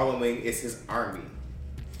his following is his army.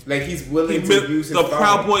 Like, he's willing to use his the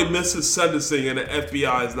Proud following. Boy missed his sentencing, and the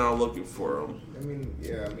FBI is now looking for him. I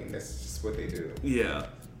mean, that's just what they do. Yeah.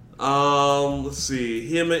 Let's see.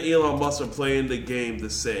 Him and Elon Musk are playing the game the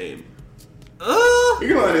same.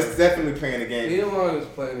 Elon is definitely playing the game. Elon is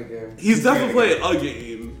playing the game. He's definitely playing playing a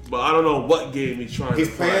game, but I don't know what game he's trying He's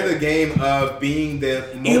to play. playing the game of being the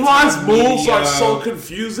Elon's moves are multimedia- so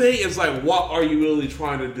confusing. It's like, what are you really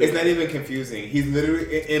trying to do? It's not even confusing. He's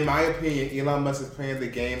literally, in my opinion, Elon Musk is playing the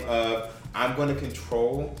game of I'm going to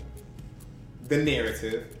control the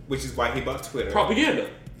narrative, which is why he bought Twitter. propaganda.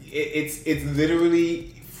 It's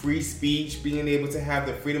literally free speech, being able to have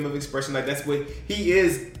the freedom of expression. Like, that's what he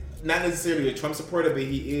is. Not necessarily a Trump supporter, but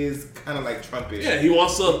he is kind of like Trumpish. Yeah, he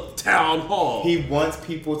wants a town hall. He wants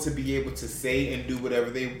people to be able to say and do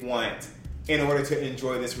whatever they want in order to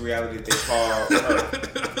enjoy this reality that they call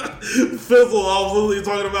Earth. Fizzle, I was literally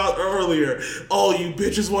talking about earlier. Oh, you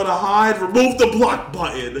bitches want to hide? Remove the block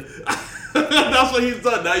button. That's what he's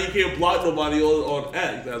done. Now you can't block nobody on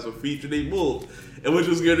X. That's a feature they moved. And which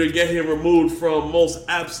is going to get him removed from most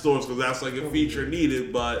app stores because that's like a feature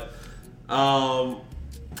needed. But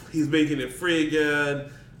he's making it free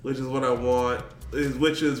again, which is what I want,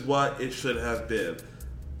 which is what it should have been.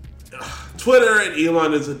 Twitter and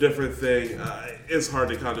Elon is a different thing. It's hard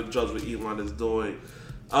to kind of judge what Elon is doing.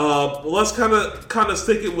 Let's kind of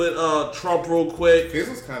stick it with Trump real quick. This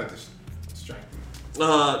was kind of distracting.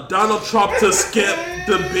 Donald Trump to skip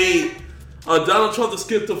debate. Donald Trump to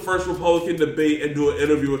skip the first Republican debate and do an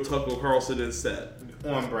interview with Tucker Carlson instead.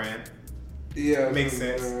 On brand. Yeah, Makes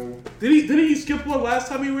sense. Didn't he skip one last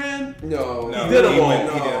time he ran? No, No, He did them he all.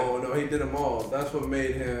 went- he did them all. That's what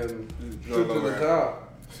made him Go shoot to the lower.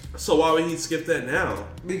 top. So why would he skip that now?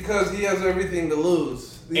 Because he has everything to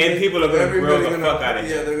lose. And people are gonna Everybody grill the gonna- fuck out of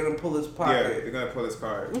him. Yeah, they're gonna pull his Yeah, pocket. they're gonna pull his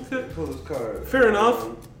card. Okay. Pull his card. Fair enough.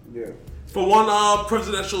 Yeah. For one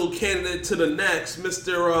presidential candidate to the next,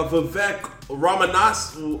 Mr. Vivek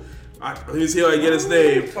Let me see how I get his What are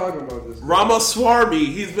you name. talking about this?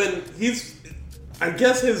 Ramaswamy. I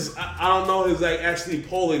guess I don't know his like actually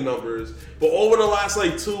polling numbers, but over the last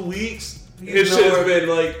like 2 weeks, his shit has been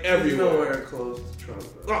like He's everywhere. nowhere close to Trump.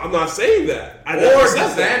 No, I'm not saying that. I Or never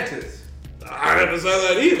said that. DeSantis. I never said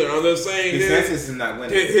that either. I'm just saying DeSantis is not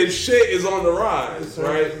winning. his shit is on the rise, DeSantis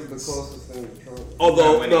right? is the closest thing to Trump.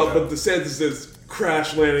 Although, Not winning, no, though. but DeSantis is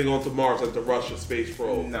crash landing onto Mars like the Russian space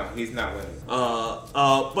probe. No, he's not winning.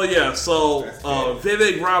 But yeah, so That's good.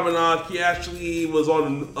 Vivek Ramanand, he actually was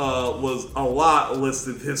a lot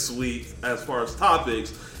listed this week as far as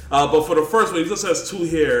topics. But for the first one, he just has 2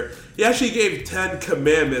 here. He actually gave 10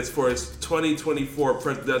 commandments for his 2024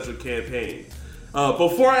 presidential campaign.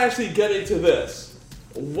 Before I actually get into this,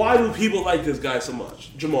 why do people like this guy so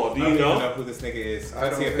much? Jamal, do I you don't even know? know who this nigga is. I I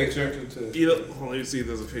don't see a pay picture. attention to. You know, let me see if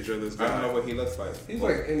there's a picture of this I don't know guy. what he looks like. He's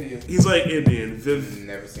like Indian. He's like Indian. Viv.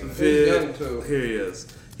 Never seen him. He's young, too. Here he is.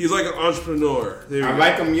 He's like an entrepreneur. There you I go.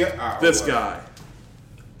 like him. Yeah, This guy.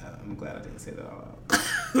 I'm glad I didn't say that out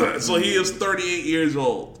loud. So he is 38 years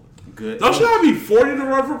old. Good. Don't you have to be 40 to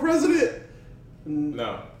run for president?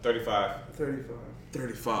 No, 35. 35.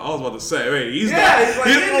 35. I was about to say, wait, he's Yeah, not. he's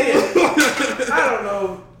like Indian. I don't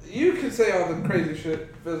know. You can say all the crazy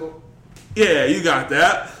shit, Fizzle. Yeah, you got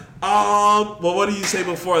that. But what did you say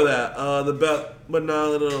before that? The bet, but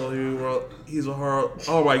no, he's a horror.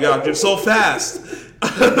 Oh my God, you're so fast.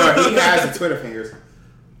 No, he has the Twitter fingers.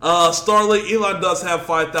 Starlink, Elon does have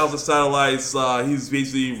 5,000 satellites. He's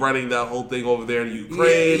basically running that whole thing over there in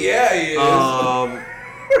Ukraine. Yeah, he is. Um,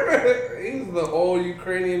 He's the whole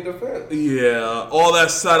Ukrainian defense. yeah, all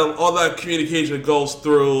that communication goes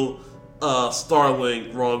through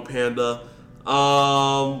Starlink. Wrong, Panda.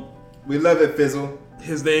 We love it, Fizzle.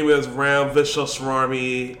 His name is Ram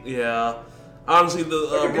Vishwaswamy. Yeah. Honestly, the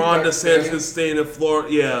Look at Ron these DeSantis Pakistani. staying in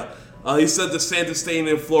Florida. Yeah. He said DeSantis staying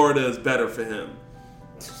in Florida is better for him.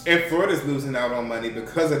 And Florida's losing out on money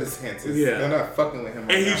because of DeSantis. Yeah. They're not fucking with him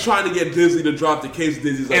right And now. he's trying to get Disney to drop the case.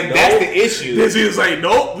 Disney's like, And no. that's the issue. Disney's like,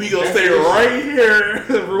 nope, we gonna That's stay the issue. right here and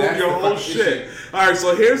ruin That's your the whole fucking shit. issue. All right,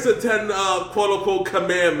 so here's the 10 quote unquote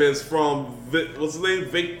commandments from what's his name?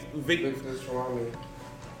 Victor Swami.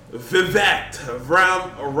 Vivek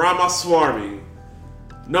Ramaswamy.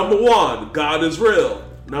 Number 1, God is real.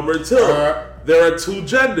 Number 2, there are 2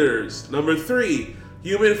 genders. Number 3,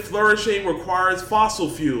 human flourishing requires fossil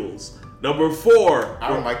fuels. Number 4, I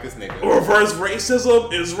don't like this nigga. reverse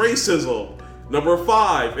racism is racism. Number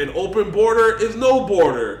 5, an open border is no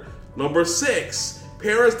border. Number 6,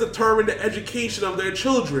 parents determine the education of their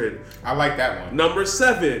children. I like that one. Number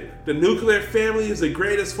 7, the nuclear family is the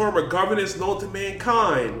greatest form of governance known to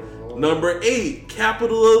mankind. Number 8,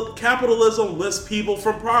 capitalism lifts people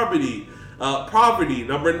from poverty.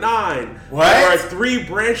 Number 9, What? there are 3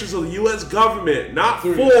 branches of the U.S. government, not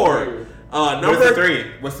 4. What's the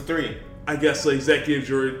 3? What's the 3? I guess the executive,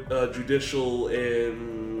 judicial,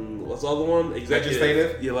 and what's the other one? Executive.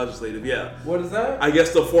 Legislative? Yeah, legislative. Yeah. What is that? I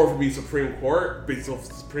guess the 4th would be Supreme Court, based on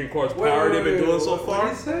Supreme Court's power they've been doing so What far.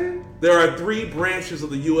 did he say? There are 3 branches of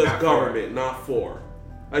the U.S. Not government, not 4.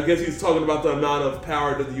 I guess he's talking about the amount of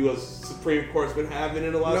power that the U.S. Supreme Court's been having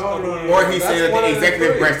in the last couple of years. Or he's That's saying one that of the the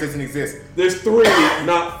executive 3. branch doesn't exist. There's 3,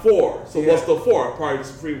 not 4. So Yeah. what's the 4? Probably the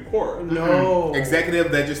Supreme Court. No.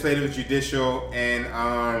 Executive, legislative, judicial, and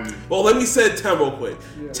Well, let me say 10 real quick.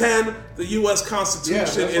 Yeah. 10, the U.S. Yeah, Constitution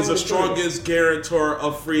that's is the only 3. strongest guarantor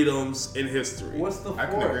of freedoms in history. What's the I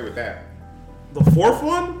can agree 4th? with that. The 4th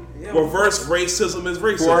one? Yeah. Reverse racism is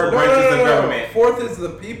racism. 4 No, branches of government. 4th is the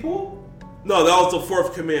people? No, that was the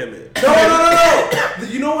 4th commandment. No.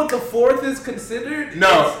 You know what the 4th is considered?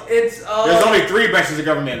 No. It's There's only 3 branches of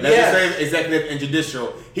government: Yes. legislative, executive, and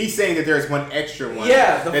judicial. He's saying that there's one extra one.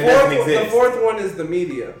 yeah. The that doesn't 4th. The exist. 4th one is the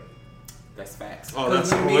media. That's facts. Oh, that's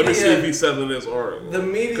the cool. Let me see media- if he says in this article. The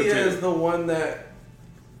media Continue. is the one that.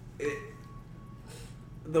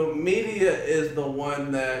 The media is the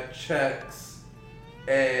one that checks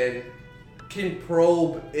and can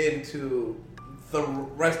probe into the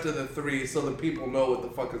rest of the 3, so the people know what the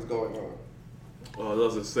fuck is going on. Well, it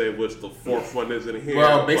doesn't say which the 4th one is in here.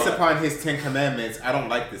 Well, based but- upon his 10 commandments, I don't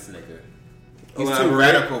like this nigga. He's too Elaborate.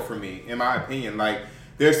 radical for me, in my opinion. Like,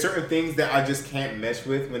 there's certain things that I just can't mesh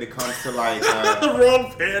with when it comes to like. The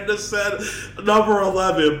wrong Panda said number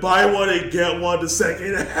 11, buy one and get one the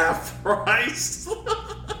second half price.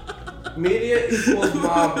 Media equals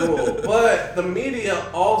mob rule, but the media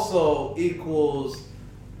also equals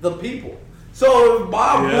the people. So if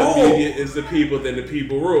mob Yeah, rule, media is the people, then the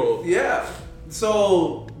people rule. yeah.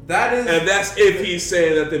 So That is, and that's if he's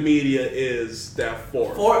saying that the media is that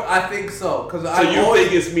fourth. I think so, because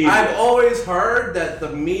think it's media? I've always heard that the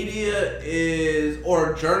media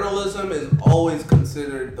or journalism is always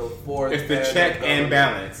considered the fourth. It's the check and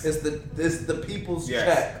balance. It's the people's Yes.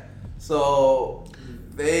 check. So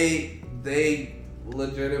they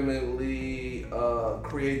legitimately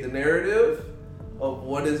create the narrative of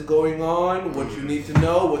what is going on, what you need to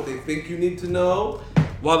know, what they think you need to know.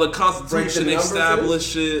 While the Constitution Break the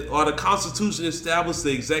numbers established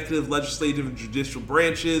the executive, legislative, and judicial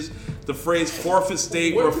branches, the phrase "fourth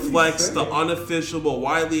estate" What did he reflects say? the unofficial but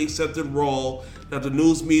widely accepted role that the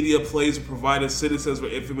news media plays in providing citizens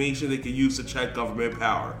with information they can use to check government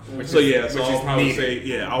power. I would say, I would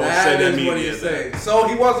say That that is media. what he's saying. So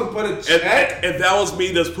he wants to put a check. If that was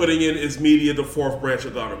me just putting in is media the fourth branch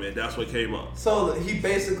of government, that's what came up. So he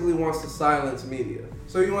basically wants to silence media.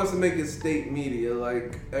 So he wants to make it state media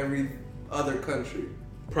like every other country.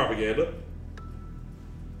 Propaganda.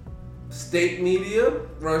 State media,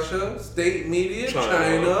 Russia. State media,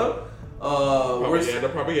 China.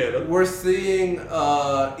 Propaganda. We're seeing,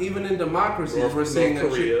 even in democracies, we're seeing North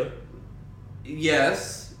Korea.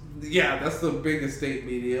 Yes. Yeah, that's the biggest state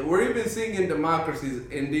media. We're even seeing in democracies,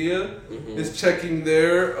 India is checking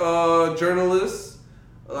their journalists.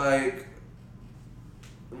 Like,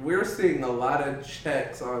 we're seeing a lot of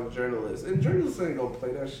checks on journalists. And journalists ain't gonna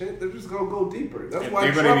play that shit. They're just gonna go deeper. That's why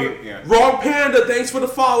Trump... Wrong Panda, thanks for the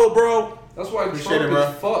follow, bro. That's why Trump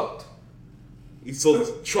is fucked.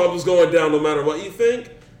 So Trump is going down no matter what you think?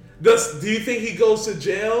 Do you think he goes to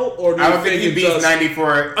jail? Or do you I don't think he beats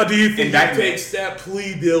 94. Or do you think indictment. he takes that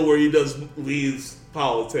plea deal where he just leaves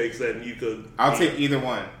politics and you could... I'll take either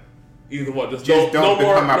one. Either one. Just don't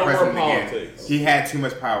become my no more president politics. again. He had too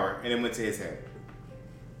much power and it went to his head.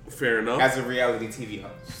 Fair enough. As a reality TV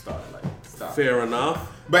star, stop. Fair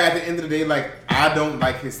enough. But at the end of the day, I don't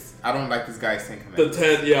like this guy's 10 Commandments.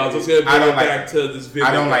 The 10, I was just gonna bring it back to this video.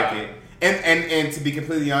 I don't like it. And to be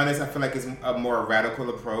completely honest, I feel like it's a more radical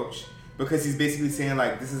approach because he's basically saying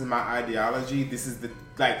this is my ideology. This is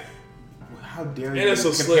how dare you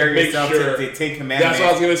compare yourself to the 10 Commandments? That's what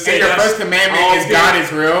I was gonna say. And your first commandment is God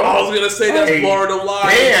is real. I was gonna say that's blurring the line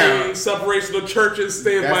between separation of church and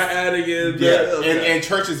state by adding in. And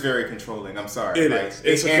church is very controlling. I'm sorry. It is.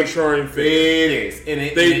 It's a controlling figure. It is. And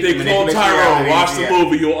they call Tyrone. Watch the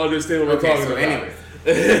movie, you'll understand what we're talking about. Anyway.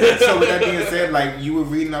 So with that being said, you were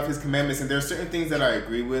reading off his commandments, and there are certain things that I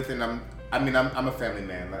agree with, and I'm a family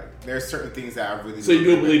man. There are certain things that I really. So you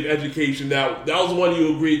do believe education? That was the one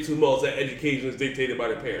you agreed to most. That education is dictated by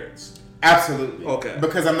the parents. Absolutely. Okay.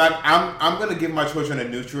 Because I'm gonna give my children a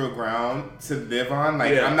neutral ground to live on.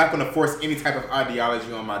 I'm not gonna force any type of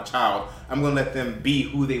ideology on my child. I'm gonna let them be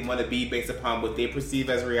who they want to be based upon what they perceive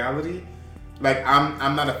as reality.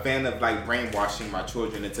 I'm not a fan of brainwashing my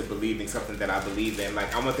children into believing something that I believe in.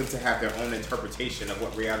 I want them to have their own interpretation of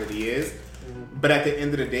what reality is. But at the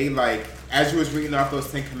end of the day, as you was reading off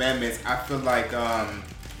those 10 Commandments, I feel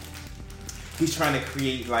he's trying to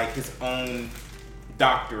create his own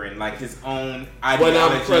doctrine, his own ideology.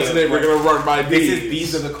 When I'm president, we're gonna run by these.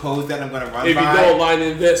 These are the codes that I'm gonna run by. If you don't line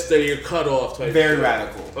in this, then you're cut off. Very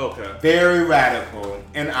radical. Okay. Very radical,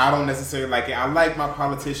 and I don't necessarily like it. I like my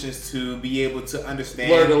politicians to be able to understand,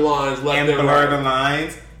 blur the lines, the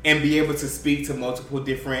lines, and be able to speak to multiple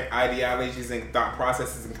different ideologies and thought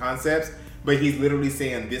processes and concepts. But he's literally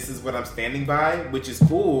saying, "This is what I'm standing by," which is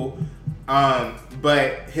cool.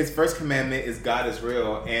 But his first commandment is God is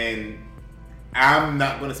real, and I'm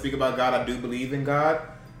not going to speak about God. I do believe in God,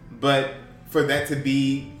 but for that to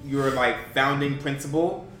be your founding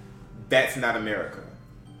principle, that's not America.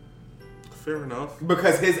 Fair enough.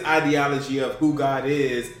 Because his ideology of who God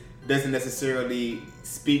is doesn't necessarily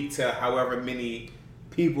speak to however many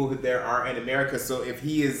people there are in America. So if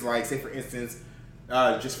he is say for instance,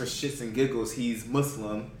 just for shits and giggles, he's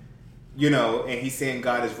Muslim, and he's saying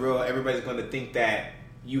God is real, everybody's going to think that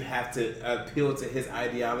you have to appeal to his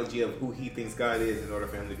ideology of who he thinks God is in order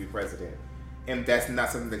for him to be president. And that's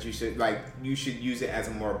not something that you should, you should use it as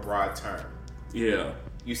a more broad term. Yeah.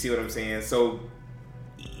 You see what I'm saying? So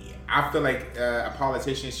I feel like a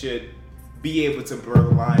politician should be able to blur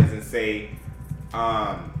the lines and say,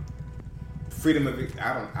 freedom of,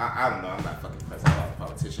 I don't know, I'm not fucking president, I'm not a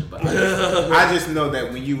politician, but I just know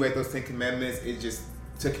that when you read those 10 Commandments, it just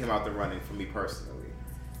took him out the running for me personally.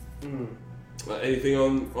 Anything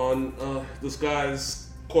on this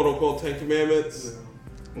guy's quote-unquote 10 Commandments?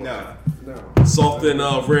 No. Something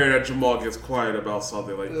rare that Jamal gets quiet about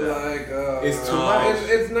something like that. It's too much.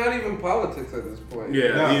 It's not even politics at this point.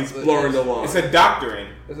 Yeah, he's blurring the line. It's a doctrine.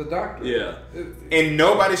 Yeah. And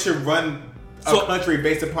nobody should run a country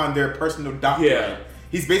based upon their personal doctrine. Yeah.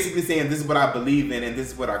 He's basically saying this is what I believe in and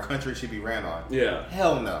this is what our country should be ran on. Yeah.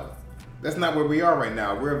 Hell no. That's not where we are right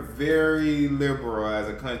now. We're very liberal as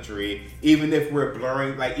a country, even if we're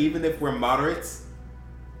blurring, like even if we're moderates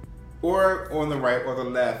or on the right or the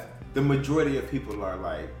left, the majority of people are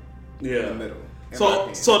like in the middle.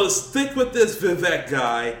 So to stick with this Vivek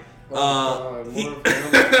guy,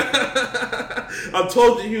 I've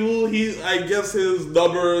told you I guess his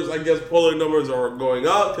numbers, polling numbers are going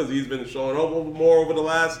up because he's been showing up more over the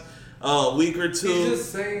last week or two. He's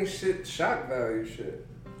just saying shit, shock value shit.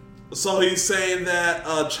 So he's saying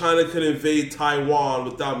that China could invade Taiwan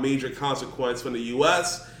without major consequence from the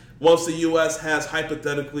U.S. once the U.S. has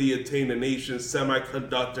hypothetically attained the nation's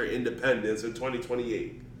semiconductor independence in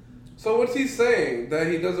 2028. So what's he saying? That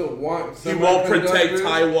he doesn't want He won't protect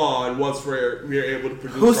Taiwan once we're able to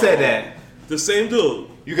produce. Who said that? The same dude.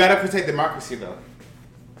 You gotta protect democracy though.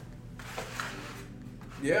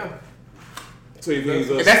 Yeah. So he means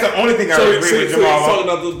that's the only thing I agree with he's Jamal. talking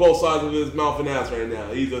out both sides of his mouth and ass right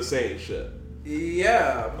now. He's just saying shit.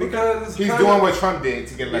 Yeah, because he's doing what Trump did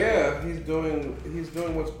to get elected. Yeah, he's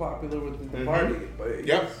doing what's popular with the party. But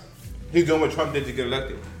he's doing what Trump did to get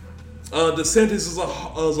elected. DeSantis is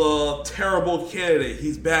a terrible candidate.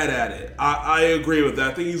 He's bad at it. I agree with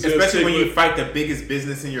that. I think he's especially when you fight the biggest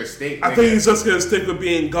business in your state. I think he's just gonna stick with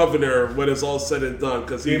being governor when it's all said and done.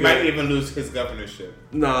 Because he might even lose his governorship.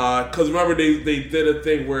 Nah, because remember they did a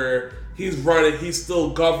thing where he's running. He's still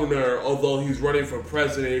governor, although he's running for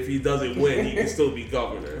president. If he doesn't win, he can still be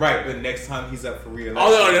governor. Right, but next time he's up for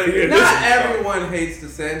re-election. Not everyone hates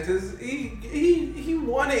DeSantis. He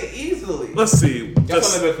won it easily. Let's see.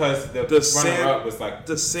 That's only because the runner-up was like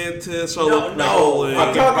DeSantis. No.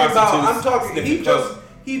 I'm talking.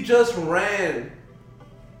 He just ran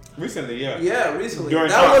recently. Yeah, recently.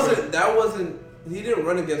 That wasn't. He didn't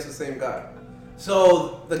run against the same guy.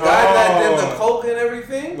 So the guy that did the coke and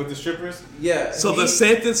everything with the strippers, So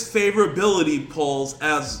DeSantis favorability polls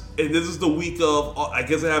and this is the week of. I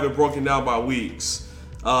guess I have it broken down by weeks.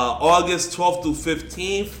 August 12th through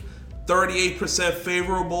 15th, 38%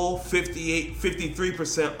 favorable,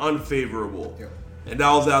 53% unfavorable, and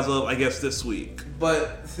that was as of I guess this week.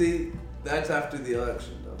 But see, that's after the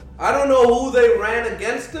election though. I don't know who they ran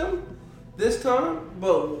against him this time,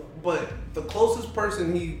 but the closest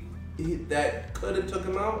person that could have took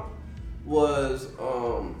him out was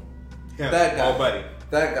that guy. Buddy.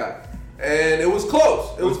 That guy. And it was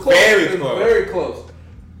close. It was close. Very close.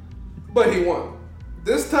 But he won.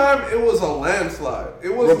 This time it was a landslide. It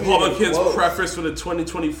was Republicans' preference for the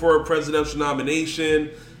 2024 presidential nomination.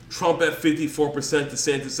 Trump at 54%,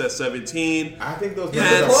 DeSantis at 17%. I think those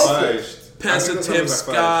numbers are fudged. Pence and Tim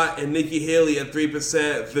Scott and Nikki Haley at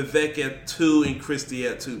 3%, Vivek at 2%, and Christie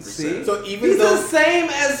at 2%. See? So he's the same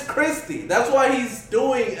as Christie. That's why he's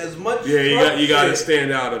doing as much. Yeah, you got to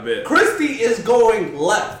stand out a bit. Christie is going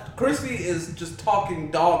left. Christie is just talking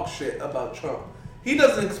dog shit about Trump. He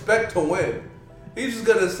doesn't expect to win. He's just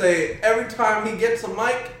gonna say every time he gets a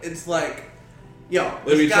mic, it's like, yo,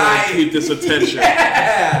 let me try to keep this attention.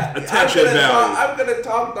 Attention value. I'm gonna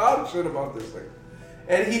talk dog shit about this thing.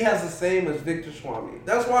 And he has the same as Victor Swamy.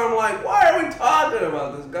 That's why I'm like, why are we talking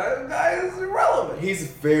about this guy? This guy is irrelevant. He's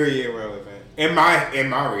very irrelevant. In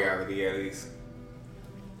my reality, at least.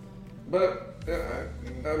 But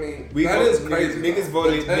I mean, that is crazy. Niggas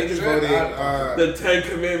voted. The 10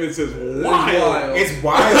 Commandments is wild. It's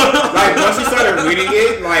wild. Like once you started reading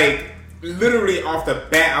it, like literally off the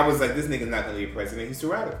bat, I was like, this nigga's not gonna be president. He's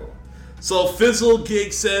too radical. So Fizzle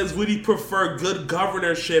Gig says, would he prefer good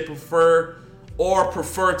governorship or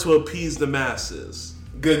prefer to appease the masses?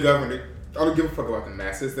 Good governor. I don't give a fuck about the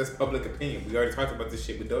masses. That's public opinion. We already talked about this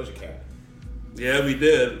shit with Doja Cat. Yeah, we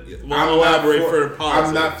did. We'll elaborate for politics.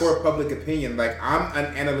 I'm not for public opinion. Like, I'm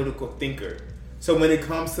an analytical thinker. So when it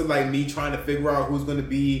comes to like me trying to figure out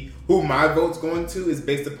who my vote's going to is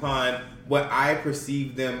based upon what I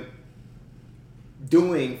perceive them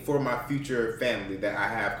doing for my future family that I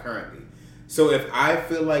have currently. So if I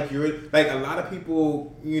feel like you're like a lot of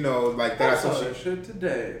people, you know, like that. I saw that shit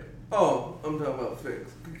today. Oh, I'm talking about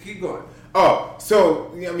Fix. Keep going. Oh,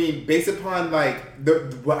 so I mean, based upon like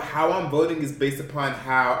how I'm voting is based upon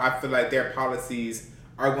how I feel like their policies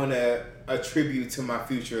are going to attribute to my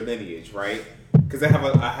future lineage, right? Because I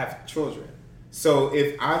have children. So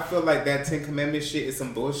if I feel like that 10 Commandments shit is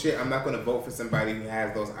some bullshit, I'm not going to vote for somebody who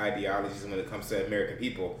has those ideologies when it comes to American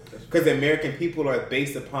people. Because the American people are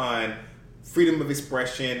based upon freedom of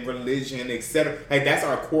expression, religion, etc. Like that's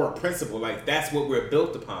our core principle. Like that's what we're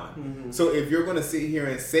built upon. Mm-hmm. So if you're gonna sit here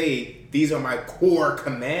and say these are my core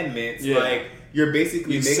commandments, like you're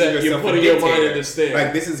basically you're putting your mind in the stand.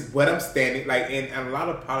 Like this is what I'm standing. Like and a lot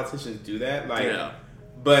of politicians do that. Like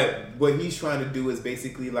But what he's trying to do is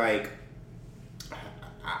basically like,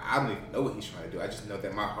 I don't even know what he's trying to do. I just know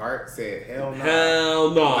that my heart said, hell no.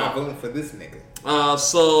 Hell no. I'm not voting for this nigga.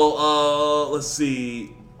 Let's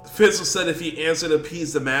see. Fitzgerald said if he answered to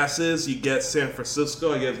appease the masses, you get San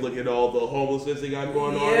Francisco. I guess look at all the homelessness they got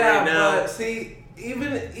going on right now. But see,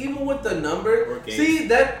 even with the number, see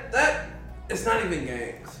that it's not even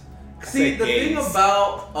gangs. See, the thing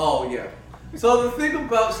about so the thing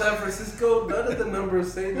about San Francisco, none of the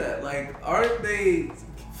numbers say that. Like, aren't they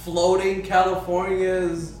floating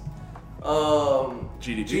California's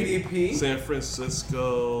GDP? San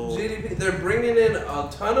Francisco GDP. They're bringing in a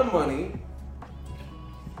ton of money.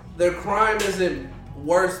 Their crime isn't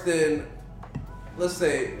worse than, let's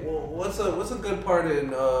say, what's a good part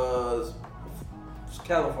in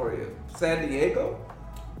California? San Diego?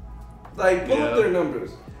 Like, pull up their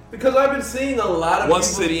numbers. Because I've been seeing a lot of What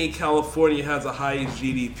city in California has the highest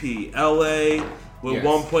GDP? LA with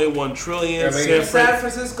 1.1 trillion. San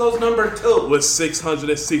Francisco's number 2 with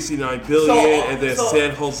 669 billion, and then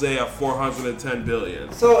San Jose at 410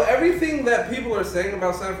 billion. So everything that people are saying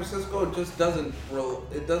about San Francisco just doesn't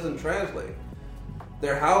translate.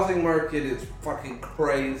 Their housing market is fucking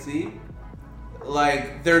crazy.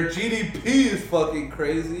 Like, their GDP is fucking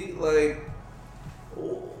crazy. Like,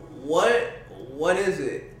 what is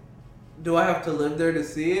it? Do I have to live there to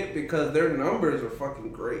see it? Because their numbers are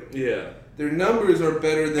fucking great. Yeah. Their numbers are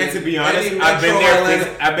better than. And to be honest, I've been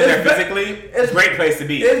there physically. It's a great place to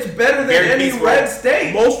be. It's better than any red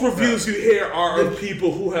state. Most reviews you hear are of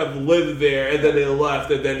people who have lived there and then they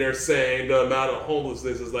left, and then they're saying the amount of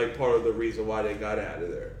homelessness is like part of the reason why they got out of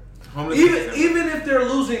there. Even if they're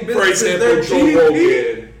losing business, for example, Joe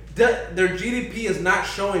Rogan. Their GDP is not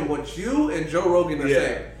showing what you and Joe Rogan are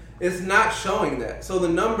saying. It's not showing that. So the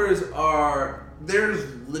numbers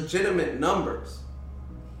there's legitimate numbers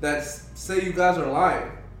that say you guys are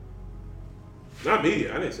lying. Not me.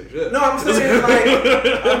 I didn't say shit. No, I'm saying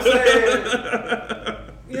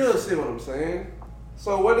you don't see what I'm saying.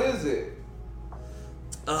 So what is it?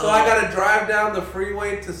 So I gotta drive down the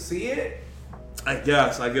freeway to see it? I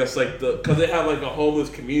guess like because they have like a homeless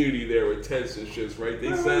community there with tents and shit, right?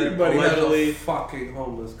 They said everybody allegedly has a fucking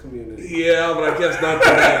homeless community. Yeah, but I guess not to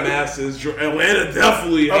that masses. Atlanta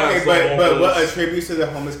definitely has. Okay, but what attributes to the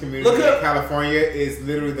homeless community in California is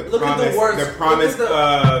literally the promise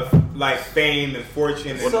of like fame and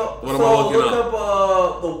fortune. What am I looking up?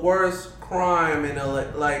 The worst crime in LA,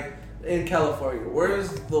 like in California. Where's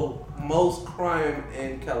the most crime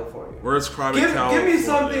in California? Worst crime in California. Give me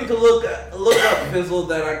something to look up, Fizzle,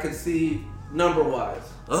 that I could see number wise.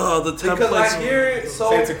 The 10 because places. I hear it so.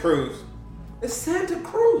 Santa Cruz. It's Santa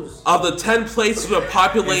Cruz. Of the 10 places with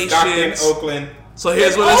populations. Stockton, Oakland. So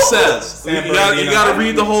here's what it says. You got to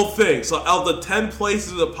read the whole thing. So of the 10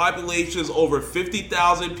 places with populations over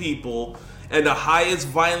 50,000 people and the highest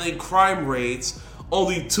violent crime rates,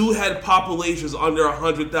 only 2 had populations under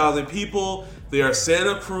 100,000 people. They are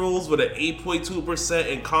Santa Cruz with an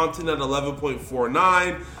 8.2% and Compton at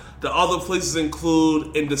 11.49%. The other places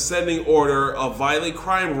include, in descending order of violent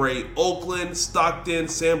crime rate, Oakland, Stockton,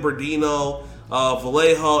 San Bernardino,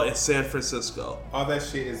 Vallejo, and San Francisco. All that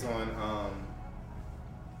shit is on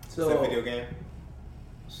is that a video game?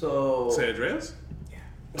 San Andreas? Yeah.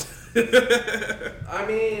 I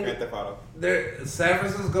mean, Grand Theft Auto. San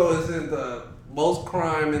Francisco isn't the most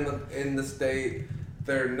crime in the state.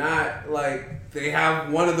 They're not like they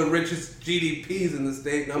have one of the richest GDPs in the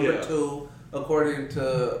state, number 2, according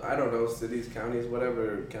to I don't know cities, counties,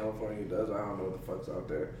 whatever California does. I don't know what the fuck's out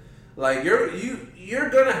there. Like you're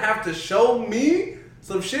gonna have to show me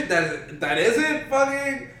some shit that isn't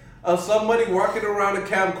fucking of somebody walking around a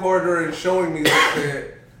camcorder and showing me some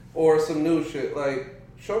shit or some new shit. Like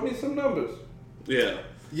show me some numbers. Yeah.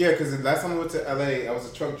 Yeah, because the last time I went to LA, I was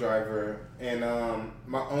a truck driver, and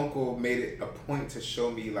my uncle made it a point to show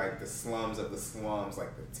me like the slums of the slums,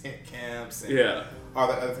 like the tent camps and all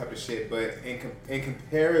that other type of shit. But in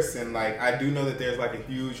comparison, like I do know that there's like a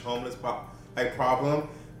huge homeless problem,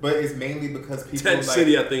 but it's mainly because people Tent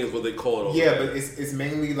City, I think is what they call it. Over there. But it's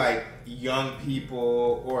mainly like young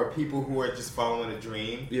people or people who are just following a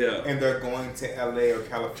dream. Yeah, and they're going to LA or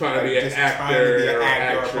California trying to be an actor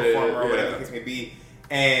or a performer or whatever the case may be.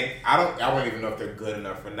 And I don't even know if they're good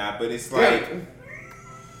enough or not, but it's like...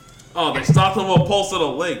 Oh, they stopped them on posted a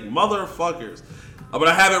link. Motherfuckers. But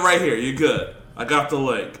I have it right here. You're good. I got the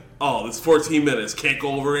link. Oh, it's 14 minutes. Can't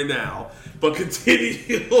go over it now. But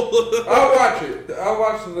continue. I'll watch it. I'll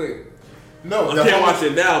watch the link. No, I can't watch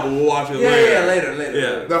it now, but we'll watch it later. Yeah, later.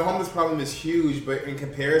 Yeah. The homeless problem is huge, but in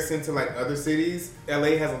comparison to like other cities,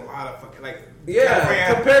 LA has a lot of fucking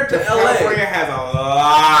compared to LA, California has a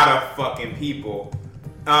lot of fucking people.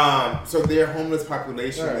 So their homeless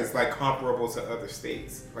population is like comparable to other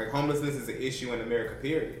states. Like homelessness is an issue in America,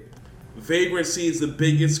 period. Vagrancy is the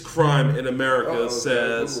biggest crime in America,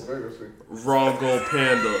 says Rongo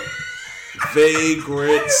Panda.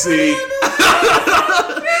 Vagrancy.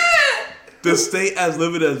 The state as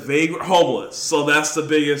living as homeless. So that's the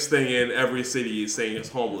biggest thing in every city is saying is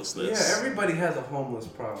homelessness. Yeah, everybody has a homeless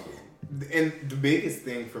problem. And the biggest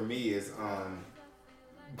thing for me is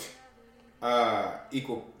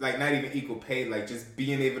equal, like not even equal pay, like just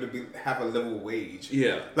being able to have a livable wage.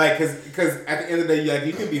 Yeah. Like, cause at the end of the day, like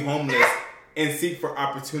you can be homeless and seek for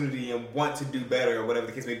opportunity and want to do better or whatever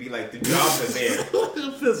the case may be. Like the jobs are there.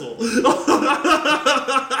 Fizzle.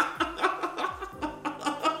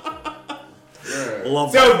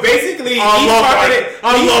 So basically, I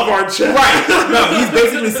love our chat. Right? No, he's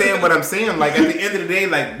basically saying what I'm saying. Like at the end of the day,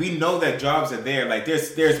 like we know that jobs are there. Like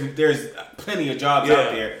there's plenty of jobs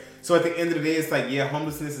out there. So at the end of the day, it's like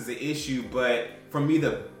homelessness is an issue. But for me,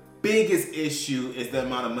 the biggest issue is the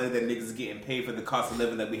amount of money that niggas is getting paid for the cost of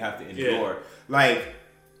living that we have to endure. Like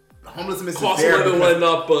homelessness cost is there. Cost of living went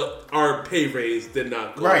up, but our pay raise did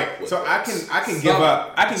not go up. So I can give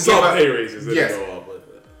up. I can give some up. Pay raises didn't go up. But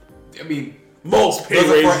I mean. Most pay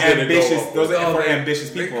raises didn't go up. Those are for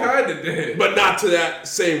ambitious people. They kind of did. But not to that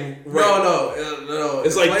same rate. No.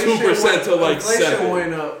 It's like 2% to like 7%. Inflation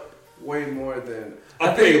went up way more than...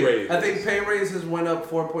 pay raise. I think pay raises went up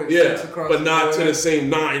 4.6 across but not to the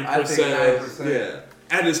same 9%. I think 9%. Yeah.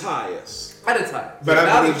 At its highest. At its highest. But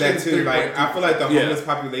I believe that too. Like I feel like the homeless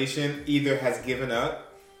population either has given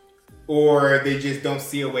up or they just don't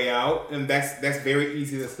see a way out, and that's very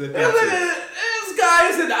easy to slip into. This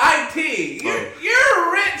guy's in IT. You're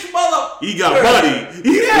a rich mother. He got money.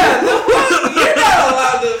 Yeah, you're not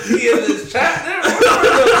allowed to be in this chat.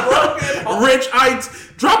 Rich IT.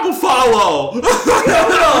 Drop a follow.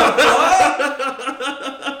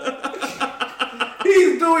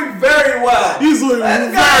 He's doing very well. He's doing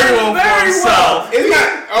very well for himself. It's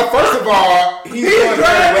not. First of all, he's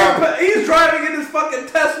driving in his fucking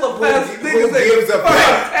Tesla past who gives a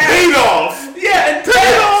fuck? Paid off. Yeah, and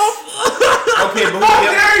paid off. Okay, but how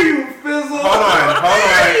dare you, Fizzle? Hold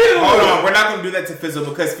on. We're not gonna do that to Fizzle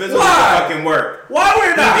because Fizzle did the fucking work. Why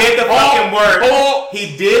we're not? He did the fucking work.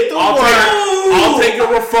 He did the work. I'll take a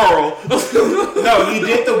referral. No, he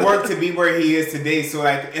did the work to be where he is today. So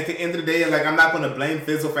like at the end of the day, like I'm not gonna blame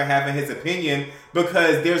Fizzle for having his opinion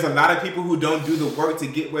because there's a lot of people who don't do the work to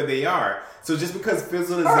get where they are. So just because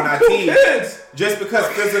Fizzle is in IT, just because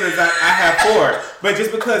Fizzle is, I have 4, but just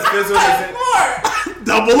because Fizzle isn't,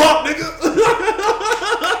 double up, nigga.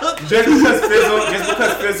 just because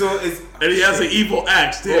Fizzle is, and he has an evil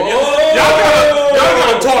axe, too. Y'all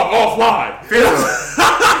gotta talk offline. Fizzle. So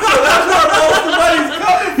that's where most of the money's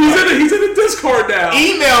coming from. He's in the Discord now.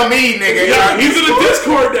 Email me, nigga. Yeah, he's in the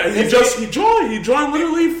Discord now. He joined. He joined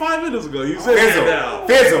literally 5 minutes ago. He's in there now.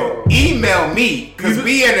 Fizzle, email me because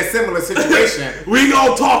we in a similar situation. We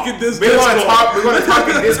gonna talk in this Discord. We're gonna talk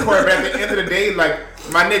in Discord, but at the end of the day, like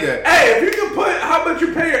my nigga. Hey, if you can put how much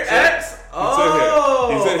you pay your ex.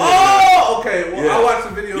 He's in here. Okay. Well, I watched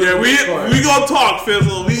the video. Yeah, we gonna talk,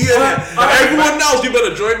 Fizzle. Everyone knows you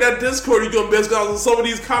better join that Discord. You gonna miss out on some of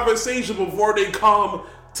these conversations before they come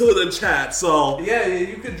to the chat. So yeah,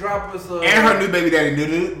 you could drop us. And her new baby daddy,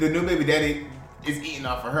 the new baby daddy is eating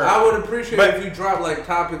off of her. I would appreciate if you drop like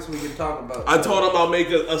topics we can talk about. I told him I'll make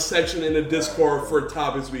a section in the Discord for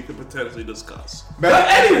topics we could potentially discuss. But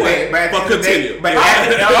anyway, continue. But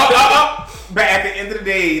at the end of the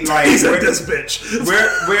day, like he's in this bitch.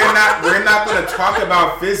 We're not gonna talk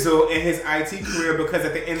about Fizzle and his IT career because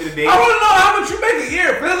at the end of the day, I want to know how much you make a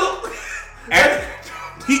year, Fizzle.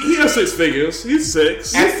 He has 6 figures. He's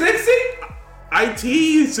 6. At 60? IT,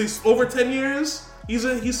 he's over 10 years.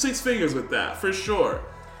 He's 6 figures with that for sure.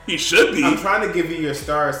 He should be. I'm trying to give you your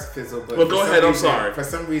stars, Fizzle. But go ahead. I'm sorry. For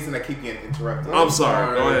some reason, I keep getting interrupted. I'm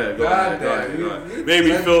sorry. Go ahead. Made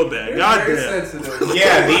me feel bad. Goddamn.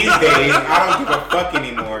 Yeah, these days I don't give a fuck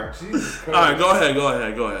anymore. All right, go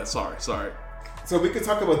ahead. Sorry. So we could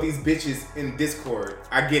talk about these bitches in Discord.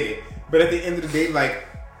 I get it, but at the end of the day, like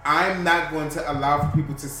I'm not going to allow for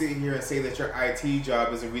people to sit here and say that your IT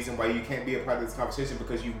job is a reason why you can't be a part of this conversation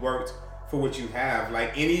because you worked for what you have.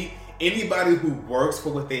 Like anybody who works for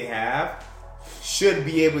what they have should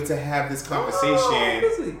be able to have this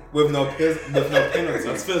conversation with no penalty.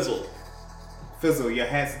 That's Fizzle. Fizzle, your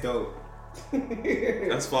hat's dope.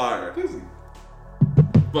 That's fire.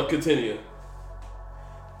 But continue.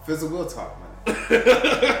 Fizzle, we'll talk, man.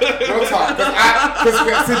 We'll talk.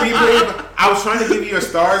 Because to be believe, I I was trying to give you your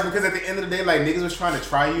stars because at the end of the day, like niggas was trying to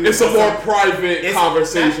try you. It's a more private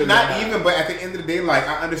conversation. Not even, but at the end of the day, like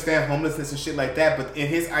I understand homelessness and shit like that. But in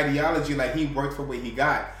his ideology, like he worked for what he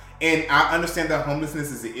got, and I understand that homelessness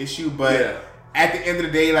is an issue. But at the end of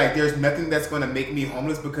the day, like there's nothing that's going to make me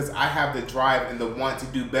homeless because I have the drive and the want to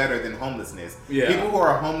do better than homelessness. Yeah. People who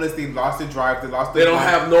are homeless, they lost the drive, they don't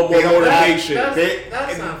have no more motivation.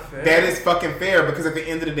 That's not fair. That is fucking fair because at the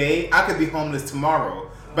end of the day, I could be homeless tomorrow.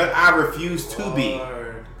 But I refuse to be.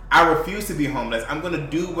 I refuse to be homeless. I'm going to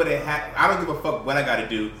do what I don't give a fuck what I got to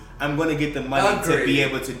do. I'm going to get the money to be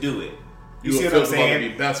able to do it. You see what I'm saying? We're going to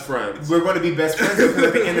be best friends. We're going to be best friends because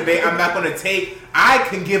at the end of the day, I'm not going to take. I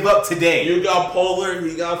can give up today. You got Polar.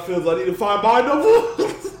 He got Phils. I need to find my number.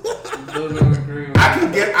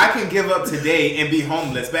 I can give up today and be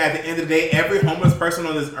homeless. But at the end of the day, every homeless person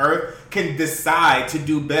on this earth can decide to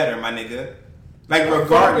do better, my nigga. Like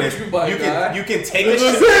regardless, you can take a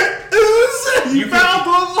shit. You found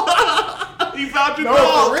them. You found your dog.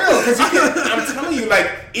 No, for real. Because I'm telling you,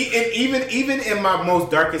 like, even in my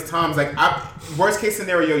most darkest times, like, worst case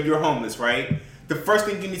scenario, you're homeless, right? The first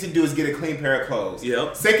thing you need to do is get a clean pair of clothes.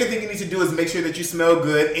 Yep. Second thing you need to do is make sure that you smell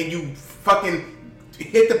good and you fucking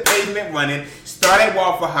hit the pavement running. Start at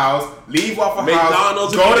Waffle House, leave Waffle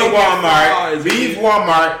House, go to Walmart, leave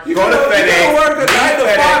Walmart, go to FedEx. You can work a 9 to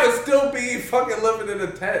 5 and still be fucking living in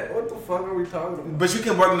a tent. What the fuck are we talking about? But you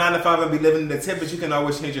can work 9 to 5 and be living in a tent, but you can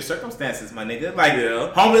always change your circumstances, my nigga. Like,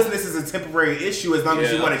 homelessness is a temporary issue as long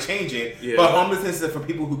as you want to change it. Yeah. But homelessness is for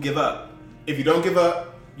people who give up. If you don't give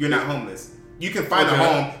up, you're not homeless. You can find a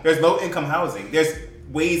home. There's low income housing. There's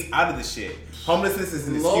ways out of this shit. Homelessness is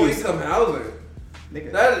an excuse. Low income housing.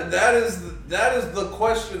 Nigga. That is the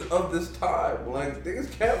question of this time. Like niggas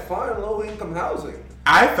can't find low income housing.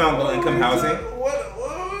 I found low income housing.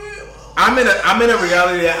 I'm in a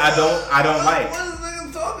reality that I don't like. What is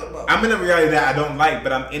niggas talking about? I'm in a reality that I don't like,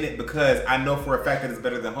 but I'm in it because I know for a fact that it's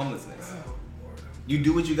better than homelessness. You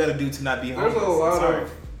do what you got to do to not be homeless.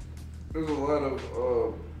 There's a lot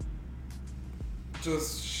of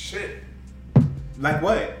just shit. Like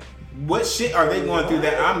what? What shit are they going through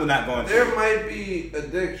that I'm not going through? There might be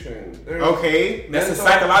addiction. Okay, that's a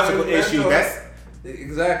psychological issue. That's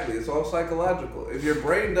exactly. It's all psychological. If your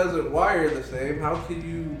brain doesn't wire the same, how can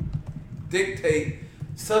you dictate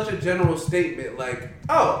such a general statement like,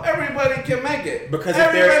 "Oh, everybody can make it"? Because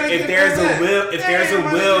if there's a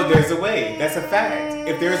will, there's a way. That's a fact.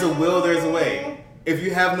 If there's a will, there's a way. If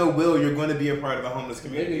you have no will, you're going to be a part of the homeless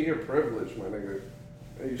community. Nigga, you're privileged, my nigga.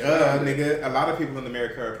 Nigga, a lot of people in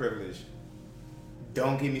America are privileged.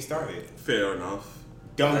 Don't get me started. Fair enough.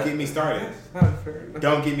 Don't get me started. That's not fair enough.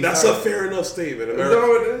 Don't get me That's started. That's a fair enough statement.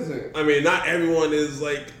 No, it isn't. I mean, not everyone is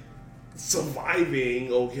like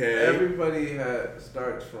surviving, okay? Everybody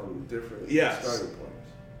starts from different starting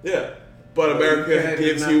points. Yeah. But America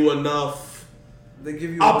gives you enough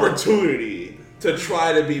opportunity to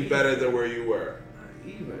try to be better than where you were.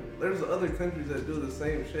 Even there's other countries that do the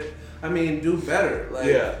same shit. I mean, do better.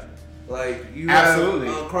 Like you absolutely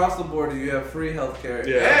have, across the board, you have free healthcare,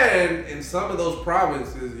 and in some of those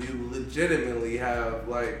provinces, you legitimately have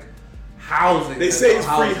like housing. They say it's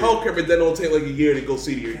free healthcare, but then it'll take like a year to go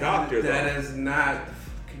see your doctor. That is not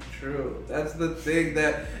fucking true. That's the thing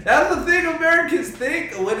Americans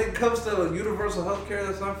think when it comes to universal healthcare.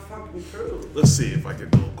 That's not fucking true. Let's see if I can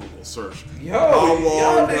do a Google search. How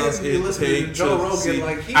long does it take to Joe Rogan? See,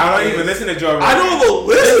 I don't even listen to Joe Rogan. I don't know the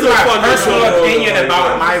list. This is my personal opinion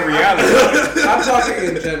about my reality. I'm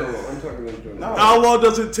talking in general. No. How long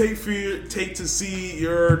does it take to see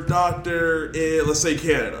your doctor in, let's say,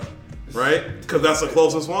 Canada? Right? Because that's the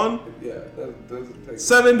closest one? Yeah, that doesn't take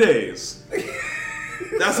 7 days.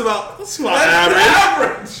 That's about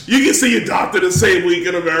average. You can see your doctor the same week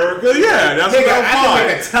in America. Yeah, that's about fine.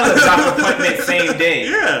 I can tell a doctor appointment same day.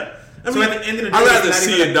 Yeah. At the end of the day, I'd rather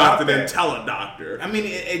see a doctor than tell a doctor. I mean,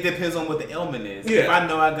 it depends on what the ailment is. Yeah. If I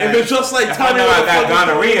know I got, if it's just like I got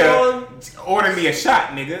gonorrhea, order me a shot,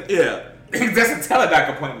 nigga. Yeah. That's a teledoc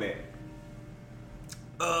appointment.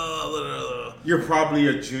 You're probably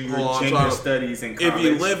a junior in gender studies in college. If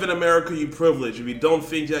you live in America, you're privileged. If you don't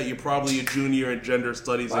think that, you're probably a junior in gender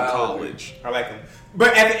studies in college. I like him.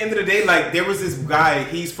 But at the end of the day, like, there was this guy,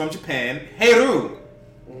 he's from Japan, Heiru.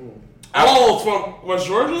 From West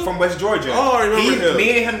Georgia? From West Georgia. Oh, I remember him.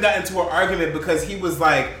 Me and him got into an argument because he was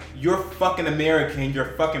like, you're fucking American,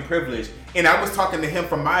 you're fucking privileged. And I was talking to him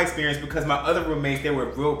from my experience because my other roommates, they were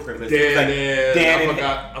real privileged. Dan and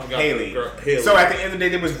Haley. Haley. So at the end of the day,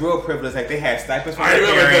 they was real privileged. Like they had stipends for their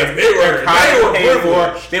parents.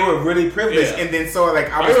 They were really privileged. Yeah. And then so like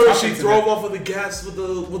I was talking she drove off of the gas with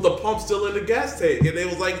the pump still in the gas tank, and they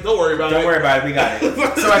was like, "Don't worry about it. Don't worry about it. We got it."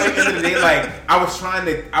 So at the end of the day, like I was trying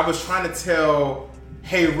to tell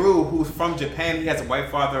Heiru, who's from Japan, he has a white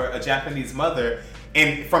father, a Japanese mother.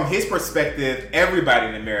 And from his perspective, everybody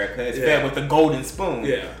in America is fed with a golden spoon.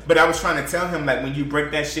 Yeah. But I was trying to tell him, like, when you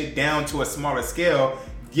break that shit down to a smaller scale,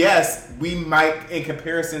 yes, we might, in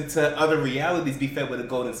comparison to other realities, be fed with a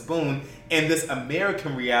golden spoon. In this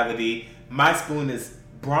American reality, my spoon is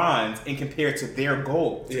bronze in compared to their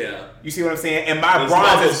gold. Yeah. You see what I'm saying? And my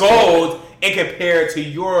bronze is gold in compared to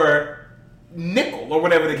your nickel or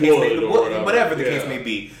whatever the case may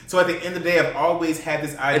be. So at the end of the day, I've always had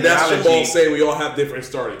this ideology. And that's Jamal saying we all have different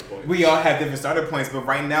starting points. We all have different starting points, but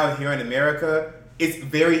right now here in America, it's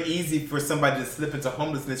very easy for somebody to slip into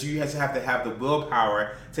homelessness. You have to have the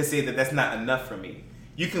willpower to say that that's not enough for me.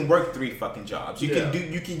 You can work 3 fucking jobs. You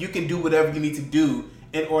can do whatever you need to do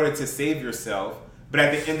in order to save yourself. But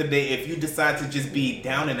at the end of the day, if you decide to just be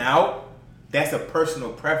down and out, that's a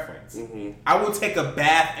personal preference. Mm-hmm. I will take a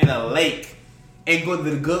bath in a lake and go to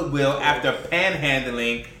the Goodwill after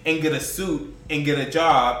panhandling and get a suit and get a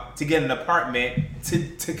job to get an apartment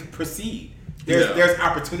to proceed. There's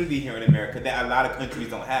opportunity here in America that a lot of countries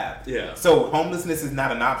don't have. Yeah. So homelessness is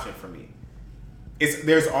not an option for me.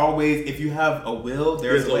 There's always, if you have a will,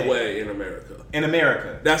 there's a way in America. In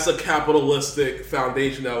America. That's a capitalistic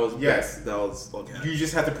foundation that was okay. You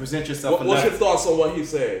just have to present yourself. What's your thoughts on what he's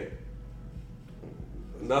saying?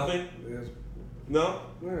 Nothing? Yes. No?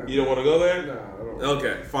 Yeah. You don't want to go there? No, I don't.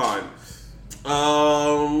 Okay, fine.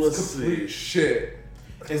 Let's see. Shit.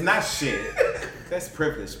 It's not shit. That's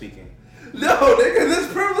privilege speaking. No, nigga,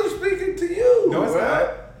 that's privilege speaking to you. No, it's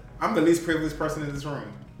not. I'm the least privileged person in this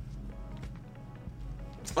room.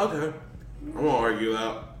 Okay. I won't argue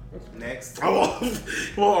that. Next. I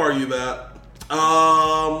won't argue that.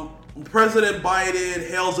 President Biden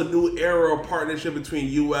hails a new era of partnership between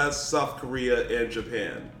U.S., South Korea, and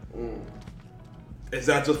Japan. Is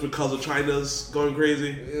that just because of China's going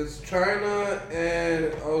crazy? It's China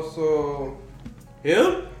and also...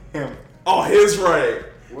 Him? Oh, his right.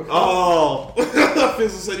 Oh.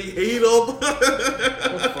 Fizzle said he hate him.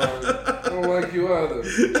 That's fine. I don't like you either.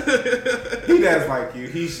 He does like you.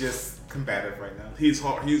 He's just combative right now. He's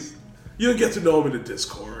hard. You'll get to know him in the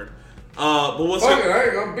Discord. But what's I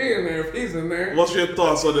ain't gonna be in there if he's in there. What's your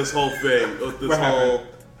thoughts on this whole thing?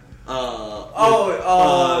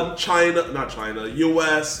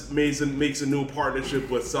 U.S. makes a new partnership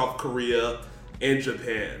with South Korea and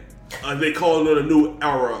Japan. They call it a new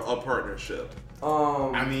era of partnership.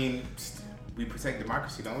 I mean, we protect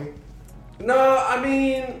democracy, don't we? No, I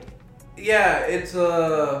mean, yeah, it's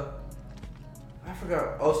I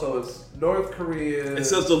forgot. Also, it's North Korea. It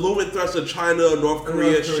says the looming threats of China and North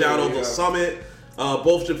Korea shadow the summit.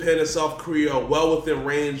 Both Japan and South Korea are well within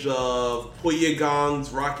range of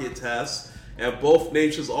Pyongyang's rocket tests, and both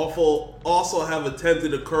nations also have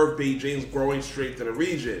attempted to curb Beijing's growing strength in the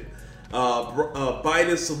region.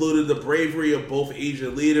 Biden saluted the bravery of both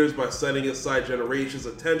Asian leaders by setting aside generations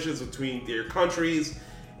of tensions between their countries,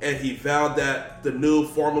 and he vowed that the new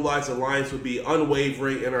formalized alliance would be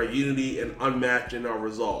unwavering in our unity and unmatched in our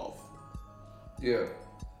resolve. Yeah.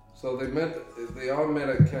 So they all met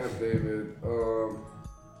at Camp David,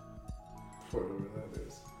 whatever that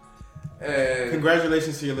is. And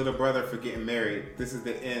congratulations to your little brother for getting married. This is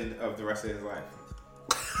the end of the rest of his life.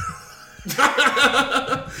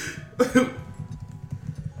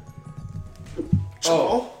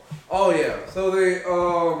 Oh yeah. So they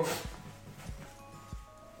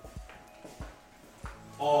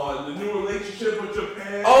the new relationship with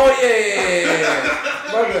Japan. Oh yeah.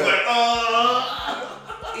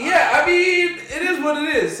 Yeah, I mean it is what it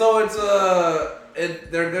is. So it's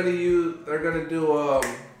they're gonna do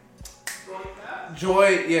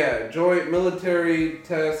joint military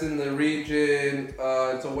tests in the region.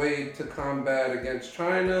 It's a way to combat against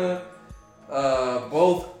China.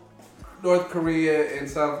 Both North Korea and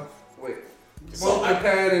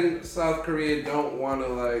Japan and South Korea don't want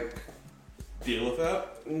to deal with that.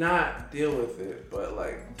 Not deal with it, but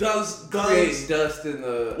does create dust in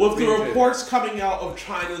the with region. The reports coming out of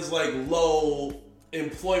China's low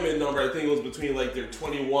employment number. I think it was between their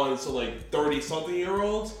 21 to 30 something year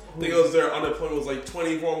olds. I think it was their unemployment was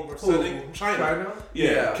 21% in China.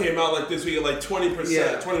 Yeah, came out this week at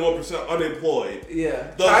 20%, 21% unemployed.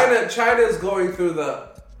 Yeah, China's going through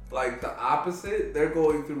the opposite. They're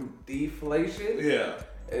going through deflation. Yeah.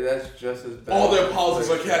 And that's just as bad. All their policies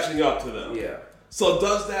are catching up to them. Yeah. So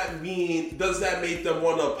does that make them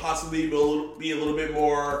want to possibly be a little bit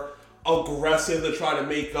more aggressive to try to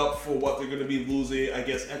make up for what they're going to be losing, I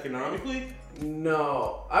guess, economically?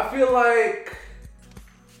 No. I feel like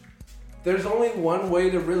there's only one way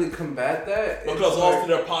to really combat that. Because also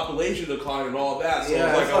their population decline and all that. So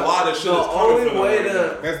it's like a lot of shit is coming only from way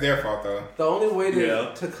them. That's their fault, though. The only way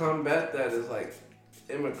to combat that is like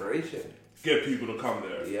immigration. Get people to come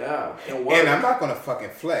there. Yeah. And I'm not gonna fucking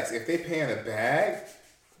flex. If they paying a bag,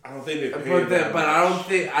 I don't think they pay that but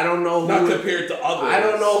I don't know who. Not compared to others. I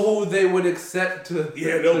don't know who they would accept to.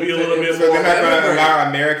 Yeah, they'll be a little bit so more. they're not gonna allow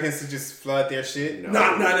Americans to just flood their shit. No.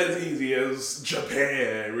 Not as easy as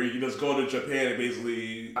Japan, where you can just go to Japan and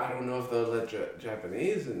basically. I don't know if they'll let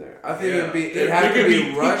Japanese in there. I think it have to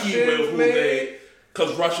be Russian, maybe.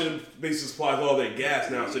 Because Russia basically supplies all their gas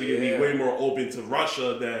now, so they're gonna be way more open to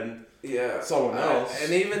Russia than someone else.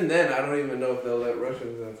 And even then, I don't even know if they'll let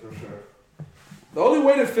Russians in for sure. The only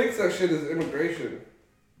way to fix that shit is immigration.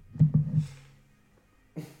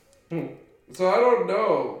 So I don't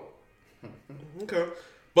know. Okay.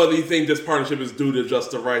 But do you think this partnership is due to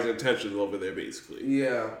just the rising tensions over there, basically?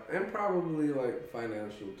 Yeah, and probably like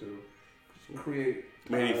financial too. Create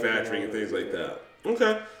manufacturing and things like that.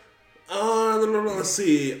 Okay. Let's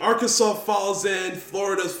see. Arkansas follows in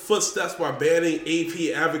Florida's footsteps by banning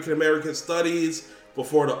AP African American Studies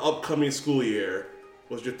before the upcoming school year.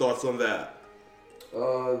 What's your thoughts on that?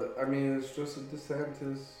 I mean, it's just a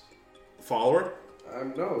DeSantis follower.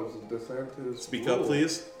 No, it's a DeSantis. Speak up,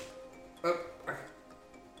 please.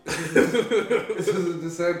 This is a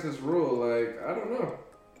DeSantis rule. Like, I don't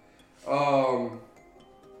know.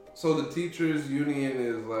 So the teachers union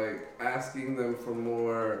is like asking them for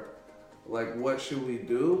more. Like, what should we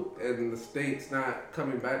do? And the state's not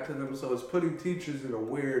coming back to them, so it's putting teachers in a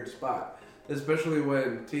weird spot, especially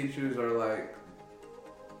when teachers are like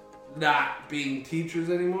not being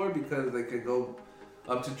teachers anymore because they could go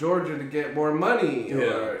up to Georgia to get more money,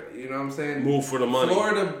 or you know what I'm saying? Move for the money.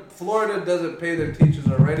 Florida doesn't pay their teachers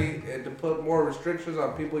already, and to put more restrictions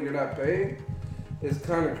on people you're not paying is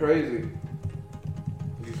kind of crazy.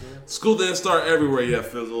 School didn't start everywhere yet,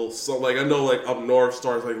 Fizzle. So, like, I know, like, up north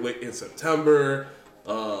starts, like, late in September.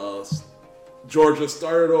 Georgia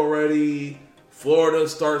started already. Florida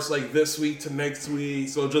starts, like, this week to next week.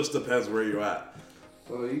 So it just depends where you're at.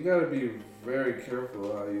 So you gotta be very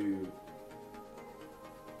careful how you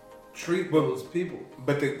treat those people.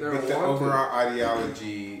 But the overall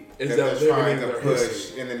ideology that they're trying to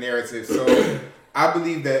push in the narrative. So I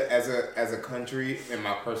believe that as a country, in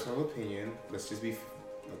my personal opinion, let's just be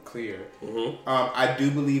clear. I do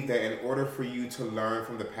believe that in order for you to learn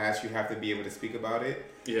from the past, you have to be able to speak about it.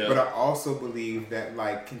 Yeah. But I also believe that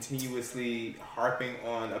like continuously harping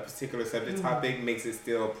on a particular subject topic makes it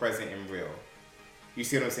still present and real. You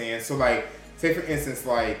see what I'm saying? So like, say for instance,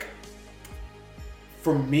 like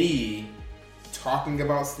for me, talking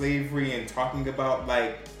about slavery and talking about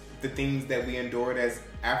like the things that we endured as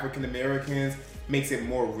African Americans makes it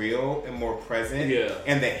more real and more present. Yeah.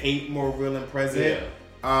 And the hate more real and present. Yeah.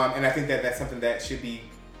 And I think that that's something that should be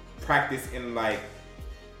practiced in like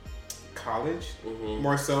college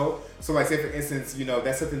more so. So like say for instance, you know,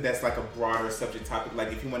 that's something that's like a broader subject topic.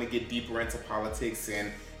 Like if you want to get deeper into politics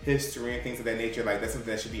and history and things of that nature, like that's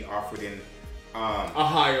something that should be offered in a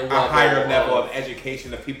higher level of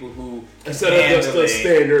education of people who instead of just the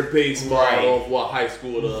standard base model of what high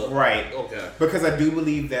school does. Right. Okay. Because I do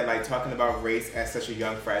believe that like talking about race at such a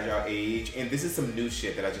young, fragile age, and this is some new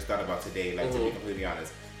shit that I just thought about today, like to be completely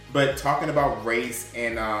honest. But talking about race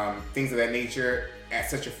and things of that nature at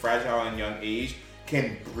such a fragile and young age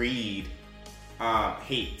can breed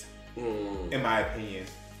hate, in my opinion.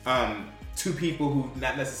 To people who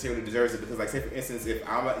not necessarily deserves it, because like say for instance, if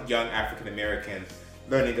I'm a young African American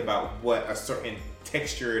learning about what a certain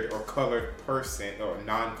textured or colored person or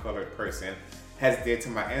non-colored person has did to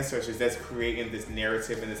my ancestors, that's creating this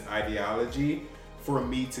narrative and this ideology for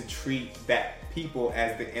me to treat that people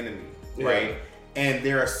as the enemy, right? And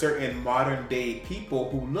there are certain modern day people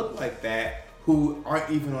who look like that who aren't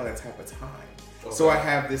even on that type of time. Okay. So I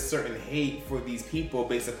have this certain hate for these people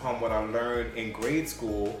based upon what I learned in grade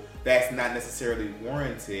school that's not necessarily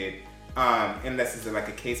warranted, unless it's like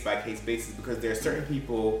a case-by-case basis, because there are certain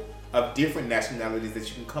people of different nationalities that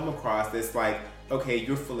you can come across that's like, okay,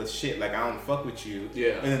 you're full of shit, like I don't fuck with you.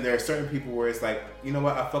 Yeah. And then there are certain people where it's like, you know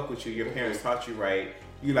what, I fuck with you, your parents taught you right,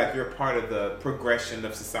 you're part of the progression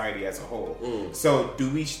of society as a whole. So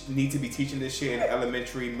do we need to be teaching this shit in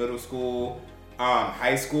elementary, middle school,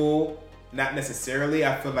 high school? Not necessarily.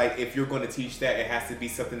 I feel like if you're going to teach that, it has to be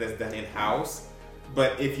something that's done in-house.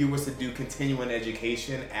 But if you was to do continuing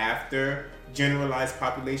education after generalized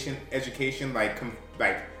population education, like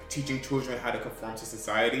teaching children how to conform to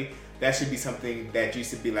society, that should be something that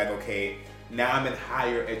used to be like, okay, now I'm in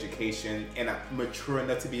higher education and I'm mature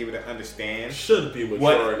enough to be able to understand should be mature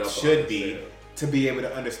what enough should be to be able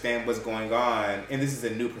to understand what's going on. And this is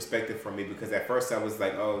a new perspective for me, because at first I was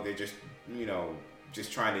like, oh, they're just,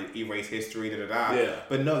 just trying to erase history, Yeah.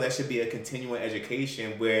 But no, that should be a continuing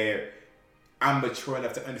education where I'm mature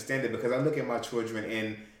enough to understand it, because I look at my children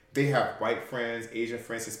and they have white friends, Asian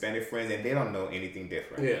friends, Hispanic friends, and they don't know anything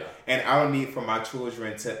different. Yeah. And I don't need for my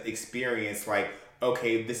children to experience like,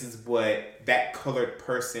 okay, this is what that colored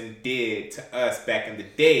person did to us back in the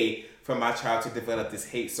day, for my child to develop this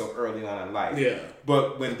hate so early on in life. Yeah.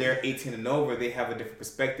 But when they're 18 and over, they have a different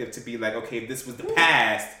perspective to be like, okay, this was the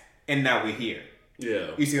past and now we're here. Yeah.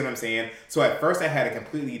 You see what I'm saying? So at first I had a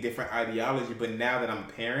completely different ideology, but now that I'm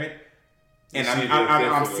a parent and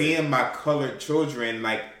I'm seeing my colored children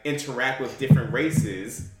like interact with different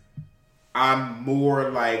races, I'm more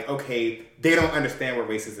like, okay, they don't understand what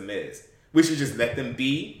racism is. We should just let them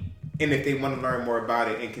be. And if they want to learn more about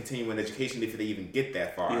it and continue in education, if they even get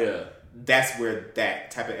that far, that's where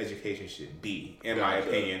that type of education should be, in my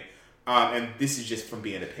opinion. And this is just from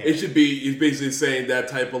being a parent. It should be, it's basically saying that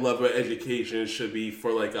type of level of education should be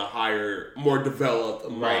for like a higher, more developed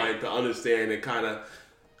mind to understand and kind of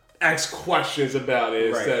ask questions about it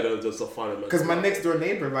instead of just a fundamental. Because my next door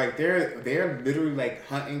neighbor, like they're literally like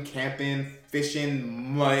hunting, camping,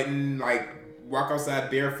 fishing, mudding, like walk outside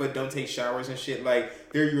barefoot, don't take showers and shit.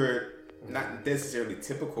 Like they're your, not necessarily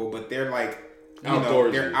typical, but they're like,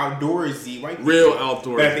 outdoorsy. They're outdoorsy, right? Real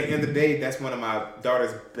outdoorsy. But at the end of the day, that's one of my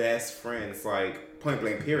daughter's best friends, like point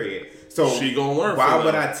blank period. So she gonna learn. Why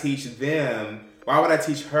would I teach them? Why would I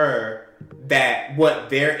teach her that what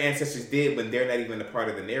their ancestors did when they're not even a part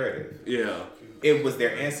of the narrative? Yeah. It was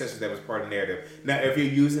their ancestors that was part of the narrative. Now, if you're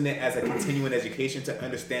using it as a continuing education to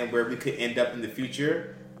understand where we could end up in the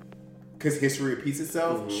future, because history repeats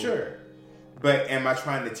itself, sure. But am I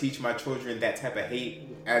trying to teach my children that type of hate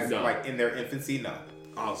as like in their infancy? No.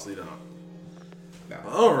 Honestly, no. No.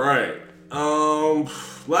 All right.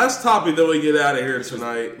 Last topic that we get out of here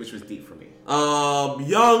tonight, which was deep for me.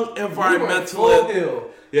 Young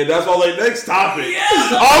environmental. Yeah, that's all. Like next topic. Yeah.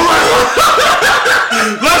 All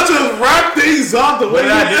right. Let's just wrap things up. The way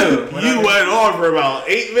you went on for about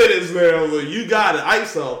 8 minutes there. You got it.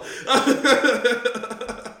 ISO.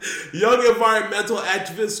 Young environmental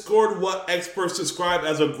activists scored what experts describe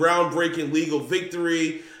as a groundbreaking legal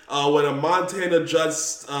victory when a Montana judge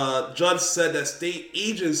said that state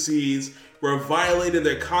agencies were violating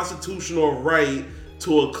their constitutional right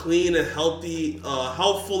to a clean and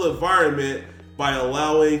healthful environment by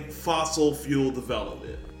allowing fossil fuel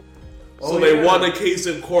development. So they won the case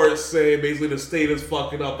in court saying basically the state is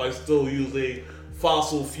fucking up by still using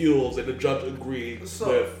fossil fuels, and the judge agreed with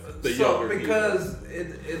the younger because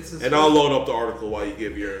people. It's and I'll load up the article while you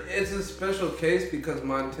give your... It's a special case because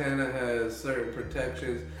Montana has certain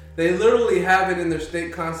protections. They literally have it in their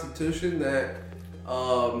state constitution that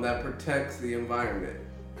protects the environment.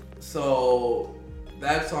 So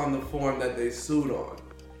that's on the form that they sued on.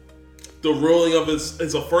 The ruling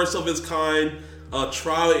is a first of its kind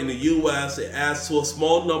trial in the U.S. It adds to a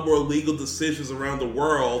small number of legal decisions around the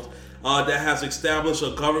world that has established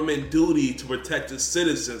a government duty to protect its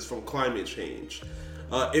citizens from climate change.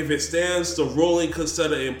 If it stands, the ruling could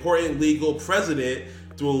set an important legal precedent.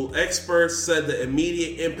 Through experts said the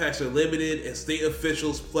immediate impacts are limited, and state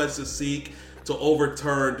officials pledged to seek to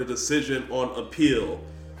overturn the decision on appeal.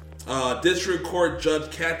 District Court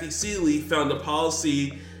Judge Kathy Seeley found the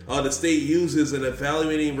policy the state uses in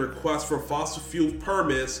evaluating requests for fossil fuel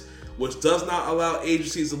permits, which does not allow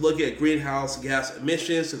agencies to look at greenhouse gas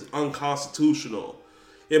emissions, is unconstitutional.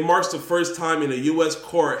 It marks the first time in a U.S.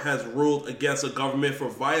 court has ruled against a government for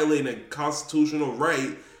violating a constitutional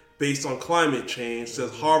right based on climate change,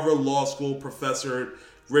 says Harvard Law School professor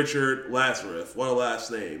Richard Lazarus. What a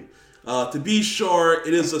last name. To be sure,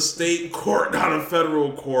 it is a state court, not a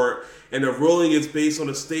federal court, and the ruling is based on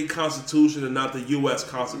the state constitution and not the U.S.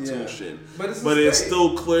 Constitution. Yeah. But it's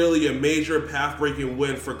still clearly a major path-breaking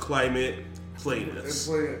win for climate plaintiffs.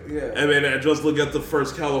 I mean, I just look at the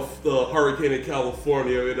first the hurricane in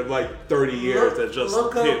California in like 30 years that just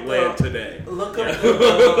hit land today. Look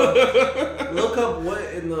up what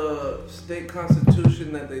in the state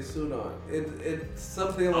constitution that they sued on. It's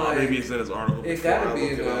something like... maybe it's in his article. It gotta be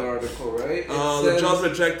in that article, right? The judge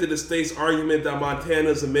rejected the state's argument that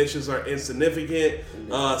Montana's emissions are insignificant,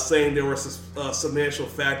 saying there was a substantial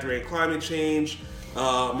factor in climate change.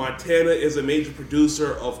 Montana is a major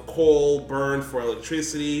producer of coal burned for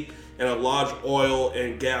electricity, and a large oil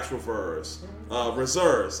and gas reserves.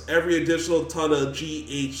 Every additional ton of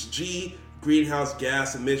GHG, greenhouse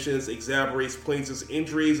gas emissions, exacerbates plaintiffs'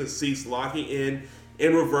 injuries and seeks locking in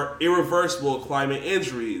irreversible climate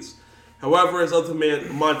injuries. However, it's up to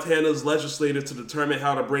Montana's legislators to determine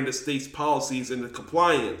how to bring the state's policies into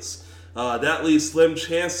compliance. That leaves slim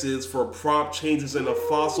chances for prompt changes in a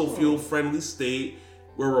fossil fuel-friendly state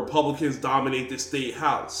where Republicans dominate the state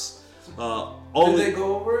house. Did they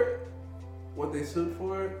go over it? What they sued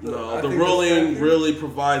for? No, the ruling really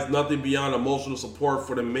provides nothing beyond emotional support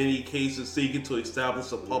for the many cases seeking to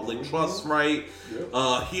establish a public trust right,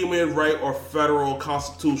 human right, or federal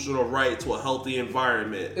constitutional right to a healthy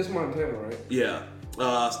environment. It's Montana, right? Yeah.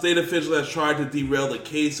 State official has tried to derail the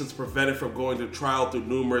case and prevent it from going to trial through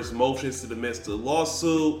numerous motions to dismiss the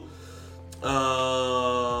lawsuit. Claire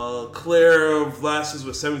Vlasis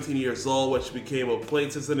was 17 years old when she became a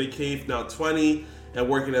plaintiff in the case, now 20, and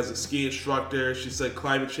working as a ski instructor. She said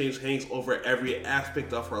climate change hangs over every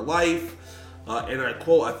aspect of her life. And I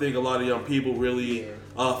quote, I think a lot of young people really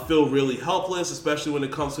feel really helpless, especially when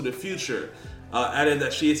it comes to the future. Added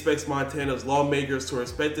that she expects Montana's lawmakers to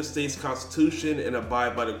respect the state's constitution and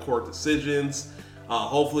abide by the court decisions.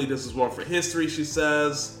 Hopefully this is one for history, she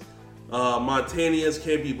says. Montanians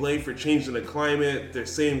can't be blamed for changing the climate. Their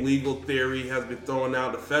same legal theory has been thrown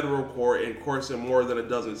out of federal court and courts in more than a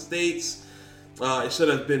dozen states. It should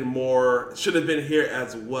have been here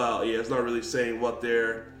as well. Yeah, it's not really saying what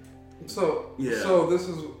they're... So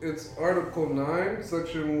it's Article 9,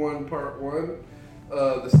 Section 1, Part 1.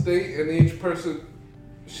 The state and each person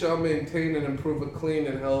shall maintain and improve a clean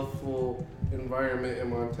and healthful environment in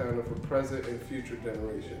Montana for present and future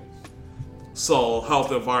generations. So,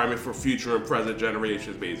 health environment for future and present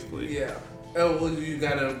generations, basically. Yeah. Well, you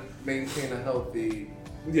gotta maintain a healthy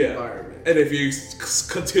environment. And if you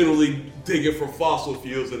continually digging for fossil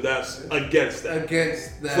fuels, then that's against that.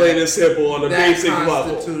 Against that. Plain and simple on a basic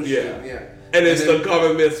level. Yeah. And it's the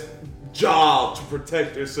government's job to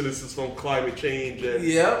protect their citizens from climate change and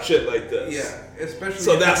shit like this. Yeah, especially.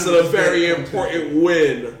 So that's a very important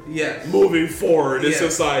win. Yes. Moving forward in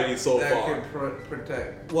society so that far. That can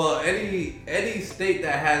protect. Well, any state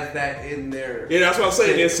that has that in their. Yeah, that's what I'm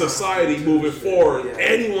saying. In society moving forward,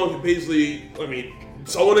 anyone can basically. I mean,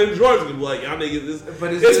 someone in Georgia can be like, y'all niggas. This.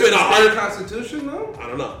 But is it's it been a hard constitution though? I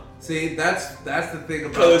don't know. See, that's the thing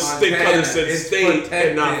about Montana. Because it's state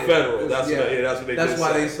and not federal. That's what they That's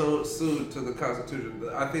why they sued to the Constitution.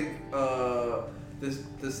 I think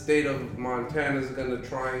the state of Montana is going to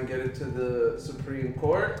try and get it to the Supreme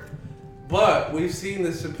Court, but we've seen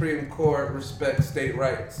the Supreme Court respect state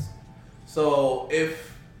rights. So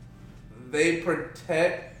if they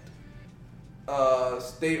protect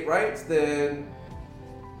state rights, then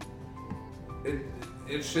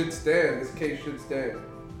it should stand. This case should stand.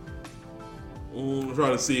 I'm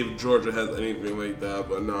trying to see if Georgia has anything like that,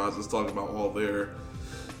 but no, I was just talking about all their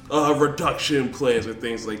reduction plans and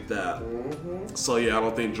things like that. Mm-hmm. So yeah, I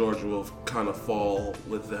don't think Georgia will kind of fall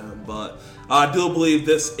with them, but I do believe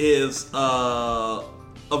this is a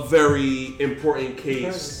very important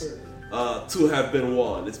case to have been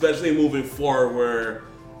won, especially moving forward where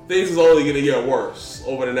things is only going to get worse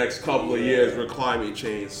over the next couple of years with climate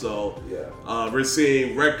change. So we're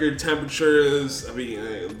seeing record temperatures. I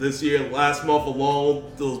mean, this year, last month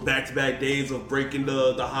alone, those back-to-back days of breaking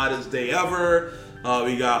the hottest day ever.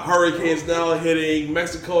 We got hurricanes now hitting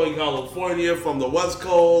Mexico and California from the West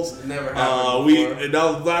Coast. Never happened before. And that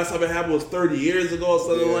was, last time it happened was 30 years ago or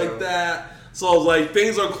something like that. So I was like,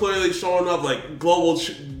 things are clearly showing up. Like global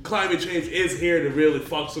climate change is here to really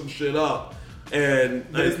fuck some shit up.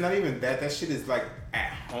 But it's not even that. That shit is like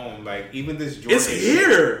at home. Like even this Georgia it's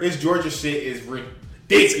here. This Georgia shit is ridiculous.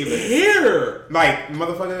 It's here. Like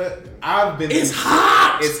motherfucker, I've been. It's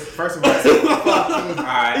hot. It's first of all, it's fucking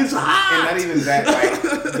hot. It's hot. And not even that. Like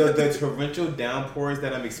the torrential downpours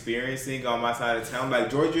that I'm experiencing on my side of town. Like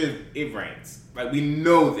Georgia, it rains. Like we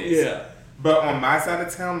know this. Yeah. But on my side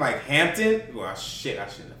of town, like Hampton, well, shit, I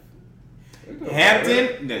shouldn't have.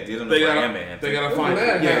 Hampton, they don't know where I am at Hampton. They gotta find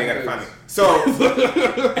it. Yeah, they gotta find it. So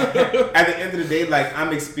at the end of the day, like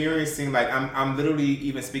I'm experiencing, like I'm literally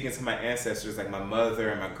even speaking to my ancestors, like my mother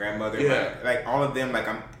and my grandmother, like all of them. Like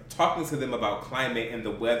I'm talking to them about climate and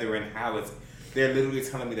the weather and how it's. They're literally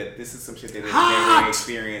telling me that this is some shit that they've never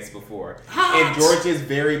experienced before. And Georgia is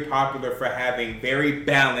very popular for having very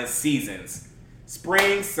balanced seasons: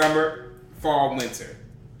 spring, summer, fall, winter.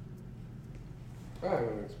 I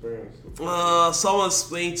haven't experienced it. Someone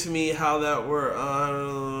explained to me how that works.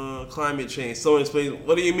 Climate change. Someone explained.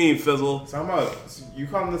 What do you mean, Fizzle? So I'm about, you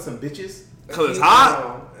calling us some bitches? Because it's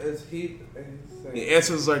hot? No, it's heat. The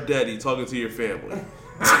answers are dead. You talking to your family.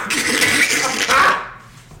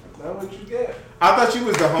 That's what you get. I thought you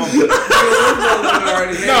was the homie.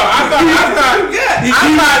 No, I thought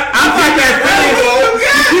that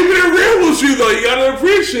Keeping it real with you though, you gotta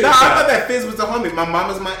appreciate. No, I that. thought that Fizz was the homie. My mom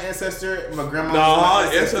is my ancestor. My grandma. No,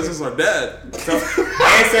 ancestors are dead. So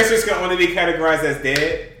ancestors can only be categorized as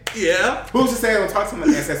dead. Yeah. Who's to say I don't talk to my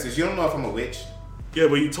ancestors? You don't know if I'm a witch. Yeah,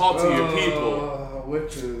 but you talk to your people.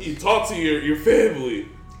 Witches. You talk to your family.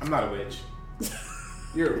 I'm not a witch.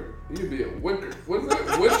 You'd be a wicker. What's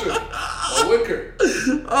that? Witcher. A wicker.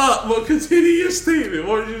 Well, continue your statement.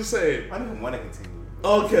 What did you say? I don't even want to continue.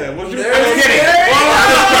 Okay, what you?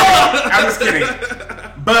 I'm just kidding.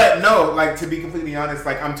 But no, like to be completely honest,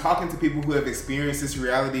 like I'm talking to people who have experienced this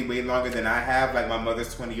reality way longer than I have. Like my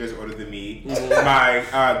mother's 20 years older than me. My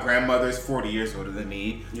grandmother's 40 years older than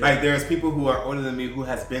me. Yeah. Like there's people who are older than me who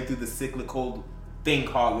has been through the cyclical thing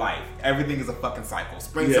called life. Everything is a fucking cycle.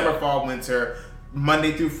 Spring, summer, fall, winter,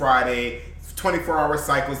 Monday through Friday. 24-hour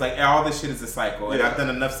cycles, like all this shit is a cycle, and I've done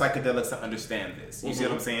enough psychedelics to understand this. You see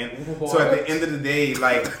what I'm saying? What? So at the end of the day,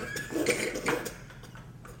 like,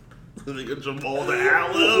 nigga Jamal the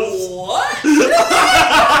Alice. What? Crazy.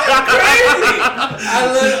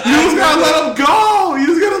 You just gotta let him go. You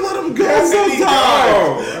just gotta let him go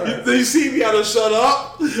sometimes. You see me, I just shut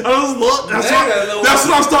up. I just look. That's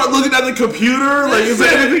when I start looking at the computer. Like, is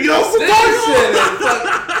there anything else to talk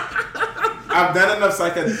about? I've done enough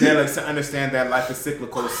psychedelics to understand that life is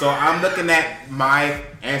cyclical. So I'm looking at my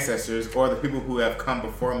ancestors or the people who have come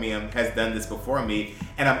before me and has done this before me,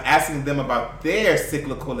 and I'm asking them about their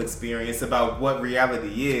cyclical experience, about what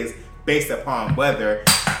reality is based upon weather.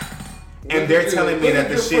 And they're telling me that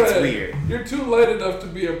the shit's weird. You're too light enough to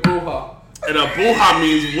be a bruja. And a bruja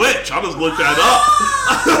means witch. I just looked that up.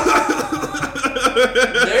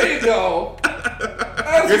 There you go.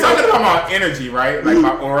 You're talking about my energy, right? Like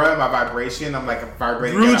my aura, my vibration. I'm like a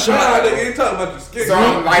vibrating. Bruja. You're talking about your skin. So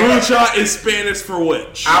I'm like, Bruja is Spanish for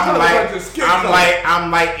witch. I'm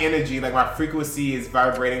like energy. Like my frequency is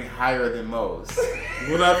vibrating higher than most.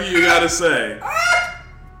 Whatever you gotta say.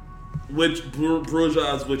 Which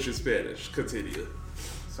Bruja is which in Spanish. Continue.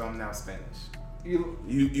 So I'm now Spanish. You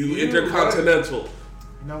intercontinental.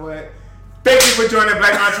 You know what? Thank you for joining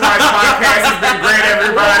Black Entourage Podcast. It's been great,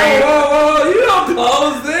 everybody. Whoa, you don't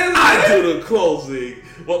close this. I do the closing.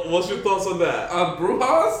 What's your thoughts on that?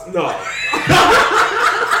 Brujas? No.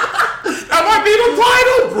 That might be the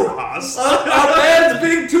title, Brujas. A man's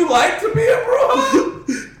being too light to be a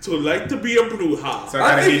bruja? Too light to be a bruja. So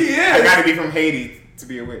I think he is. I gotta be from Haiti to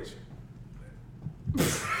be a witch.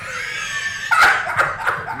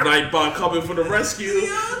 Nightbot coming for the rescue.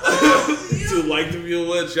 Too light to be a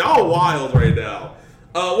witch. Y'all wild right now.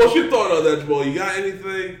 What's your thought on that, Jamal? You got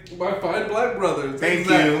anything? My fine black brothers. Thank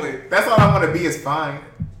you. That's all I want to be is fine.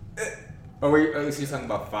 Or were you talking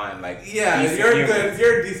about fine? Like, yeah, you're human. good.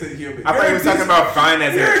 You're a decent human. I thought he was talking about fine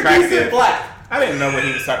as you're attractive. A decent black. I didn't know what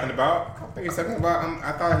he was talking about. I think he was talking about.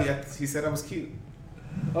 I thought he said I was cute.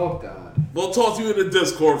 Oh God. We'll talk to you in the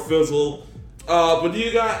Discord, Fizzle. But do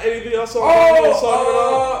you got anything else on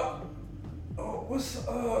what's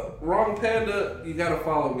Wrong Panda? You gotta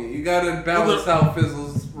follow me. You gotta balance out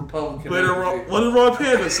Fizzle's Republican. What did Wrong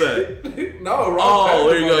Panda say? No, Wrong Panda. Oh,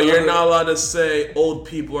 there you go. You're not allowed to say old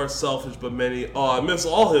people are selfish, but many. Oh, I missed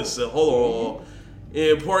all his stuff. Hold on.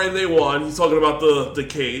 Important they won. He's talking about the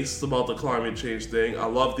case about the climate change thing. I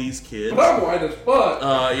love these kids. But I'm white as fuck.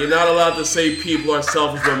 You're not allowed to say people are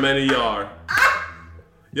selfish, but many are.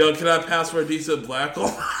 Yo, can I pass for a decent black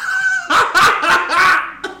one?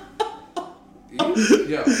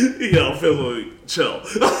 Yo, Fizzle, chill.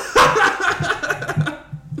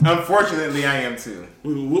 Unfortunately, I am too.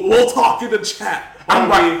 We'll talk in the chat. I'm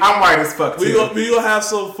white as fuck too. We gonna have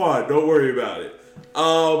some fun. Don't worry about it.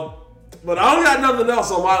 But I don't got nothing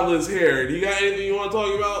else on my list here. Do you got anything you want to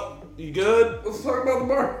talk about? You good? Let's talk about the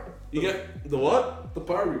bar. You got the what? The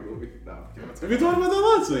Barbie movie. No. Have you talked about that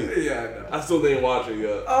last week? Yeah, I know. I still didn't watch it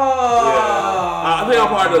yet. Oh. Yeah. I think I'll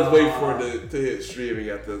probably just wait for it to hit streaming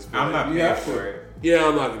at this point. I'm not paying for it. Yeah,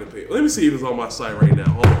 I'm not gonna pay. Let me see if it's on my site right now.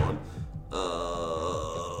 Hold on.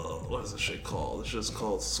 What is this shit called? It's just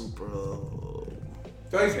called Super.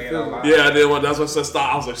 Yeah, I did one. That's what I said.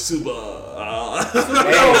 Stop. I was like Super.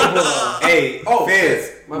 Hey, oh,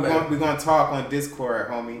 Fizz. We're gonna talk on Discord,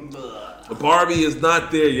 homie. Barbie is not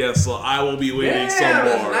there yet, so I will be waiting some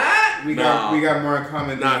more. We got more in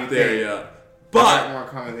common. Not there yet. But more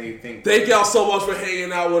common than you think. Thank y'all so much for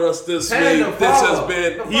hanging out with us this Panda, week. This has follow.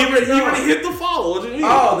 been. He already hit the follow. What do you mean?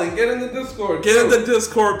 Oh, then get in the Discord. Get in the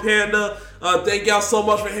Discord, Panda. Thank y'all so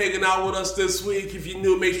much for hanging out with us this week. If you're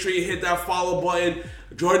new, make sure you hit that follow button.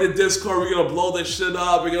 Join the Discord. We're gonna blow this shit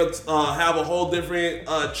up. We're gonna have a whole different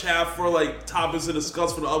chat for like topics to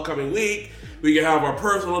discuss for the upcoming week. We can have our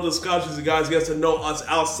personal discussions. You guys get to know us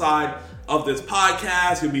outside of this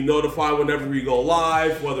podcast. You'll be notified whenever we go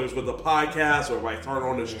live, whether it's with the podcast or if I turn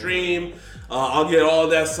on the stream. I'll get all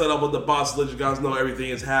that set up with the boss to let you guys know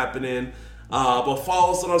everything is happening. But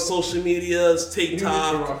follow us on our social medias,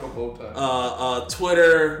 TikTok,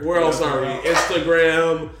 Twitter, where else are we?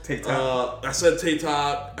 Instagram. TikTok. I said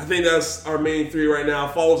TikTok. I think that's our main three right now.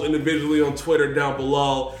 Follow us individually on Twitter down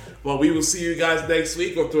below. But we will see you guys next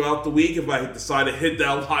week or throughout the week if I decide to hit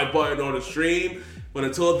that like button on the stream. But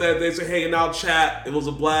until then, thanks for hanging out, chat. It was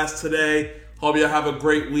a blast today. Hope you have a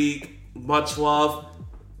great week. Much love.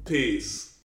 Peace.